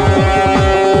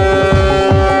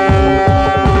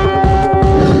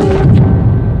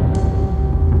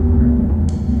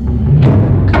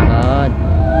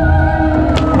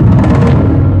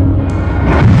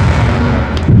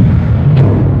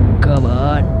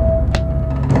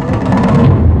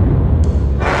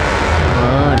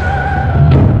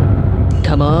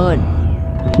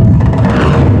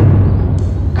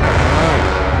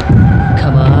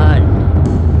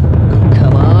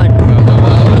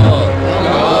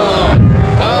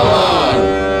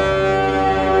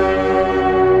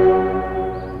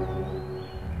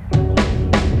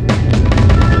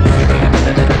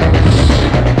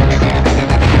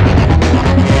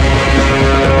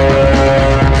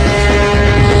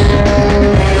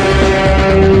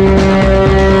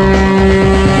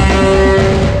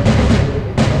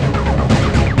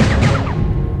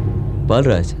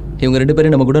பால்ராஜ், இவங்க 2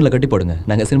 பேரையும் நம்ம குடோன்ல கட்டி போடுங்க.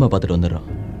 நாங்க சினிமா பார்த்துட்டு வந்துடுறோம்.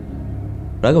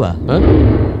 ராகவா,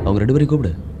 அவங்க 2 பேரையும்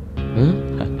கூப்பிடு.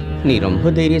 நீ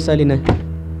ரொம்ப தைரியசாலின.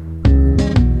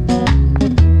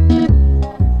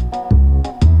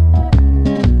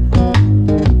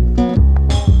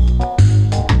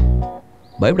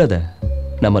 பயப்படாத,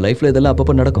 நம்ம லைஃப்ல இதெல்லாம்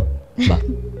அப்பப்போ நடக்கும். வா.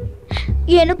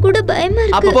 எனக்கு கூட பயமா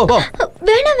இருக்கு. அப்போ போ.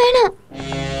 வேணாம் வேணாம்.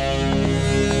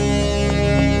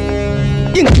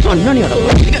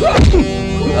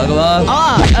 ராகவா,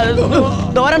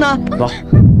 தோரணா. வா.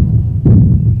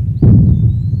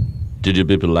 Did you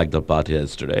people like the party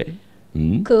yesterday?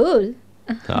 Cool.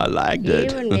 I liked it.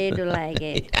 Even way to like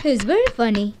it. It's very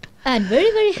funny and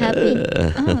very, very happy.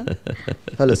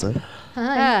 Hello, sir.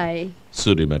 Hi.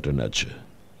 Suri matter nachu.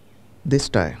 This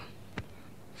time.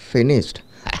 Finished.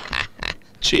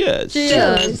 Cheers.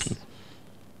 Cheers.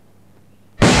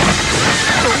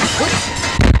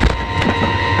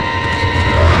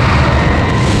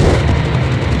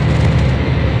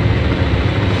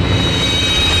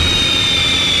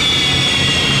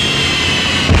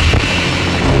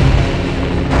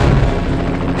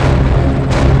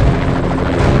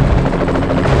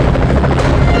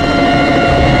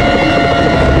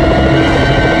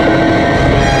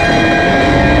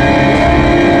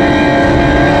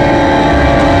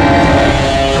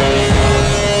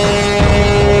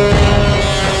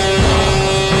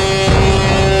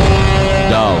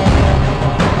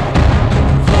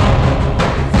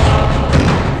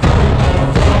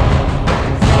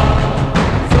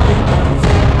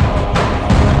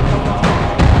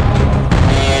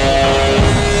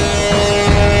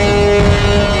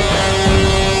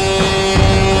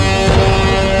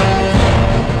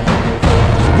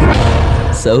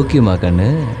 சௌக்கியமா கண்ணு?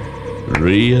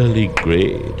 Really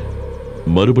great.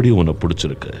 மறுபடியும் உன்னை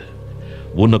பிடிச்சிருக்கு.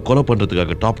 உன்னை கொலை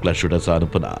பண்றதுக்காக top class shooters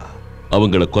அனுப்புனா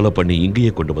அவங்கள கொலை பண்ணி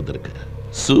இங்கேயே கொண்டு வந்திருக்கு.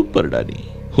 சூப்பர்டா நீ.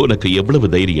 உனக்கு எவ்வளவு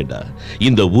தைரியம்டா.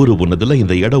 இந்த ஊரு உன்னதுல,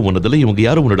 இந்த இடம் உன்னதுல, இவங்க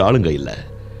யாரும் உன்னோட ஆளுங்க இல்ல.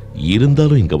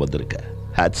 இருந்தாலும் இங்க வந்திருக்க.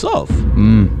 Hats off.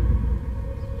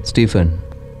 ஸ்டீஃபன்,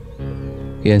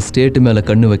 என் ஸ்டேட் மேல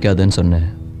கண்ணு வைக்காதன்னு சொன்னேன்,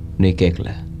 நீ கேட்கல.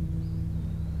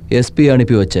 எஸ்பி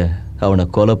அனுப்பி வச்ச, அவனை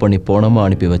கொலை பண்ணி போனமா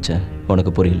அனுப்பி வச்சேன்,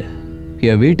 உனக்கு புரியல.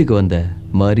 என் வீட்டுக்கு வந்த,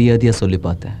 மரியாதையா சொல்லி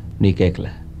பார்த்தேன், நீ கேட்கல.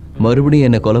 மறுபடியும்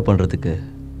என்னை கொலை பண்றதுக்கு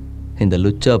இந்த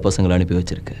லுச்சா பசங்களை அனுப்பி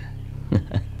வச்சிருக்க.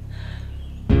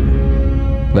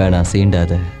 வேணாம்,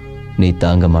 சீண்டாத, நீ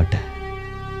தாங்க மாட்ட.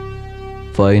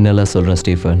 ஃபைனலா சொல்றேன்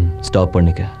ஸ்டீஃபன், ஸ்டாப்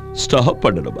பண்ணிக்க. ஸ்டாப்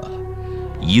பண்ணணுமா?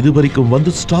 இது வரைக்கும்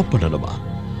வந்து ஸ்டாப் பண்ணணுமா?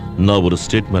 நான் ஒரு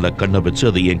ஸ்டேட் மேல கண்ணை வச்சு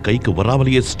அதை என் கைக்கு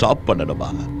வராமலேயே ஸ்டாப் பண்ணணுமா?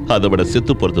 அதை விட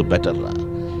செத்து போறது பெட்டர்ரா.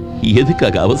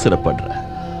 எதுக்காக அவசரப்படுற?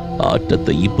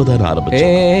 ஆட்டத்தை இப்பதான்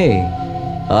ஆரம்பிச்சேன்.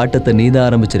 ஆட்டத்தை நீ தான்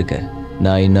ஆரம்பிச்சிருக்க,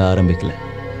 நான் இன்னும் ஆரம்பிக்கல.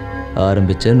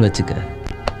 ஆரம்பிச்சேன்னு வச்சுக்க,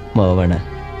 மாவன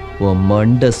உன்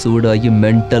மண்டை சூடாகி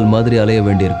மென்டல் மாதிரி அலைய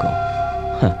வேண்டியிருக்கும்.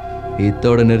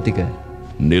 இதோட நிறுத்திக்க.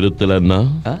 நிறுத்தலன்னா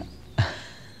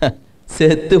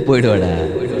செத்து போயிடுவாடா.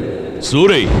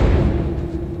 சூரை,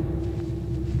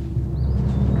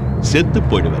 செத்து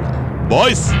போயிடுவேன்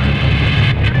பாய்ஸ்.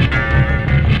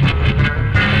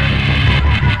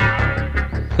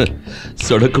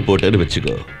 சொடக்கு போட்டேன்னு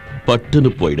வச்சுக்கோ, பட்டுன்னு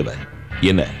போயிடுவேன்.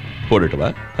 என்ன போடட்டுவா?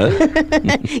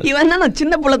 இவன் தான்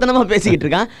சின்ன புள்ளத்தனமா பேசிக்கிட்டு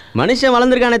இருக்கான். மனுஷன்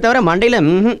வளர்ந்துருக்கானே தவிர மண்டையில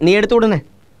நீ எடுத்து விடுன.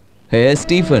 ஹே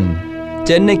ஸ்டீஃபன்,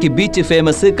 சென்னைக்கு பீச்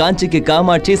ஃபேமஸ், காஞ்சிக்கு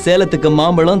காமாட்சி, சேலத்துக்கு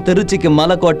மாம்பழம், திருச்சிக்கு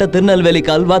மலைக்கோட்டை,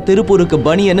 திருநெல்வேலிக்கு அல்வா, திருப்பூருக்கு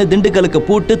பனியனு, திண்டுக்கலுக்கு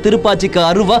பூட்டு, திருப்பாச்சிக்கு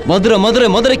அருவா,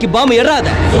 மதுரைக்கு பாம்பு எறாத.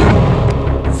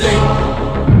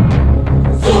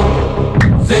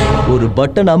 ஒரு ஒரு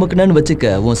பட்டன் அமுக்குனன்னு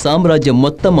வச்சுக்க உன் சாம்ராஜ்யம்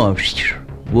மொத்தமா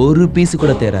ஒரு பீஸ்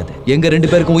கூட தேராது. எங்க 2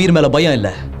 பேருக்கும் உயிர் மேல பயம் இல்ல.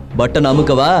 பட்டன்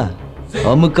அமுக்கவா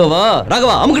அமுக்கவா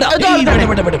ராகவா அமுக்குடா.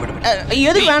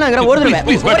 எதுக்கு வேணாங்கற ஒரு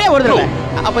தடவை ஒரே ஒரு தடவை.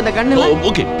 அப்ப இந்த கண்ணு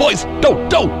ஓகே பாய்ஸ் டவு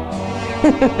டவு.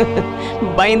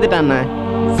 பயந்துட்டானே.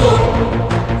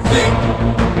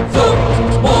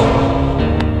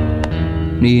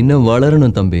 நீ இன்னும்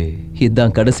வளரணும் தம்பி.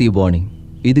 இதுதான் கடைசி வார்னிங்.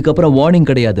 இதுக்கப்புறம் வார்னிங்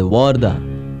கிடையாது, வார் தான்.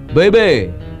 பேபே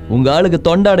உங்க ஆளுக்கு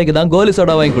தொண்டாடைக்கு தான் கோலி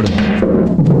சோடா வாங்கி கொடுங்க.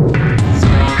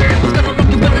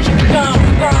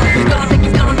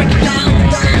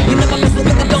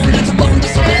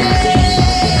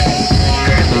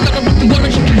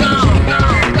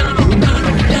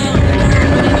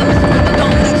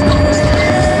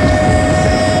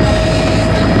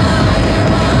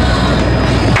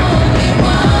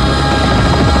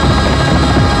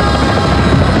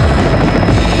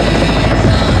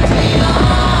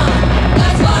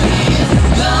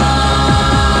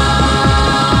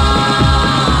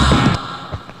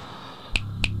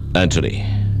 ஆண்டனி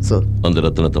சார், அந்த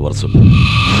ரத்னத்தை வர சொல்லு.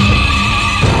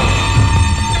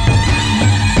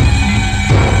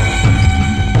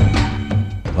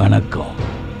 வணக்கம்.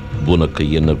 உனக்கு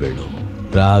என்ன வேணும்?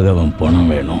 ராகவன் பணம்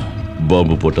வேணும்.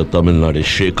 பாம்பு போட்ட தமிழ்நாடு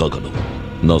ஷேக் ஆகணும்.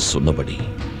 நான் சொன்னபடி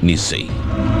நீ செய்.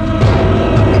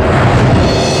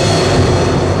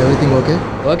 Everything okay?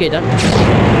 Okay Don.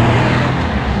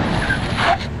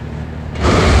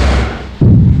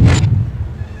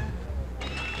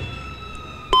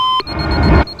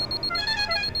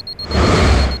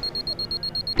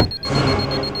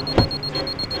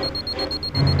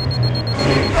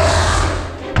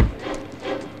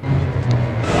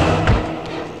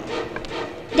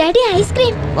 Daddy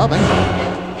ice cream. வா பை.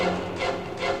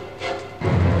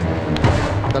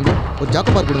 தம்பி ஒரு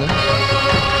சாக்கோ பார் கொடுங்க.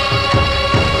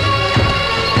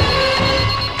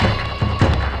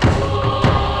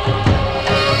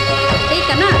 ஏய்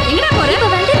கண்ணா எங்கடா போற? இப்ப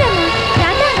வந்துடுறேம்மா.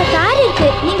 டாடா அங்க கார் இருக்கு.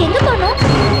 நீங்க எங்க போகணும்?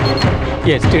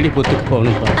 எஸ்டிடி புத்துக்கு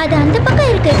போகணும்ப்பா. அது அந்த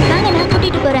பக்கம் இருக்கு. வாங்க நான்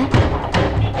கூட்டிட்டு போறேன்.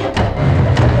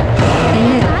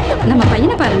 நம்ம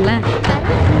பையனை பாருங்களேன்.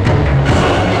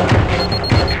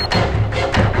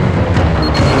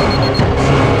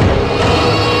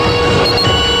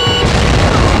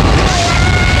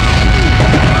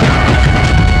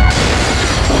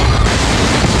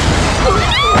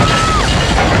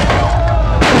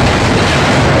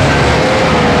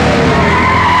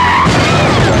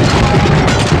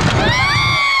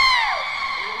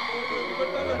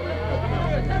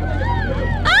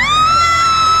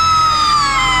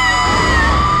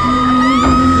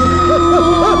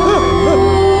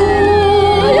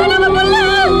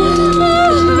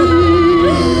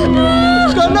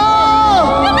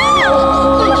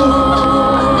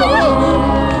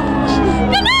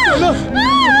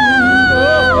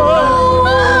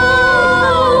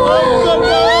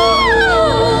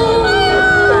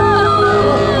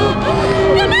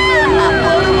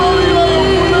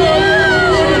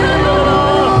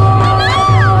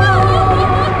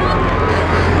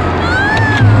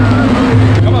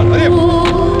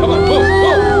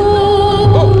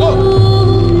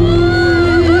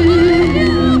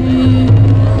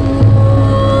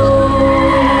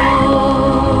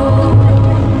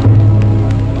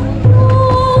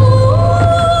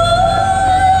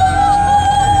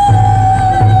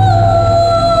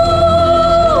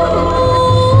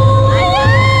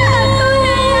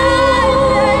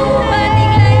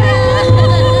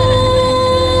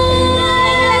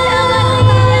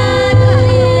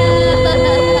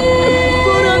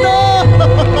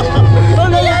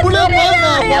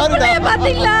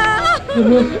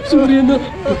 சூரியனா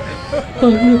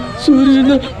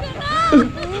சூரியனா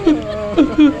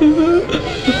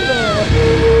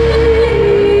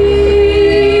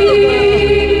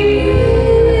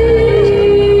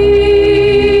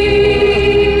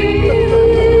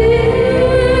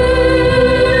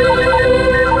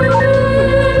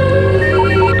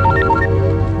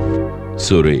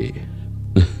சூரி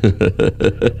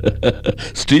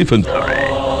ஸ்டீஃபன்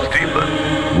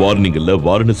வார்னிங் இல்ல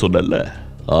வார்னு சொன்னல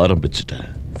ஆரம்பிச்சிட்டேன்.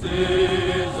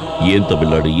 ஏன்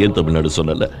தமிழ்நாடு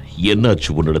சொன்னல என்னாச்சு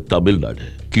உன்னோட தமிழ்நாடு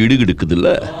கிடுகிடுக்குது இல்ல?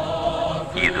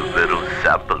 இது வெறும்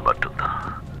சாம்பிள் மட்டும்தான்,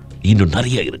 இன்னும்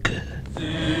நிறைய இருக்கு.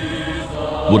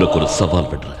 உனக்கு ஒரு சவால்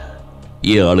விடுற,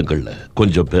 என் ஆளுங்கள்ல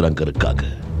கொஞ்சம் பேர் அங்க இருக்காங்க.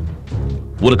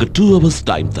 உனக்கு 2 hours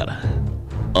டைம் தர,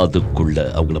 அதுக்குள்ள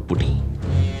அவங்கள புடி.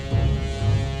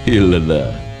 இல்ல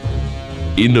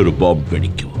இன்னொரு பாம்பு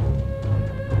வெடிக்கும்.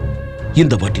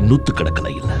 இந்த வாட்டி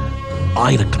 100 இல்ல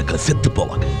 1000 செத்து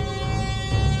போவாங்க.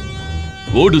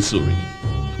 ஓடு சூரி,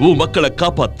 உன் மக்களை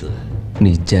காப்பாத்து.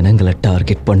 நீ ஜனங்களை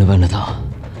டார்கெட் பண்ணுவேன்னு தான்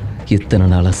இத்தனை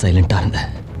நாளா சைலண்டா இருந்த,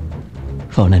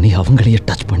 ஆனா நீ அவங்களையே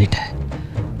டச் பண்ணிட்ட.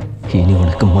 இனி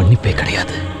உனக்கு மன்னிப்பே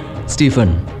கிடையாது.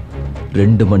 ஸ்டீஃபன்,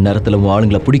 2 மணி நேரத்துல உன்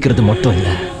ஆளுங்களை பிடிக்கிறது மட்டும் இல்ல,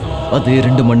 அதே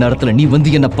 2 மணி நேரத்துல நீ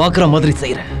வந்து என்ன பாக்குற மாதிரி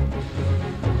செய்யற.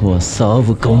 உன்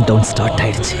சாவு கவுண்ட் டவுன் ஸ்டார்ட்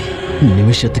ஆயிடுச்சு.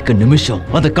 நிமிஷத்துக்கு நிமிஷம்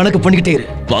அதை கணக்கு பண்ணிக்கிட்டே இரு.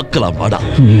 பார்க்கலாம் வாடா.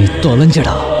 நீ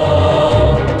தொலைஞ்சடா.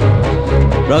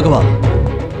 ராகவா,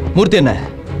 மூர்த்தி என்ன,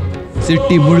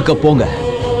 சிட்டி முழுக்க போங்க.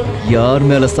 யார்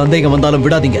மேல சந்தேகம் வந்தாலும்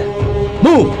விடாதீங்க.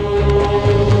 மூவ்.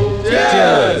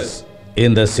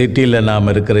 இந்த சிட்டியில் நாம்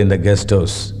இருக்கிற இந்த கெஸ்ட்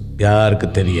ஹவுஸ் யாருக்கு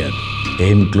தெரியாது,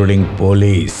 இன்க்ளூடிங்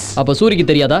போலீஸ். அப்ப சூரிக்கு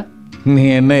தெரியாதா? நீ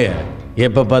என்னைய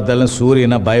எப்போ பார்த்தாலும்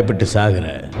சூரியனை பயப்பட்டு சாகுற.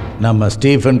 நம்ம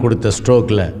ஸ்டீஃபன் கொடுத்த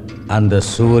ஸ்ட்ரோக்கில் அந்த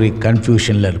சூரி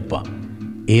கன்ஃபியூஷனில் இருப்பான்.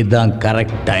 இதுதான்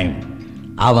கரெக்ட் டைம்.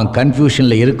 அவன்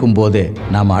கன்ஃபியூஷனில் இருக்கும்போதே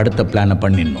நாம் அடுத்த பிளானை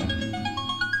பண்ணிடணும்.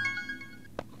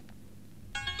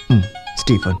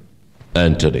 ஸ்டீஃபன்.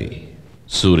 ஆண்டனி,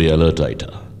 சூரிய அலர்ட் ஆயிட்டா.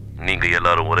 நீங்க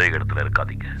எல்லாரும் ஒரே இடத்துல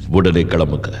இருக்காதீங்க. உடனே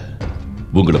கிளம்புங்க.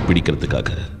 உங்களை பிடிக்கிறதுக்காக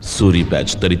சூரி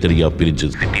பேட்ச் தனித்தனியா பிரிஞ்சு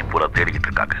சிட்டி பூரா தேடிக்கிட்டு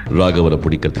இருக்காங்க. ராகவனை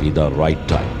பிடிக்கிறதுக்கு இதான் ரைட்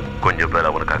டைம். கொஞ்சம் பேர்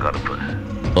அவனுக்காக அனுப்பு.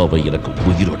 அவன் எனக்கு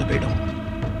உயிரோட வேணும்.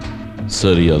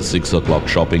 சரியா 6 o'clock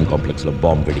ஷாப்பிங் காம்ப்ளெக்ஸ்ல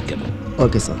பாம்பு வெடிக்கணும்.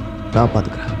 ஓகே சார், நான்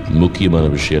பார்த்துக்கிறேன். முக்கியமான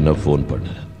விஷயம்னா ஃபோன்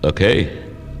பண்ணு. ஓகே?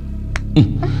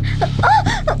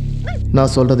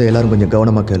 நான் சொல்றதை எல்லாரும் கொஞ்சம்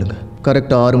கவனமாக கேளுங்க.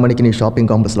 கரெக்டாக 6 மணிக்கு நீ ஷாப்பிங்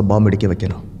காம்ப்ளெக்ஸில் பாம்பு வெடிக்க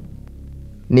வைக்கணும்.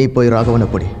 நீ போய் ராகவனை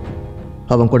படி.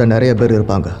 அவன் கூட நிறைய பேர்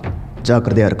இருப்பாங்க,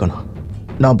 ஜாக்கிரதையாக இருக்கணும்.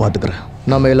 நான் பார்த்துக்கிறேன்.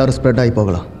 நம்ம எல்லாரும் ஸ்ப்ரெட் ஆகி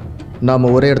போகலாம்.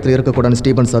 நாம் ஒரே இடத்துல இருக்கக்கூடாதுன்னு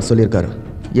ஸ்டீபன் சார் சொல்லியிருக்காரு.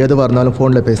 எதுவாக இருந்தாலும்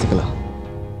ஃபோனில் பேசிக்கலாம்.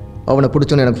 அவனை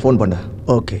பிடிச்சோன்னு எனக்கு ஃபோன் பண்ண.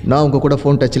 ஓகே, நான் உங்கள் கூட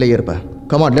ஃபோன் டச்சிலேயே இருப்பேன்.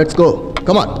 Come on, let's go.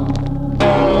 Come on.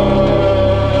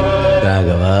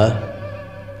 Raghava,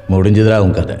 முடிஞ்சதுடா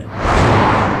உன் கதை.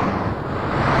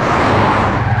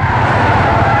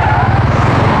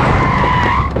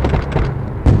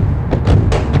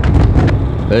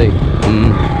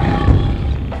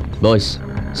 பாய்ஸ்,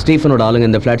 ஸ்டீஃபனோட ஆளுங்க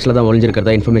இந்த ஃப்ளாட்ஸில் தான்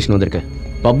ஒளிஞ்சிருக்கிறதா இன்ஃபர்மேஷன் வந்திருக்கு.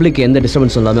 பப்ளிக் எந்த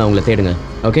டிஸ்டர்பன்ஸ் இல்லாமல் அவங்கள தேடுங்க.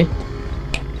 ஓகே?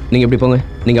 நீங்கள் எப்படி போங்க,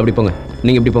 நீங்கள் அப்படி போங்க,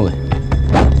 நீங்கள் இப்படி போங்க.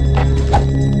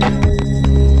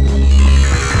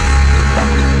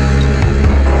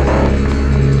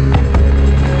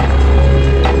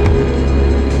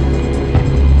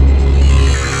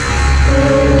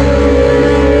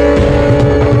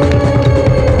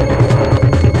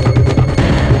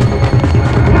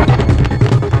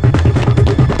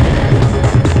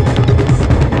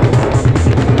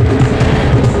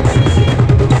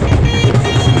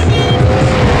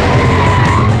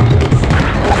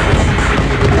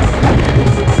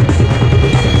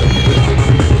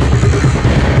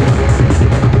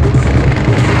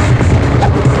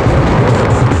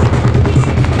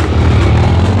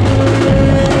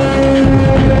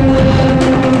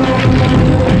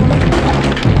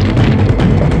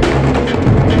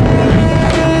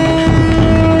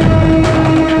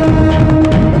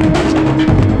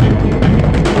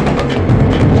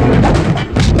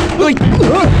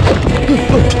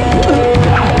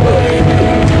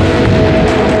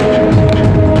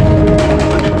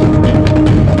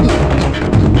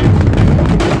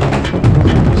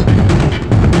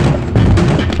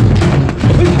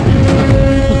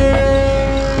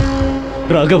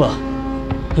 ராகவா,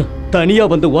 தனியா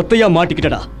வந்து ஒத்தையா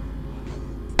மாட்டிக்கிட்டடா.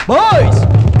 பாய்ஸ்,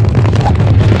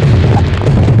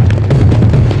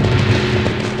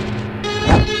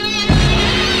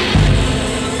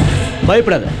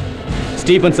 பயப்படாத.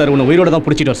 ஸ்டீஃபன் சார் உன்னை உயிரோட தான்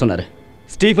பிடிச்சிட்டு வர சொன்னாரு.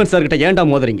 ஸ்டீஃபன் சார் கிட்ட ஏன்டா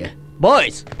மோதுறீங்க?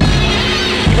 பாய்ஸ்,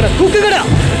 இவனை தூக்குங்கடா.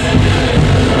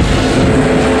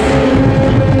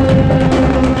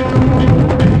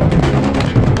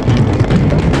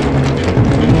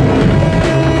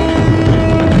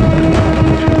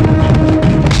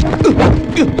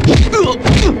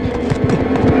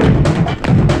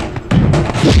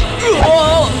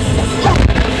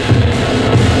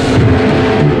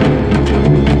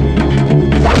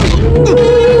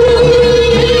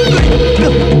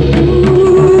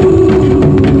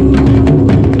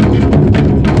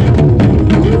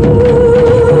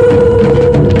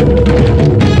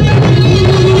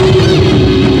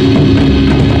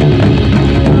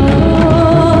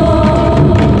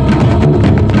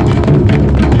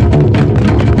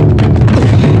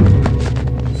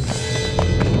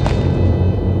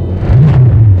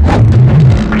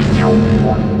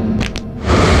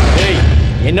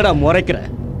 என்னடா முறைக்கிற?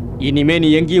 இனிமே நீ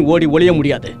எங்கேயும் ஓடி ஒளிய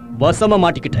முடியாது. வசமா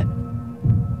மாட்டிக்கிட்ட.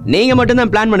 நீங்க மட்டும்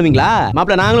தான் பிளான் பண்ணுவீங்களா?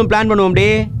 மாப்ள, நாங்களும் பிளான் பண்ணுவோம்.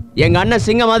 எங்க அண்ணன்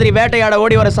சிங்க மாதிரி வேட்டையாட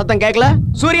ஓடி வர சத்தம் கேட்கல?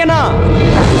 சூரியனா,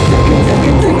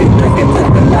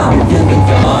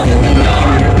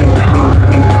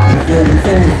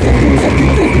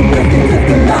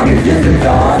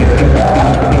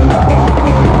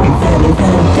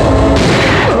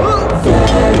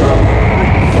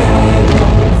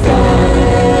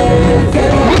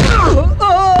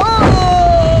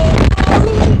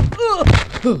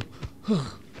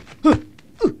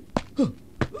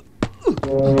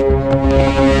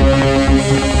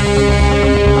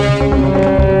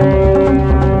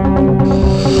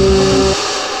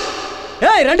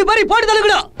 ரெண்டு பேரும் போட்டு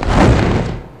தள்ளுங்கடா.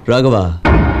 ராகவா,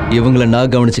 இவங்கள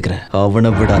நான் கவனிச்சுக்கிறேன்,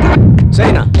 அவனை விடாத.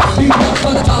 சரிண்ணா.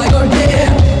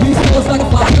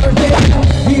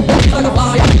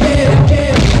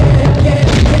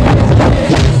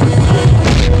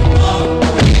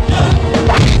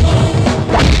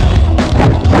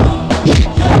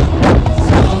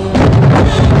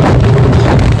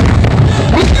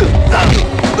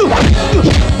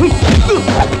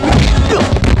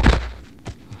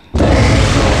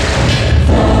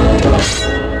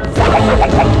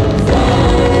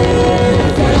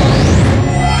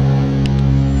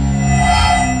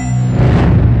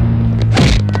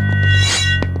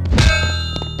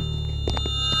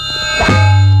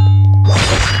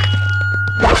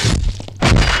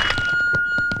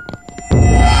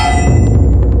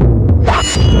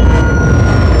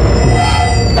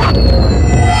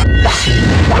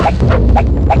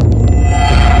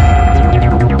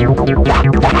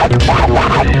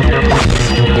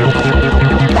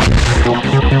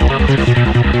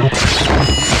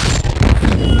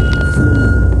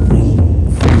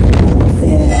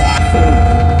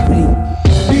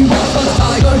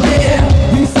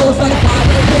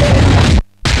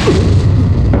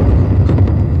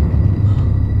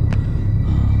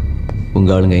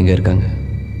 உங்க ஆளுங்க எங்க இருக்காங்க?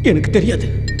 எனக்கு தெரியாது.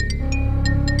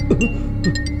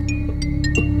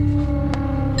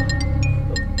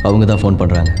 அவங்க தான் ஃபோன்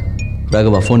பண்றாங்க.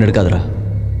 ராகவா, ஃபோன் எடுக்காதடா.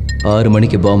 6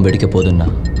 மணிக்கு பாம்பு வெடிக்க போகுதுன்னா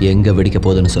எங்க வெடிக்க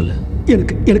போகுதுன்னு சொல்லு.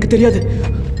 எனக்கு தெரியாது.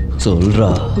 சொல்றா.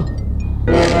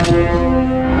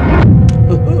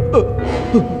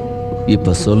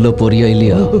 இப்ப சொல்ல போறியா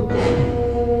இல்லையா?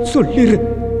 சொல்லிரு.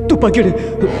 துப்பாக்கிடு.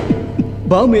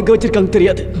 பாம்பு எங்க வச்சிருக்காங்க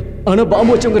தெரியாது. ஆனா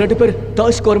பாம்பு வச்சவங்க 2 பேர்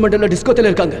தாஷ் கவர்மெண்ட்ல டிஸ்கோத்தில்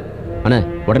இருக்காங்க. அண்ணே,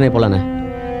 உடனே போலாண்ணே.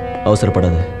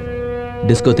 அவசரப்படாத.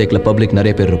 டிஸ்கோ தேக்கில் பப்ளிக்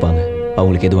நிறைய பேர் இருப்பாங்க,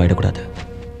 அவங்களுக்கு எதுவும் ஆயிடக்கூடாது.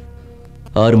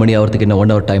 6 மணி ஆகிறதுக்கு இன்னும்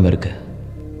 1 hour டைம் இருக்கு.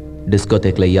 டிஸ்கோ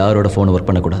தேக்கில் யாரோட ஃபோன் ஒர்க்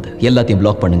பண்ணக்கூடாது. எல்லாத்தையும்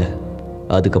பிளாக் பண்ணுங்க.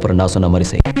 அதுக்கப்புறம் நான் சொன்ன மாதிரி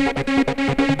செய்.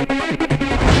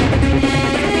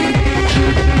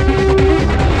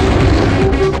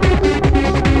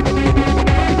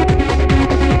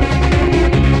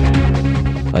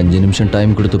 அஞ்சு நிமிஷம்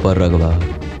டைம் கொடுத்து பாரு ராகவா.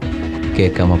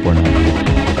 கேட்காம போன.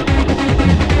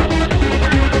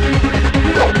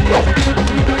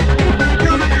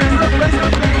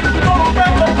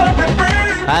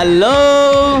 ஹலோ,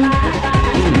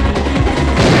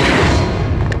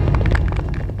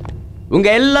 உங்க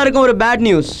எல்லாருக்கும் ஒரு பேட்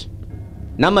நியூஸ்.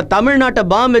 நம்ம தமிழ்நாட்டை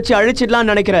பாம்பு வச்சு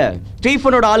அழிச்சிடலாம்னு நினைக்கிற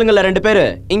ஸ்டீஃபனோட ஆளுங்கள 2 பேர்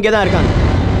இங்கதான் இருக்காங்க.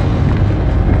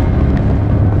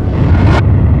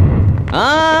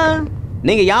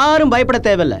 நீங்க யாரும் பயப்பட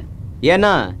தேவையில்ல.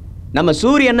 ஏன்னா நம்ம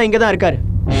சூரியன் இங்க தான் இருக்காரு.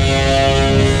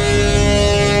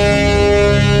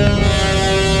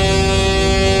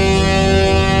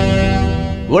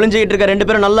 ஒளிஞ்சிக்கிட்டு இருக்க 2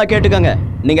 பேரும் நல்லா கேட்டுக்கங்க.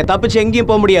 நீங்க தப்பிச்சு எங்கேயும்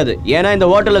போக முடியாது. ஏன்னா இந்த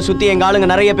ஹோட்டலை சுத்தி எங்க ஆளுங்க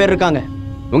நிறைய பேர் இருக்காங்க.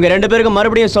 உங்க 2 பேருக்கும்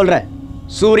மறுபடியும் சொல்றேன்,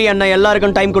 சூரிய அண்ணா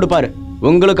எல்லாருக்கும் டைம் கொடுப்பாரு.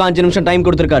 உங்களுக்கு 5 நிமிஷம் டைம்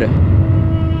கொடுத்துருக்காரு.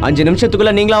 5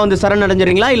 நிமிஷத்துக்குள்ள நீங்களா வந்து சரண்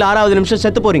அடைஞ்சிருங்களா, இல்ல 6வது நிமிஷம்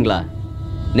செத்து போறீங்களா?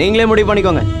 நீங்களே முடிவு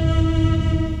பண்ணிக்கோங்க.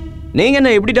 நீங்க என்ன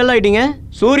இப்படி டல் ஆயிட்டீங்க?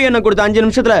 சூரியனை கொடுத்த 5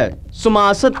 நிமிஷத்துல சும்மா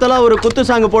அசத்தலா ஒரு குத்து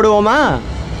சாங்கு போடுவோமா?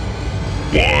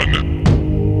 1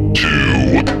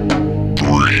 2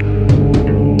 3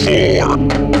 4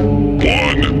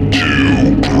 1 2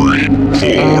 3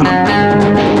 4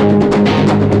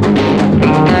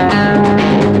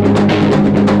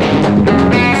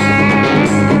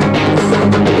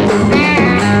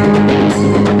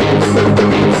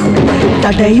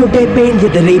 தடையுடைப்பேன்,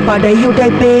 எதிரை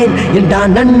படையுடைப்பேன்,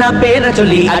 என்றான் அண்ணா பேரை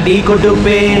சொல்லி அடி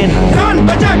கொடுப்பேன்.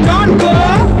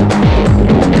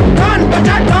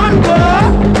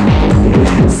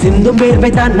 சிந்தும்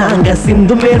வேர்வைதான், நாங்க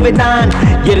சிந்தும் வேர்வைதான்,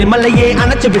 எரிமலையே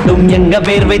அணைச்சு விட்டும் எங்க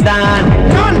வேர்வைதான்.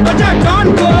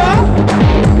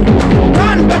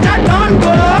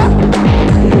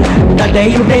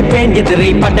 தடையுடைப்பேன், எதிரை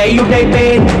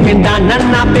படையுடைப்பேன், என்றான்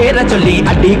அண்ணா பேரை சொல்லி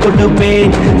அடி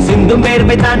கொடுப்பேன். சிந்தும்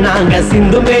வேர்வைதான், நாங்க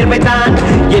சிந்தும் வேர்வைதான்,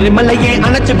 எரிமலையே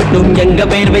அணைச்சு விட்டும் எங்க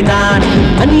வேர்வைதான்.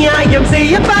 அநியாயம்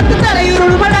செய்ய பார்த்து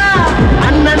தலையுருள்படா,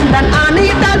 அண்ணன் தான்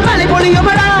ஆணையிட்டால் மழை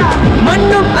பொழியுமடா. மண்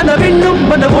மண்ணும் அந்த விண்ணும்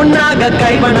வந்து ஒன்னாக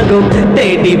கை வணங்கும்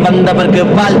தேடி வந்தவர்க்கு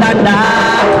பால் தாண்டா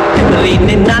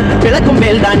நின்னா விளக்கும்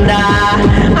மேல் தாண்டா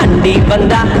அண்டி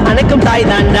வந்தா அணைக்கும் தாய்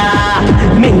தாண்டா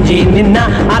மிஞ்சி நின்னா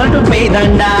அரட்டும் பேய்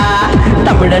தாண்டா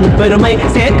தமிழன் பெருமை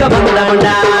சேர்க்க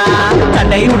வந்தவன்டா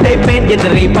தடை உடைப்பேன்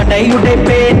எதிரி படை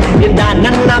உடைப்பேன் இந்த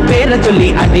நன்னா பேரை சொல்லி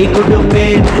அடி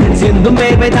கொடுப்பேன் சிந்தும்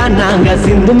பேர்வைதான் நாங்க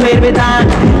சிந்தும் பேர்வைதான்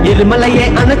இருமலையை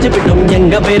அணைச்சு விட்டும்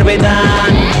எங்க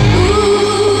பேர்வைதான்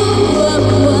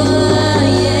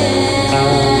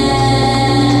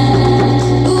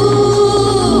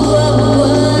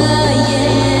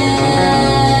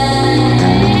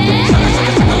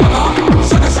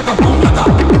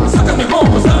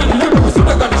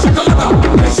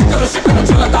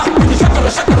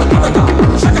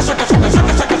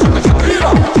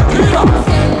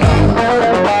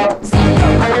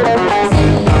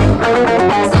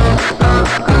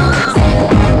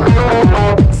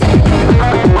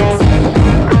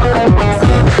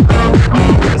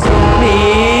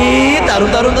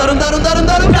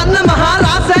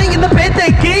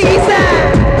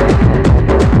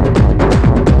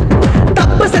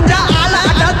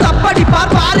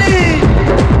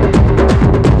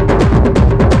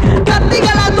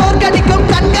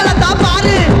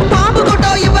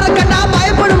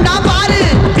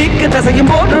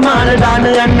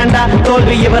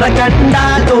தோல்வி இவரை கண்டா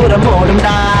தூரம்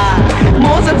ஓடும்டா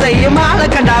மோசம் செய்யும் ஆளை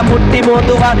கண்டா முட்டி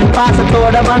மோதுவார்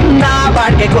பாசத்தோட வந்தா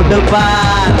வாழ்க்கை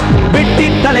கொடுப்பார் வெட்டி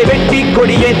தலை வெட்டி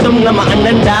கொடியேத்தும் நம்ம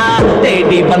அண்ணன்டா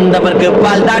தேடி வந்தவர்க்கு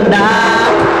பால் தாண்டா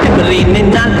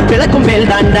நின்னால் விளக்கும் மேல்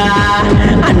தாண்டா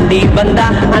அண்டி வந்தா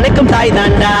அணைக்கும் தாய்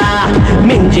தாண்டா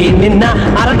மிஞ்சி நின்னா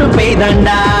அரட்டும் பேய்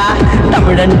தாண்டா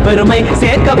தமிழன் பெருமை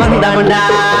சேர்க்க வந்தவன்டா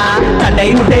தடை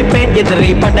உடைப்பேன்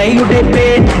எதிரி படை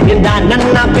உடைப்பேன் இந்த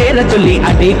நன்னா பேரை சொல்லி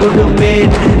அடி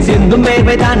கொடுப்பேன் சிந்தும்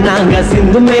பேர்வைதான் நாங்க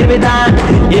சிந்தும் பேர்வைதான்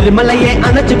இருமலையை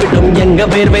அணைச்சு விட்டும் எங்க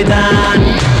பேர்வைதான்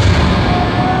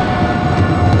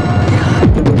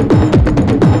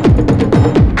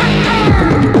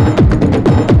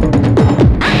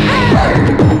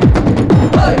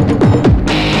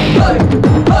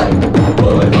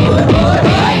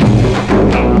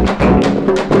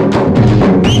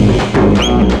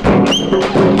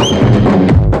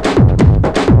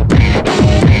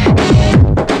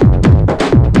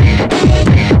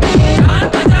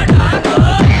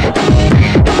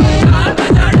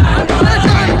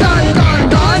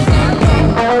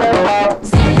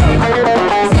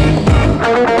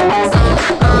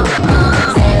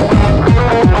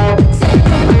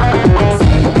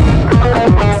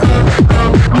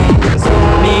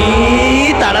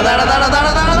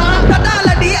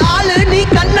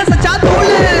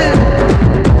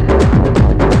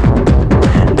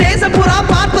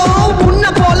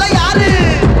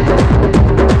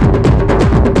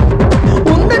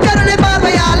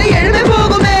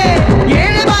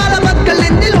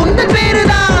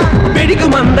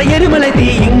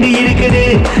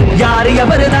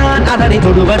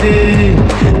தொடுவது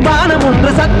வானம் ஒன்று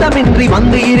சத்தமின்றி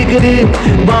வந்து இருக்குது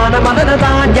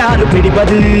வானமதனதான் யாரு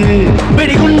பிடிப்பது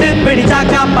பிடிகுண்டு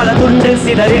பிடிச்சாக்கா பல துண்டு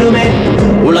சிதறிடுமே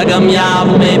உலகம்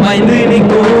யாவுமே பயந்து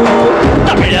நிற்கும்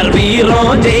தமிழர்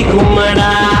வீரம்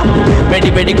ஜெயிக்குமடா வெடி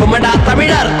வெடி குமடா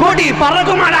தமிழர் கொடி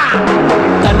பறக்குமடா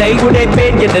தடை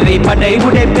உடைப்பேன் எதிரி படை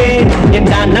உடைப்பேன்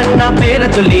என்ற நன்னா பேரை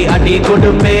சொல்லி அடி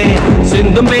கொடுப்பேன்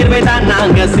சிந்தும் பேர்வைதான்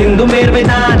நாங்க சிந்தும்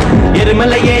பேர்வைதான்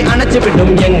எருமலையை அணைச்சு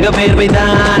விட்டும் எங்க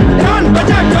பேர்வைதான்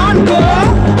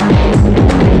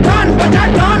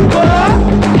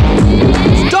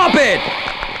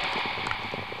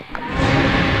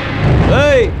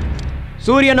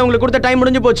சூரியன் உங்களுக்கு கொடுத்த டைம்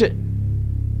முடிஞ்சு போச்சு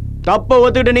தப்ப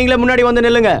ஒத்துக்கிட்டு நீங்களே முன்னாடி வந்து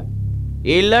நில்லுங்க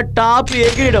இல்ல டாப்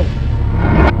எகிரிடும்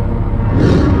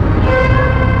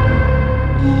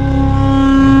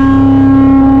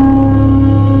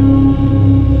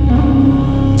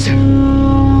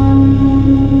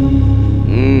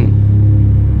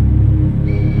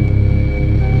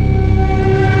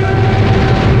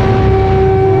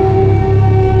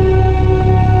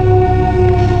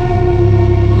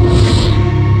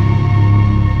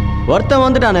ஒருத்தன்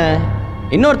வந்துட்டானே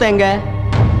இன்னொருத்தன் எங்க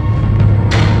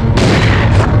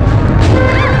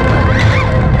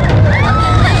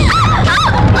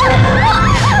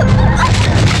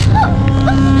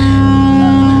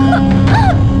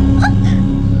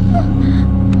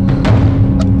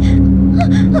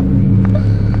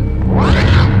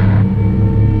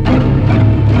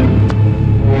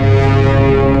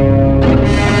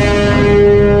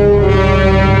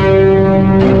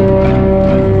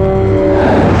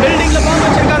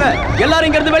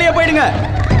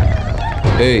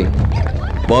ஏய்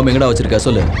பாம் எங்கடா வச்சிருக்க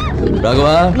சொல்லு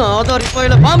ராகவா நான் தான்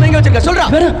ரிப்போயில பாம் எங்க வச்சிருக்க சொல்றா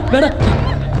வேணாம்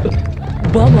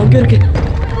பாம் அங்க இருக்கு.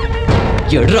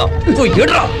 எடுறா போய்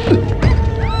எடுறா.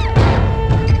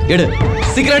 எடு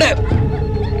சீக்கிரம் எடு.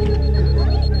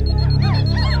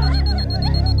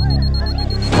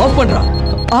 ஆஃப் பண்றா.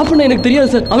 ஆஃப் பண்ண எனக்கு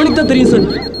தெரியாது சார், அவனுக்கு தான் தெரியும் சார்.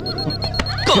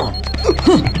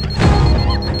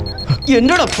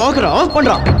 என்னடா பாக்குற? ஆஃப்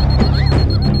பண்றா.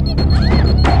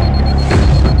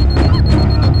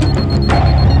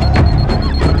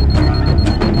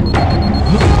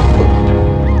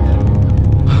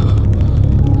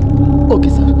 Okay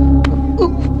sir.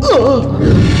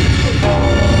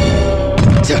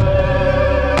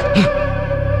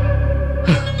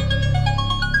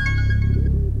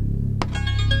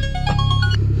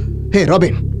 ஹே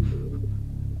ராபின்,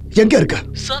 எங்க இருக்க?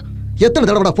 சார் எத்தனை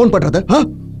தடவை போன் பண்றது?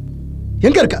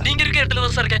 எங்க இருக்க? நீங்க இருக்க இடத்துல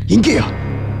தான் சார் இருக்கேன். இங்கேயா?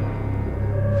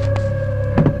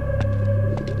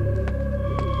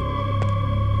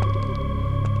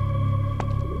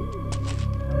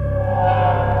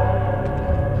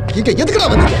 இங்க எதுக்குடா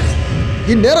வந்தீங்க?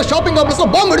 இந்நேரம் ஷாப்பிங் காம்ப்ளெக்ஸ்ல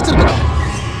பாம்பு அடிச்சிருக்கா.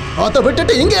 அதை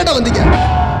விட்டுட்டு இங்க ஏடா வந்தீங்க?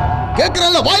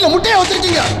 கேக்குறேன்ல, வாயில முட்டையா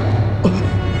வச்சிருக்கீங்க.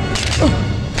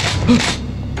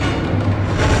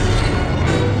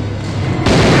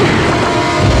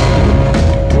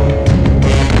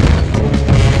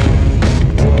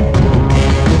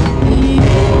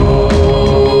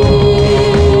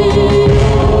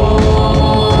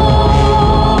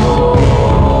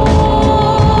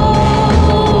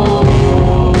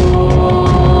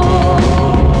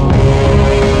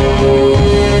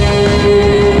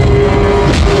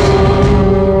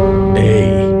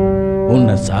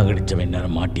 சாகடிச்சவன்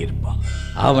நேரம் மாட்டியிருப்பான்.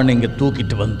 அவனை இங்க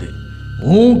தூக்கிட்டு வந்து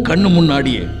உன் கண்ணு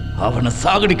முன்னாடியே அவனை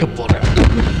சாகடிக்க போற.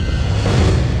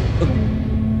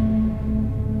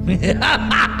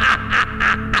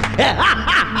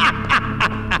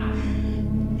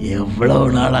 எவ்வளவு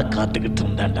நாளா காத்துக்கிட்டு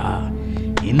இருந்தான்டா.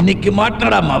 இன்னைக்கு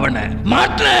மாட்டடா அவனை.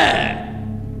 மாட்ட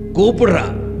கூப்பிடுறா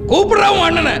கூப்பிடுறா உன்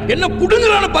அண்ணனை. என்ன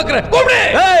புடுங்கலான்னு பாக்குற? கூப்பிடு.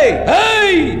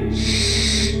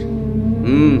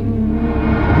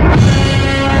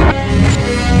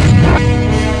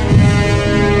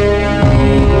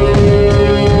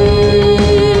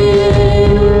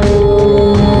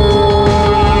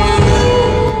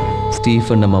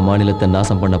 ஸ்டீஃபன் நம்ம மாநிலத்தை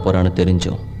நாசம் பண்ண போறான்னு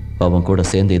தெரிஞ்சும் அவன் கூட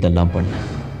சேர்ந்து இதெல்லாம் பண்ண.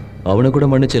 அவனை கூட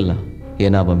மன்னிச்சிடலாம்,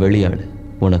 ஏன்னா அவன் வெளியாடு.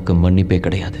 உனக்கு மன்னிப்பே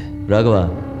கிடையாது. ராகவா,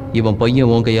 இவன்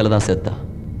பையன் உன் கையால தான் செத்தான்.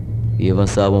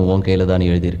 இவன் சாவம் உன் கையில தான்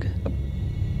எழுதியிருக்கு.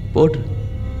 போட்டு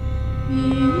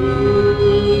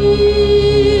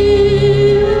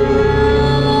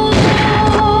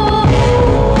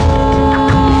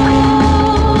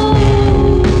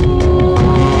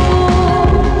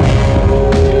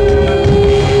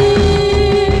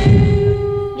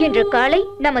இன்று காலை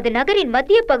நமது நகரின்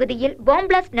மத்திய பகுதியில் பாம்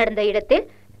பிளாஸ்ட் நடந்த இடத்தில்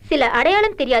சில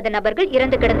அடையாளம் தெரியாத நபர்கள்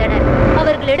இறந்து கிடந்தனர்.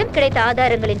 அவர்களிடம் கிடைத்த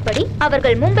ஆதாரங்களின்படி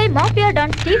அவர்கள் மும்பை மாஃபியா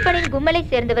டான் ஸ்டீஃபனின் கும்பலை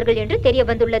சேர்ந்தவர்கள் என்று தெரிய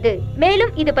வந்துள்ளது.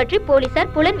 மேலும் இது பற்றி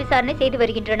போலீசார் புலன் விசாரணை செய்து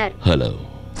வருகின்றனர். ஹலோ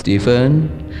ஸ்டீஃபன்,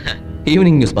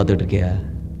 ஈவினிங் நியூஸ் பார்த்துட்டு இருக்கியா?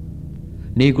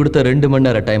 நீ கொடுத்த 2 மணி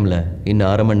நேரம் டைம்ல இன்னும்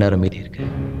 1/2 மணி நேரம் மீதி இருக்கு.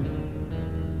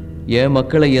 என்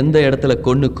மக்களை எந்த இடத்துல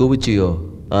கொன்னு குவிச்சியோ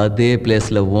அதே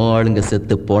பிளேஸ்ல உன் ஆளுங்க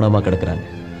செத்து போனமா கிடக்குறாங்க.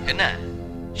 என்ன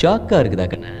ஷாக்கா இருக்குதா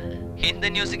கண்ணா? இந்த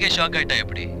நியூஸுக்கே ஷாக் ஆயிட்டா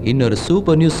எப்படி? இன்னொரு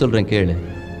சூப்பர் நியூஸ் சொல்றேன் கேளு.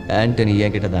 ஆண்டனி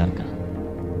என்கிட்ட தான் இருக்கான்.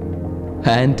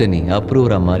 ஆண்டனி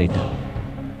அப்ரூவரா மாறிட்டான்.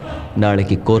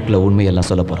 நாளைக்கு கோர்ட்ல உண்மையெல்லாம்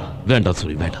சொல்ல போறான். வேண்டாம்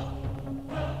சூரி, வேண்டாம்.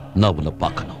 நான் உன்னை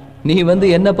பார்க்கணும். நீ வந்து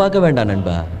என்ன பார்க்க வேண்டாம்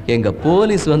நண்பா, எங்க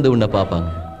போலீஸ் வந்து உன்னை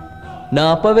பார்ப்பாங்க.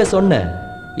 நான் அப்பவே சொன்னேன்,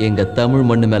 எங்க தமிழ்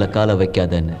மண்ணு மேல காலை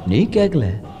வைக்காதன்னு. நீ கேட்கல.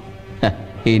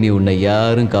 இனி உன்னை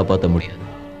யாரும் காப்பாற்ற முடியாது.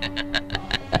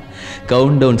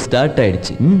 கவுண்ட் டவுன் ஸ்டார்ட்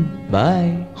ஆயிடுச்சு.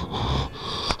 பாய்.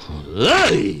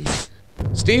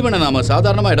 ஸ்டீவனை நாம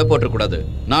சாதாரணமா இடம் போட்டுறக்கூடாது.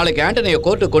 நாளைக்கு ஆண்டனியை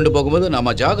கோர்ட்டுக்கு கொண்டு போகும்போது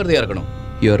நாம ஜாக்கிரதையா இருக்கணும்.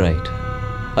 Your right.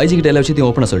 ஐஜி கிட்ட எல்லா விஷயத்தையும்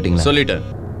ஓப்பனா சொல்லிட்டீங்களா? சொல்லிட்டேன்.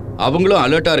 அவங்களும்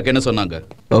அலர்ட்டா இருக்குன்னு சொன்னாங்க.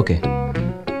 ஓகே,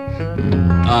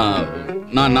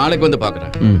 நான் நாளைக்கு வந்து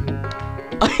பார்க்குறேன்.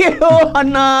 ஐயோ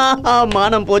அண்ணா,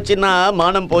 மானம் போச்சுண்ணா,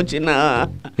 மானம் போச்சுண்ணா.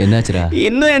 என்னாச்சுடா?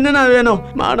 இன்னும் என்னண்ணா வேணும்?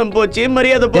 மானம் போச்சு,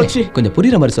 மரியாதை போச்சு. கொஞ்சம்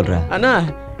புரியுற மாதிரி சொல்ற. அண்ணா,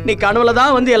 நீ கனவுல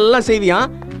தான் வந்து எல்லாம்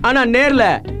செய்வியான், ஆனா நேர்ல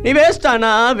நீ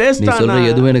வேஸ்டானா, வேஸ்டானா. நீ சொல்ற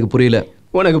எதுவும் எனக்கு புரியல.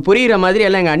 உனக்கு புரியுற மாதிரி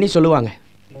எல்லாம் எங்க அண்ணி சொல்லுவாங்க.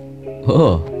 ஓ,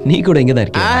 நீ கூட இங்க தான்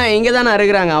இருக்கியா? இங்க தானே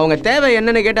இருக்கிறாங்க. அவங்க தேவை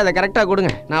என்னன்னு கேட்டு அதை கரெக்டா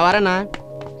கொடுங்க. நான் வரேண்ணா.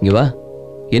 இங்க வா.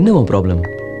 என்ன உன் ப்ராப்ளம்?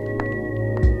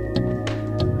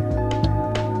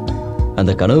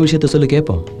 அந்த கனவு விஷயத்த சொல்லு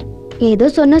கேட்போம். ஏதோ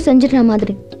சொன்னா செஞ்சிடுற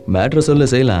மாதிரி. மேட்ரு சொல்லு,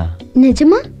 செய்யலாம்.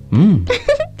 நிஜமா?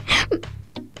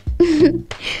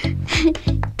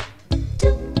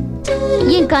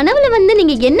 என் கனவுல வந்து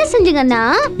நீங்க என்ன செஞ்சீங்கன்னா?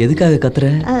 எதுக்காக கத்துற?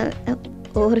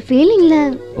 ஒரு ஃபீலிங்ல.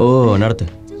 ஓ, நடத்து.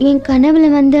 என் கனவுல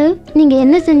வந்து நீங்க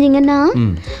என்ன செஞ்சீங்கன்னா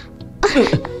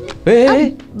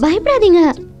பயப்படாதீங்க,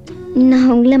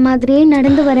 நான் உங்களை மாதிரியே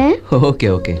நடந்து வரேன். Okay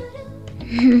okay.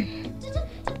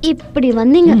 இப்படி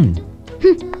வந்தீங்க,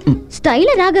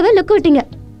 ஸ்டைல ராகவ லுக் விட்டீங்க.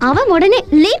 அவன் உடனே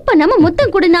லேட் பண்ணாம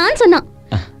முத்தம் கொடுனான்னு சொன்னான்.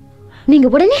 நீங்க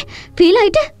உடனே ஃபீல்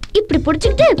ஆயிட்டு இப்படி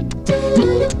புடிச்சுக்கிட்டு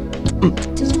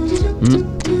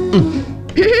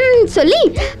சொல்லி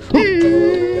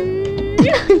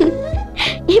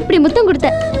இப்படி முத்தம் கொடுத்த.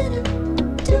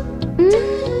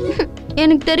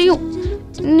 எனக்கு தெரியும்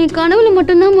நீ கனவுல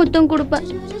மட்டும்தான் முத்தம் கொடுப்ப,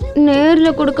 நேர்ல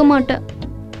கொடுக்க மாட்ட.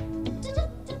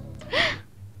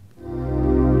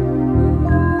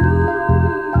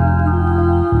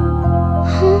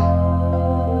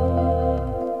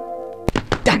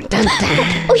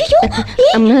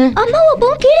 அம்மாவும்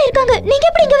அப்பாவும் கீழே இருக்காங்க, நீங்க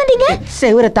எப்படி இங்க வந்தீங்க?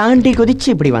 செவரை தாண்டி குதிச்சு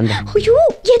இப்படி வந்தேன். ஐயோ,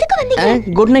 எதுக்கு வந்தீங்க?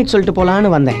 குட் நைட் சொல்லிட்டு போலான்னு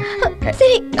வந்தேன்.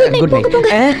 சரி, குட் நைட்.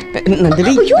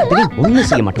 நந்தினி ஒன்னும்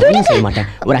செய்ய மாட்டேன், ஒன்னும் செய்ய மாட்டேன்.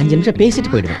 ஒரு 5 நிமிஷம்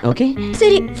பேசிட்டு போயிடுவேன். ஓகே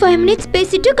சரி, 5 minutes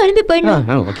பேசிட்டு கிளம்பி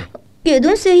போயிடணும். ஓகே.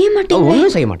 எதுவும் செய்ய மாட்டீங்க?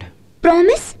 ஒன்னும் செய்ய மாட்டேன்.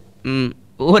 ப்ராமிஸ்?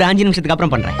 ஒரு 5 நிமிஷத்துக்கு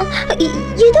அப்புறம் பண்றேன்.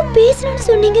 ஏதோ பேசணும்னு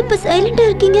சொன்னீங்க, இப்ப சைலண்டா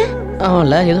இருக்கீங்க.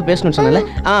 இல்ல ஏதோ பேசணும்னு சொன்னல.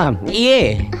 ஏ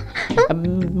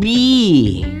பி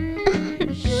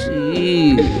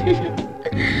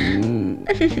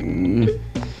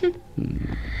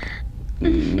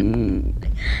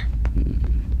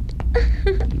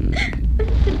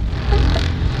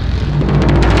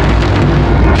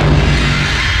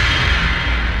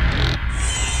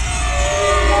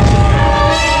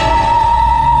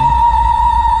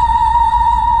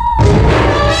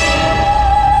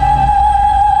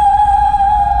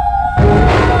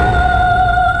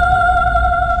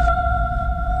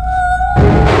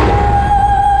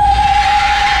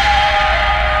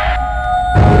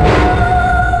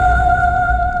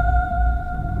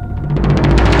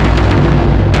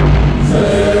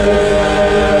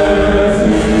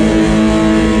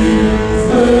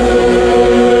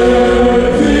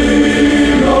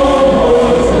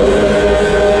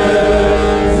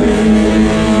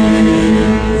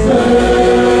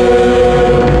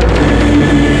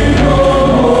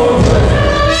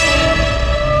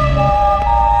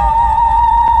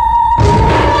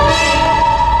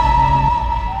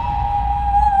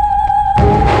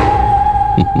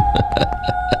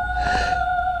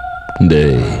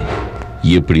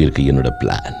எப்படி இருக்கு என்னோட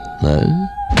பிளான்?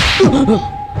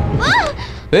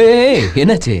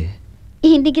 என்னாச்சு?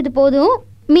 இன்னைக்கு இது போதும்,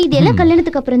 மீதி எல்லாம்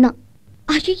கல்யாணத்துக்கு அப்புறம் தான்.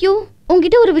 ஐயோ,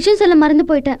 உன்கிட்ட ஒரு விஷயம் சொல்ல மறந்து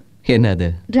போயிட்டேன். என்ன அது?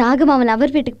 ராகவா அவன்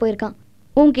அவர் வீட்டுக்கு போயிருக்கான்.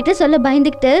 உன்கிட்ட சொல்ல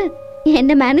பயந்துக்கிட்டு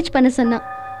என்ன மேனேஜ் பண்ண சொன்னான்.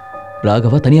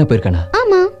 ராகவா தனியா போயிருக்கானா?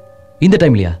 ஆமா. இந்த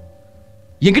டைம்லயா?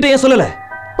 என்கிட்ட ஏன் சொல்லல?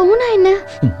 போனா என்ன?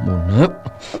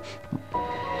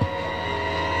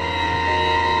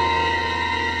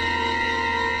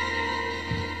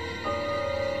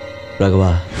 ராகவா,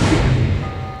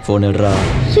 போன் எடுறா.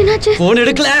 என்னாச்சு? போன்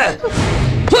எடுக்கல.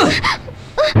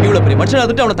 இவ்வளவு பெரிய மனுஷன்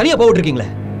வந்துட்டு அவனை தனியா போட்டு இருக்கீங்களே.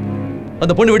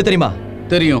 அந்த பொண்ணு வீடு தெரியுமா?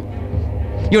 தெரியும்.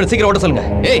 இவனை சீக்கிரம் ஓட சொல்லுங்க.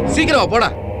 ஏய், சீக்கிரம் போடா.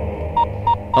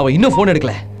 அவன் இன்னும் போன்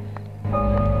எடுக்கல.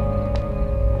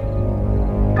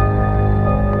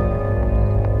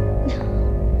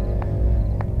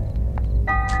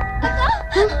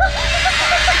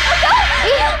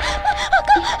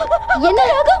 என்ன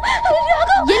ராகவ்?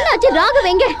 என்னாச்சு?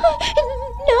 ராகவ் எங்க?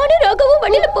 நானும் ராகவும்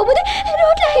வண்டியில போகும்போது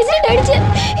ரோட்ல ஆக்சிடென்ட் ஆயிடுச்சு.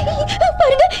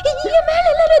 பாருங்க, என் மேல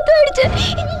எல்லாம் ரத்தம் ஆயிடுச்சு.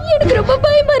 எனக்கு ரொம்ப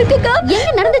பயமா இருக்குக்கா.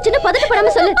 என்ன நடந்துச்சுன்னு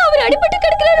பதட்டப்படாம சொல்லு. அவர் அடிபட்டு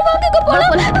கிடக்குறாரு, வாங்க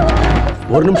போலாம்.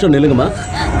 ஒரு நிமிஷம் நில்லுங்கம்மா.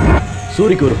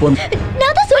 சூரிக்கு ஒரு போன்.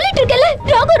 நான் தான் சொல்லிட்டு இருக்கேன்ல,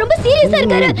 ராகவ் ரொம்ப சீரியஸா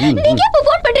இருக்காரு. நீங்க எப்ப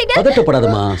போன் பண்றீங்க?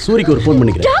 பதட்டப்படாதம்மா, சூரிக்கு ஒரு போன்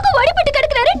பண்ணிக்கிறேன். ராகவ் அடிபட்டு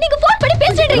கிடக்குறாரு, நீங்க போன் பண்ணி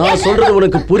பேசிட்டு இருக்கீங்க. நான் சொல்றது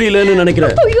உனக்கு புரியலன்னு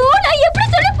நினைக்கிறேன். ஐயோ, நான் எப்படி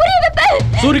சொல்ல புரிய வைப்பேன்?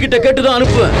 சூரி கிட்ட கேட்டு தான்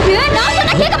அனுப்புவேன். நான்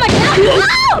சொன்னா கேட்க மாட்டியா?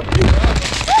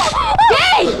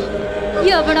 டேய்,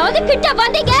 எவனாவது கிட்ட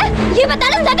வந்தீங்க, இவன்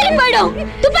தலை சதறி போயிடும்.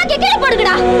 துப்பாக்கி கீழே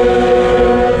போடுங்கடா.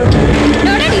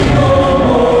 நோடடி.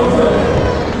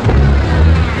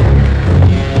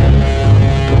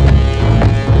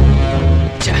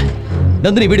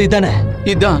 நந்தினி வீடு இதானே?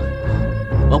 இதான்.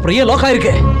 அப்புறம் ஏன் லாக்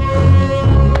ஆயிருக்கு?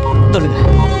 சொல்லுங்க.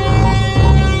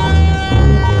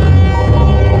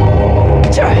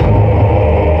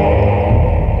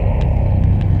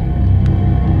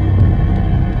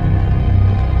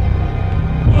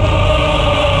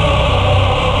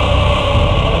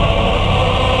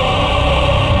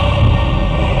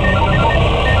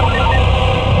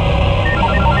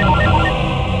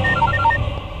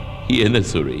 என்ன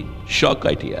சூரி, ஷாக்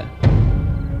ஆயிட்டியா?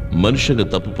 மனுஷங்க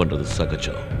தப்பு பண்றது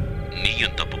சகஜம்.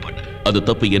 நீயும் தப்பு பண்ண. அது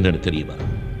தப்பு என்னன்னு தெரியுமா?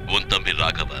 உன் தம்பி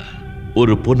ராகவ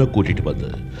ஒரு பொண்ணை கூட்டிட்டு வந்து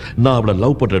நான் அவளை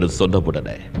லவ் பண்றேன்னு சொன்ன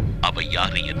உடனே அவ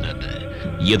யாரு என்னன்னு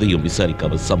எதையும்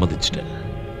விசாரிக்காம சம்மதிச்சிட்டேன்.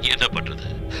 என்ன பண்றது?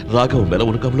 ராகவ மேல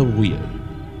உனக்கு அவ்வளவு உயிர்.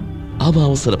 அவன்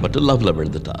அவசரப்பட்டு லவ்ல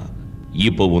விழுந்துட்டா.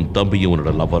 இப்போ உன் தம்பியும்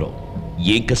உன்னோட லவரும்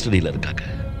என் கஸ்டடியில இருக்காங்க.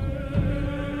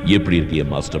 எப்படி இருக்கு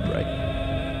என் மாஸ்டர் பிரைன்?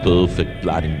 பெர்ஃபெக்ட்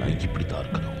பிளானிங் நான் இப்படித்தான்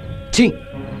இருக்கணும். சி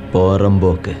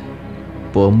போறம்போக்கு.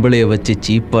 பொம்பளைய வச்சு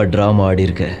சீப்பா டிராமா ஆடி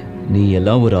இருக்க. நீ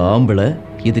எல்லாம் ஒரு ஆம்பளை,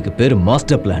 இதுக்கு பேரு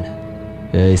மாஸ்டர் பிளான்.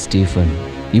 ஏய் ஸ்டீஃபன்,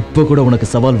 இப்ப கூட உனக்கு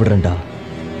சவால் விடுறேன்டா.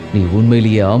 நீ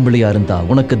உண்மையிலேயே ஆம்பளையா இருந்தா,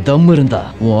 உனக்கு தம் இருந்தா,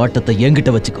 உன் ஆட்டத்தை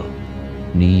என்கிட்ட வச்சுக்கோ.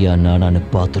 நீயா நானான்னு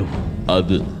பாத்துருவோம்.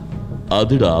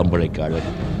 அதுடா ஆம்பளைக்கு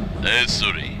அழகு.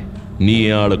 சரி, நீ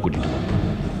ஆளை கூட்டிட்டு வா,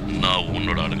 நான்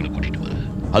உன்னோட ஆளுங்களை கூட்டிட்டு வரேன்.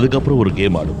 அதுக்கப்புறம் ஒரு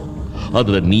கேம் ஆடுவோம்.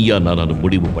 அதுல நீயா நானானு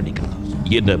முடிவு பண்ணிக்கலாம்.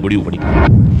 என்ன முடிவு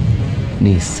பண்ணிக்கலாம்?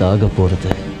 நீ சாக போறது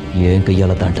என்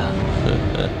கையால தாண்டா.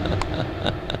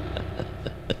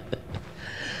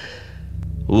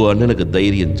 உன் அண்ணனுக்கு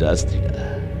தைரியம் ஜாஸ்திடா.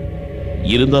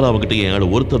 இருந்தாலும் அவகிட்ட என் ஆளு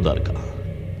ஒருத்தர் தான் இருக்கான்.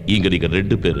 இங்க நீங்க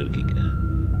 2 பேர் இருக்கீங்க.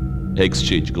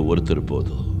 எக்ஸ்சேஞ்சுக்கு ஒருத்தர்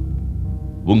போதும்.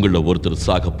 உங்கள ஒருத்தர்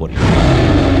சாக போறீங்க.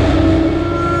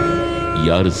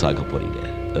 யாரு சாக போறீங்க?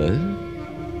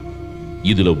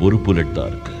 இதுல ஒரு புல்லட் தான்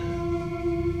இருக்கு.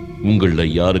 உங்கள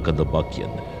யாருக்கு அந்த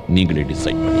பாக்கியம் நீங்களே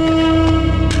டிசைட் பண்ணிக்க.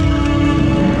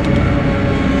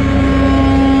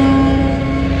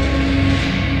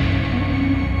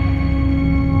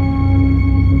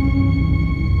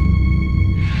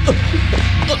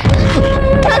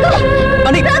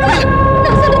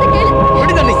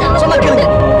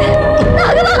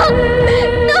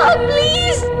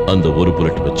 அந்த ஒரு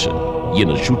புல்லட் வச்சு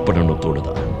என்ன ஷூட் பண்ணணும்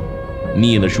தோணுதா? நீ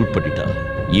என்ன ஷூட் பண்ணிட்டா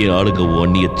என் ஆளுங்க உன்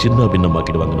அண்ணிய சின்ன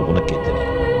பின்னமாக்கிடுவாங்கன்னு உனக்கே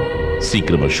தெரியும்.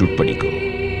 சீக்கிரமா ஷூட் பண்ணிக்கோ.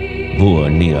 உன்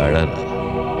அண்ணி அழறா.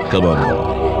 Come on,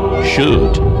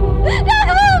 shoot.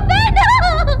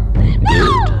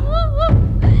 Good.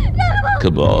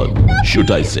 Come on,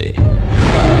 shoot, I say.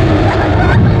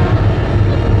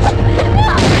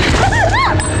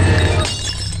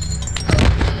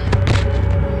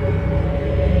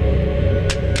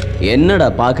 என்னடா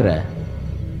பாக்குற?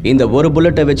 இந்த ஒரு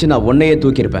புல்லட்டை வச்சு நான் உன்னையே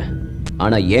தூக்கியிருப்பேன்.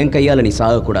 ஆனா என் கையால நீ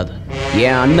சாகக்கூடாது.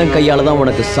 என் அண்ணன் கையால தான்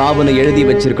உனக்கு சாவுன்னு எழுதி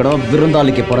வச்சிருக்கணும்.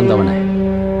 விருந்தாளிக்கு பிறந்தவனை.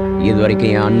 இது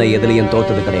வரைக்கும் என் அண்ணன் எதுலையும்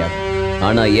தோத்தது கிடையாது.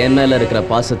 ஆனா என் மேல இருக்கிற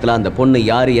பாசத்துல அந்த பொண்ணு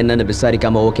யாரு என்னன்னு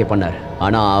விசாரிக்காம ஓகே பண்ணாரு.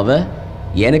 ஆனா அவ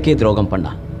எனக்கே துரோகம்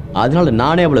பண்ணா. அதனால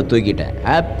நானே அவளை தூக்கிட்டேன்.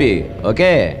 ஹாப்பி.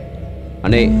 ஓகே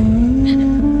அண்ணே,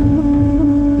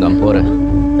 நான் போறேன்.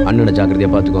 அண்ணனை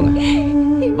ஜாக்கிரதையா பாத்துக்கோங்க.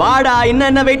 வாடா, இன்னும்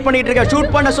என்ன வெயிட் பண்ணிட்டு இருக்க?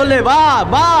 ஷூட் பண்ண சொல்லு. வா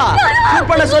வா, ஷூட்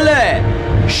பண்ண சொல்லு.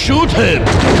 Shoot him.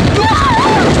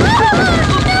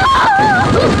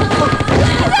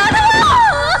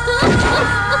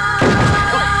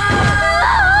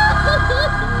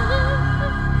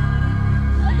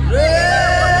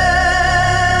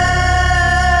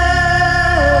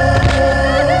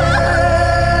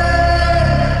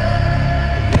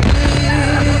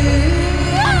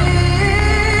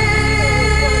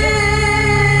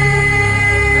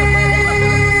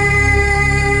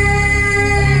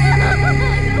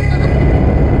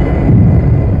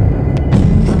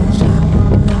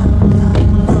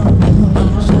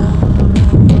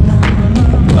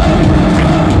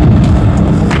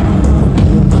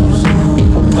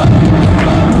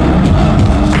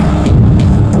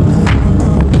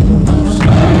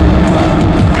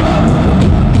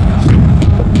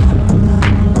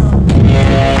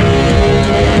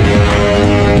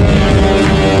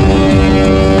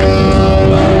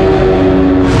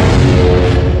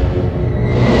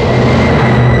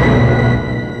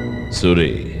 சுரே,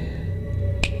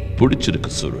 பிடிச்சிருக்கு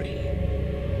சுரே.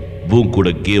 உன் கூட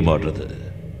கேம் ஆடுறது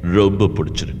ரொம்ப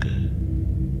பிடிச்சிருக்கு.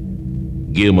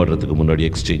 கேம் ஆடுறதுக்கு முன்னாடி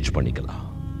எக்ஸ்சேஞ்ச் பண்ணிக்கலாம்.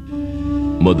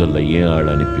 முதல்ல ஏன்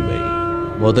ஆள் அனுப்பி வை.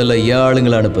 முதல்ல ஏன்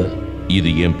ஆளுங்களை அனுப்பு.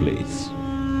 இது என் பிளேஸ்.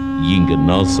 இங்க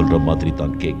நான் சொல்ற மாதிரி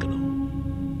தான் கேட்கணும்.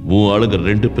 உன் ஆளுங்க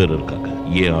 2 பேர் இருக்காங்க.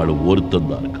 என் ஆளு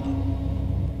ஒருத்தன் தான் இருக்கான்.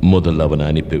 முதல்ல அவனை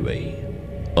அனுப்பி வை.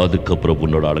 அதுக்கப்புறம்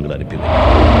உன்னோட ஆளுங்களை அனுப்பி வை.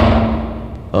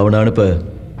 அவனை அனுப்ப.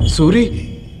 சூரி,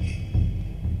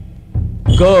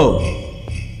 கோ.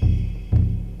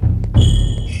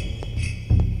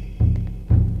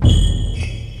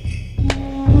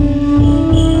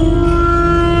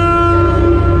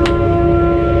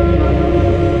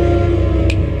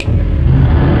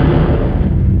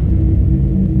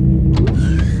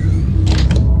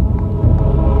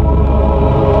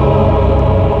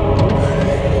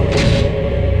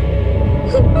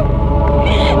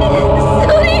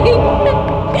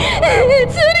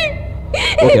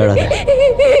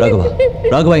 ராகவா,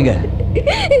 ராகவா எங்க?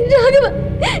 ராகவா,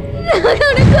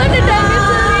 ராகவனை கொன்னுட்டாங்க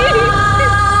சாரி.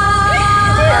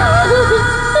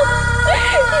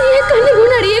 என் கண்ணு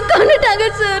முன்னாடியே கொன்னுட்டாங்க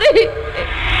சாரி.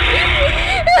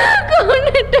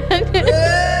 கொன்னுட்டாங்க.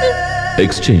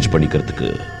 எக்ஸ்சேஞ்ச் பண்ணிக்கிறதுக்கு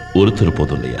ஒருத்தர்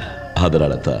போதும் இல்லையா?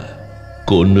 அதனால தான்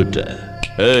கொன்னுட்ட.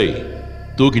 ஏய்,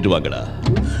 தூக்கிட்டு வாங்கடா.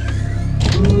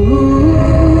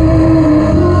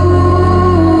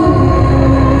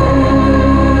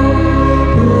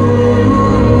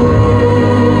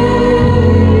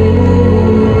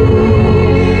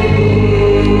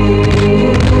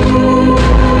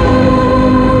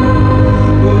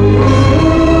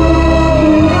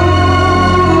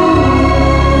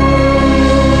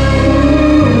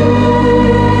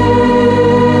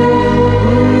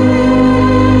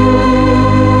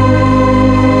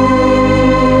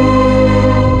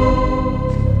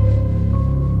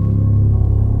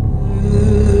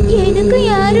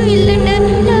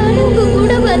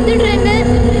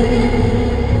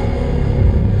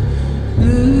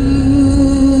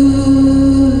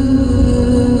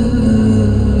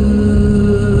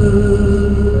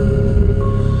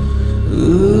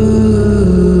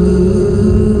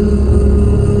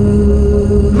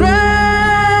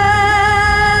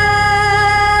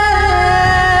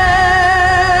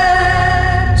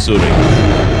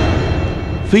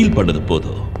 ஃபீல் பண்ணது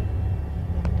போதும்.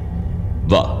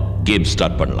 வா, கேம்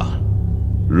ஸ்டார்ட் பண்ணலாம்.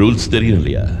 ரூல்ஸ் தெரியும்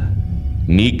இல்லையா?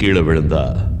 நீ கீழே விழுந்தா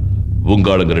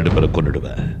உங்க ஆளுங்க 2 பேரை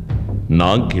கொன்னுடுவேன்.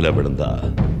 நான் கீழே விழுந்தா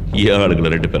என்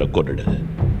ஆளுங்களை 2 பேரை கொன்னுடு.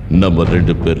 நம்ம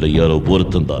 2 பேர்ல யாரோ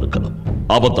ஒருத்தன் தான் இருக்கணும்.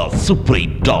 அவன் தான்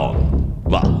சுப்ரீம் டான்.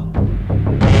 வா.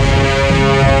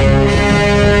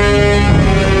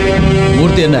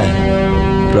 மூர்த்தி என்ன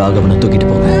ராகவனை தூக்கிட்டு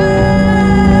போங்க.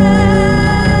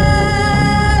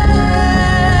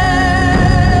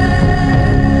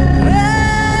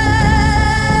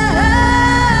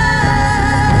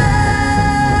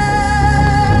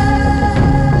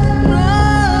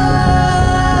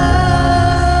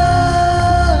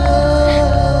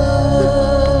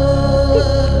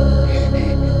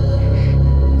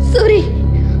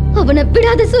 அவனை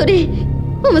விடாத சூரி,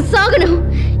 அவன் சாகணும்.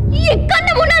 என்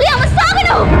கண்ணு முன்னாடி அவன்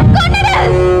சாகணும். கொன்னுடு.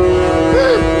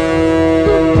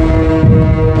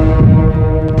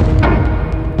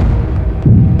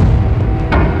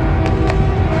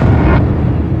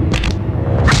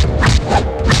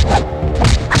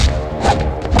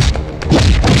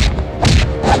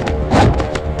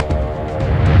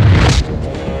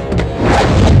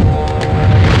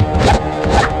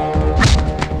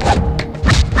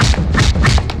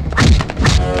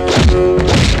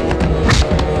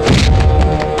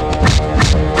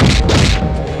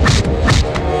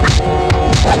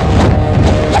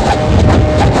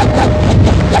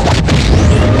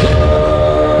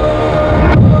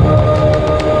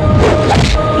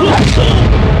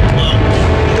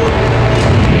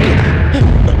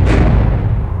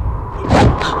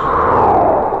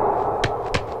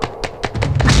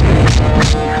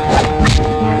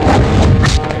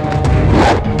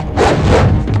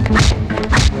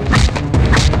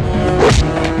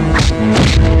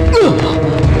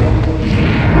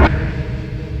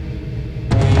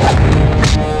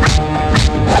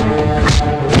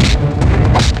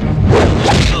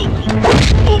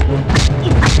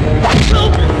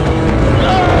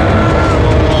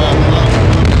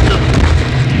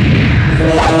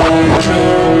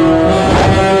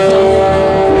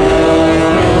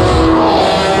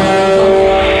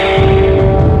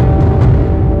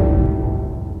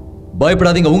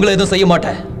 பயப்படாதீங்க, உங்களை எதுவும் செய்ய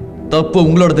மாட்டேன். தப்பு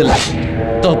உங்களோடது இல்ல,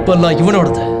 தப்பெல்லாம்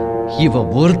இவனோடது. இவன்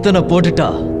ஒருத்தனை போட்டுட்டா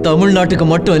தமிழ்நாட்டுக்கு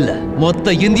மட்டும் இல்ல,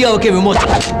 மொத்த இந்தியாவுக்கே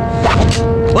விமோசனம்.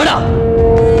 வாடா.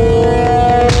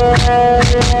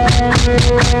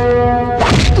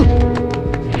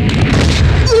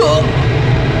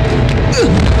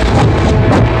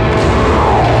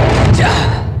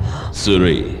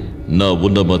 சுரே, நான்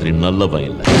உன்ன மாதிரி நல்லவன்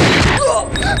இல்லை.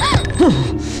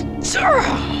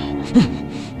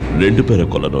 2 பேரை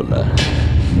கொல்லணும்ல.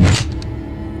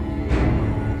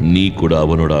 நீ கூட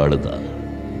அவனோட ஆளுதான்.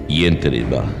 ஏன்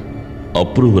தெரியுமா?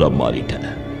 அப்ரூவரா மாறிட்ட.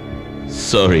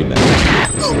 Sorry ma'am.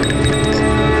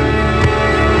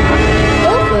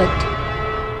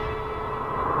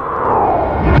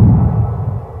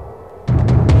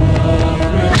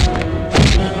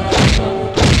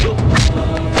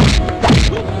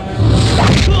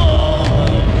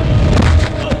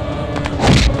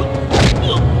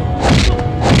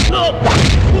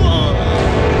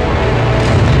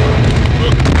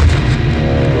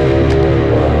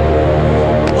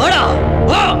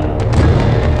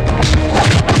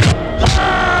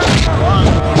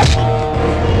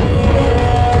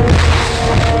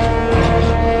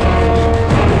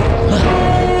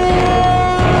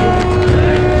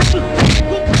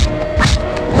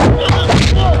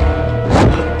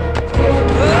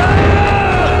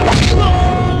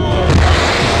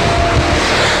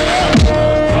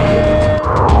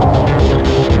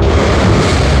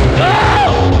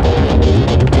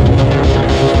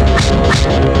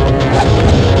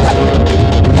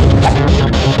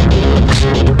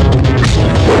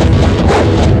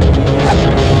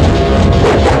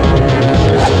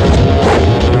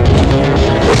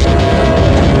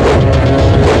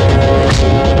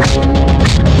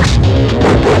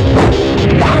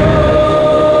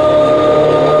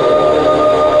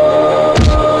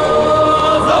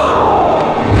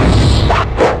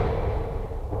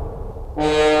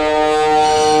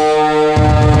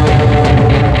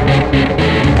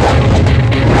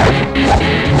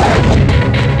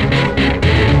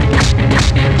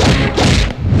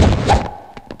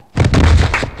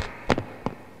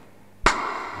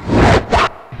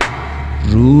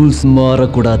 ரூல்ஸ்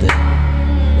மாறக்கூடாது.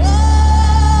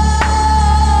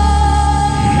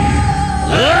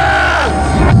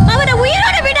 அவனை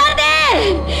உயிரோட விடாதே.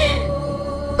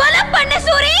 கொலை பண்ணு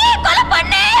சூரி, கொலை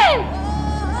பண்ணு.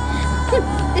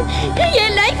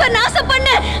 என் லைஃபை நாசம்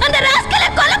பண்ணு. அந்த ராஸ்கலை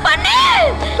கொலை பண்ணு,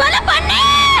 கொலை பண்ணு.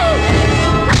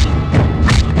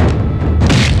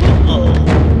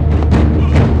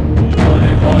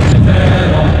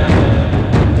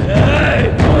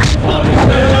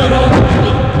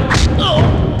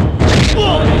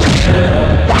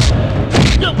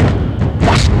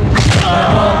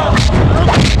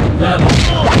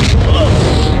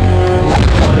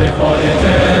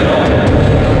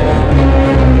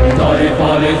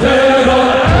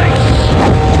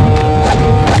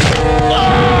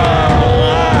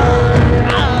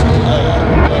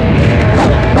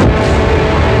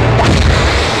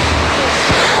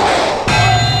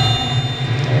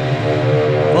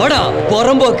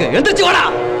 புறம்போக்கு எந்திரிச்சு வாடா.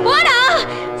 போடா,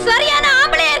 சரியான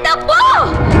ஆம்பளை இருந்தா போ.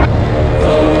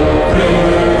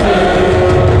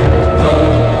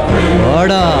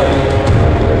 வாடா.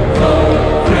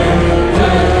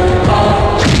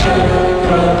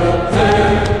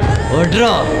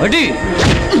 அட்ரா அடி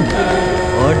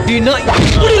அடினா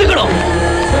இப்படி இருக்கணும்.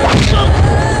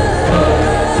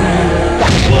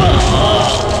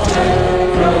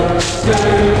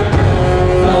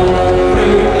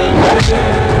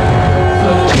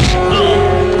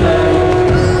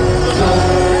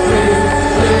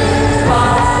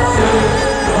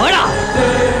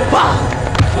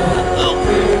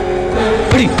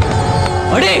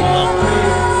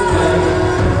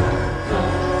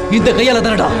 இந்த கையால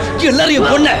தானடா எல்லாரையும்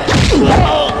கொன்ன.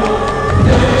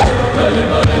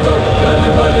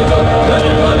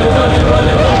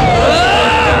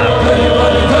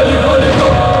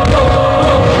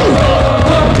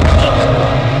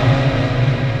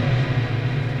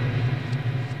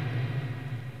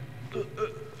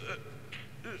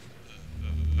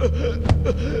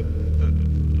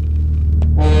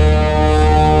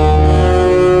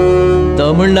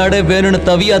 தமிழ்நாடு வேணும்னு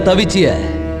தவியா தவிச்சிய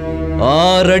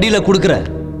 6 அடியில குடுக்குற,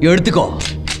 எடுத்துக்கோ.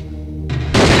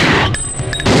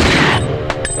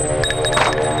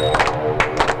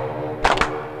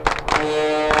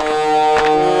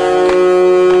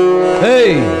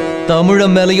 தமிழ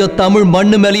மேலையோ தமிழ்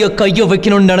மண்ணு மேலையோ கையோ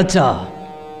வைக்கணும்னு நினைச்சா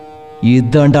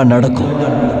இதாண்டா நடக்கும்.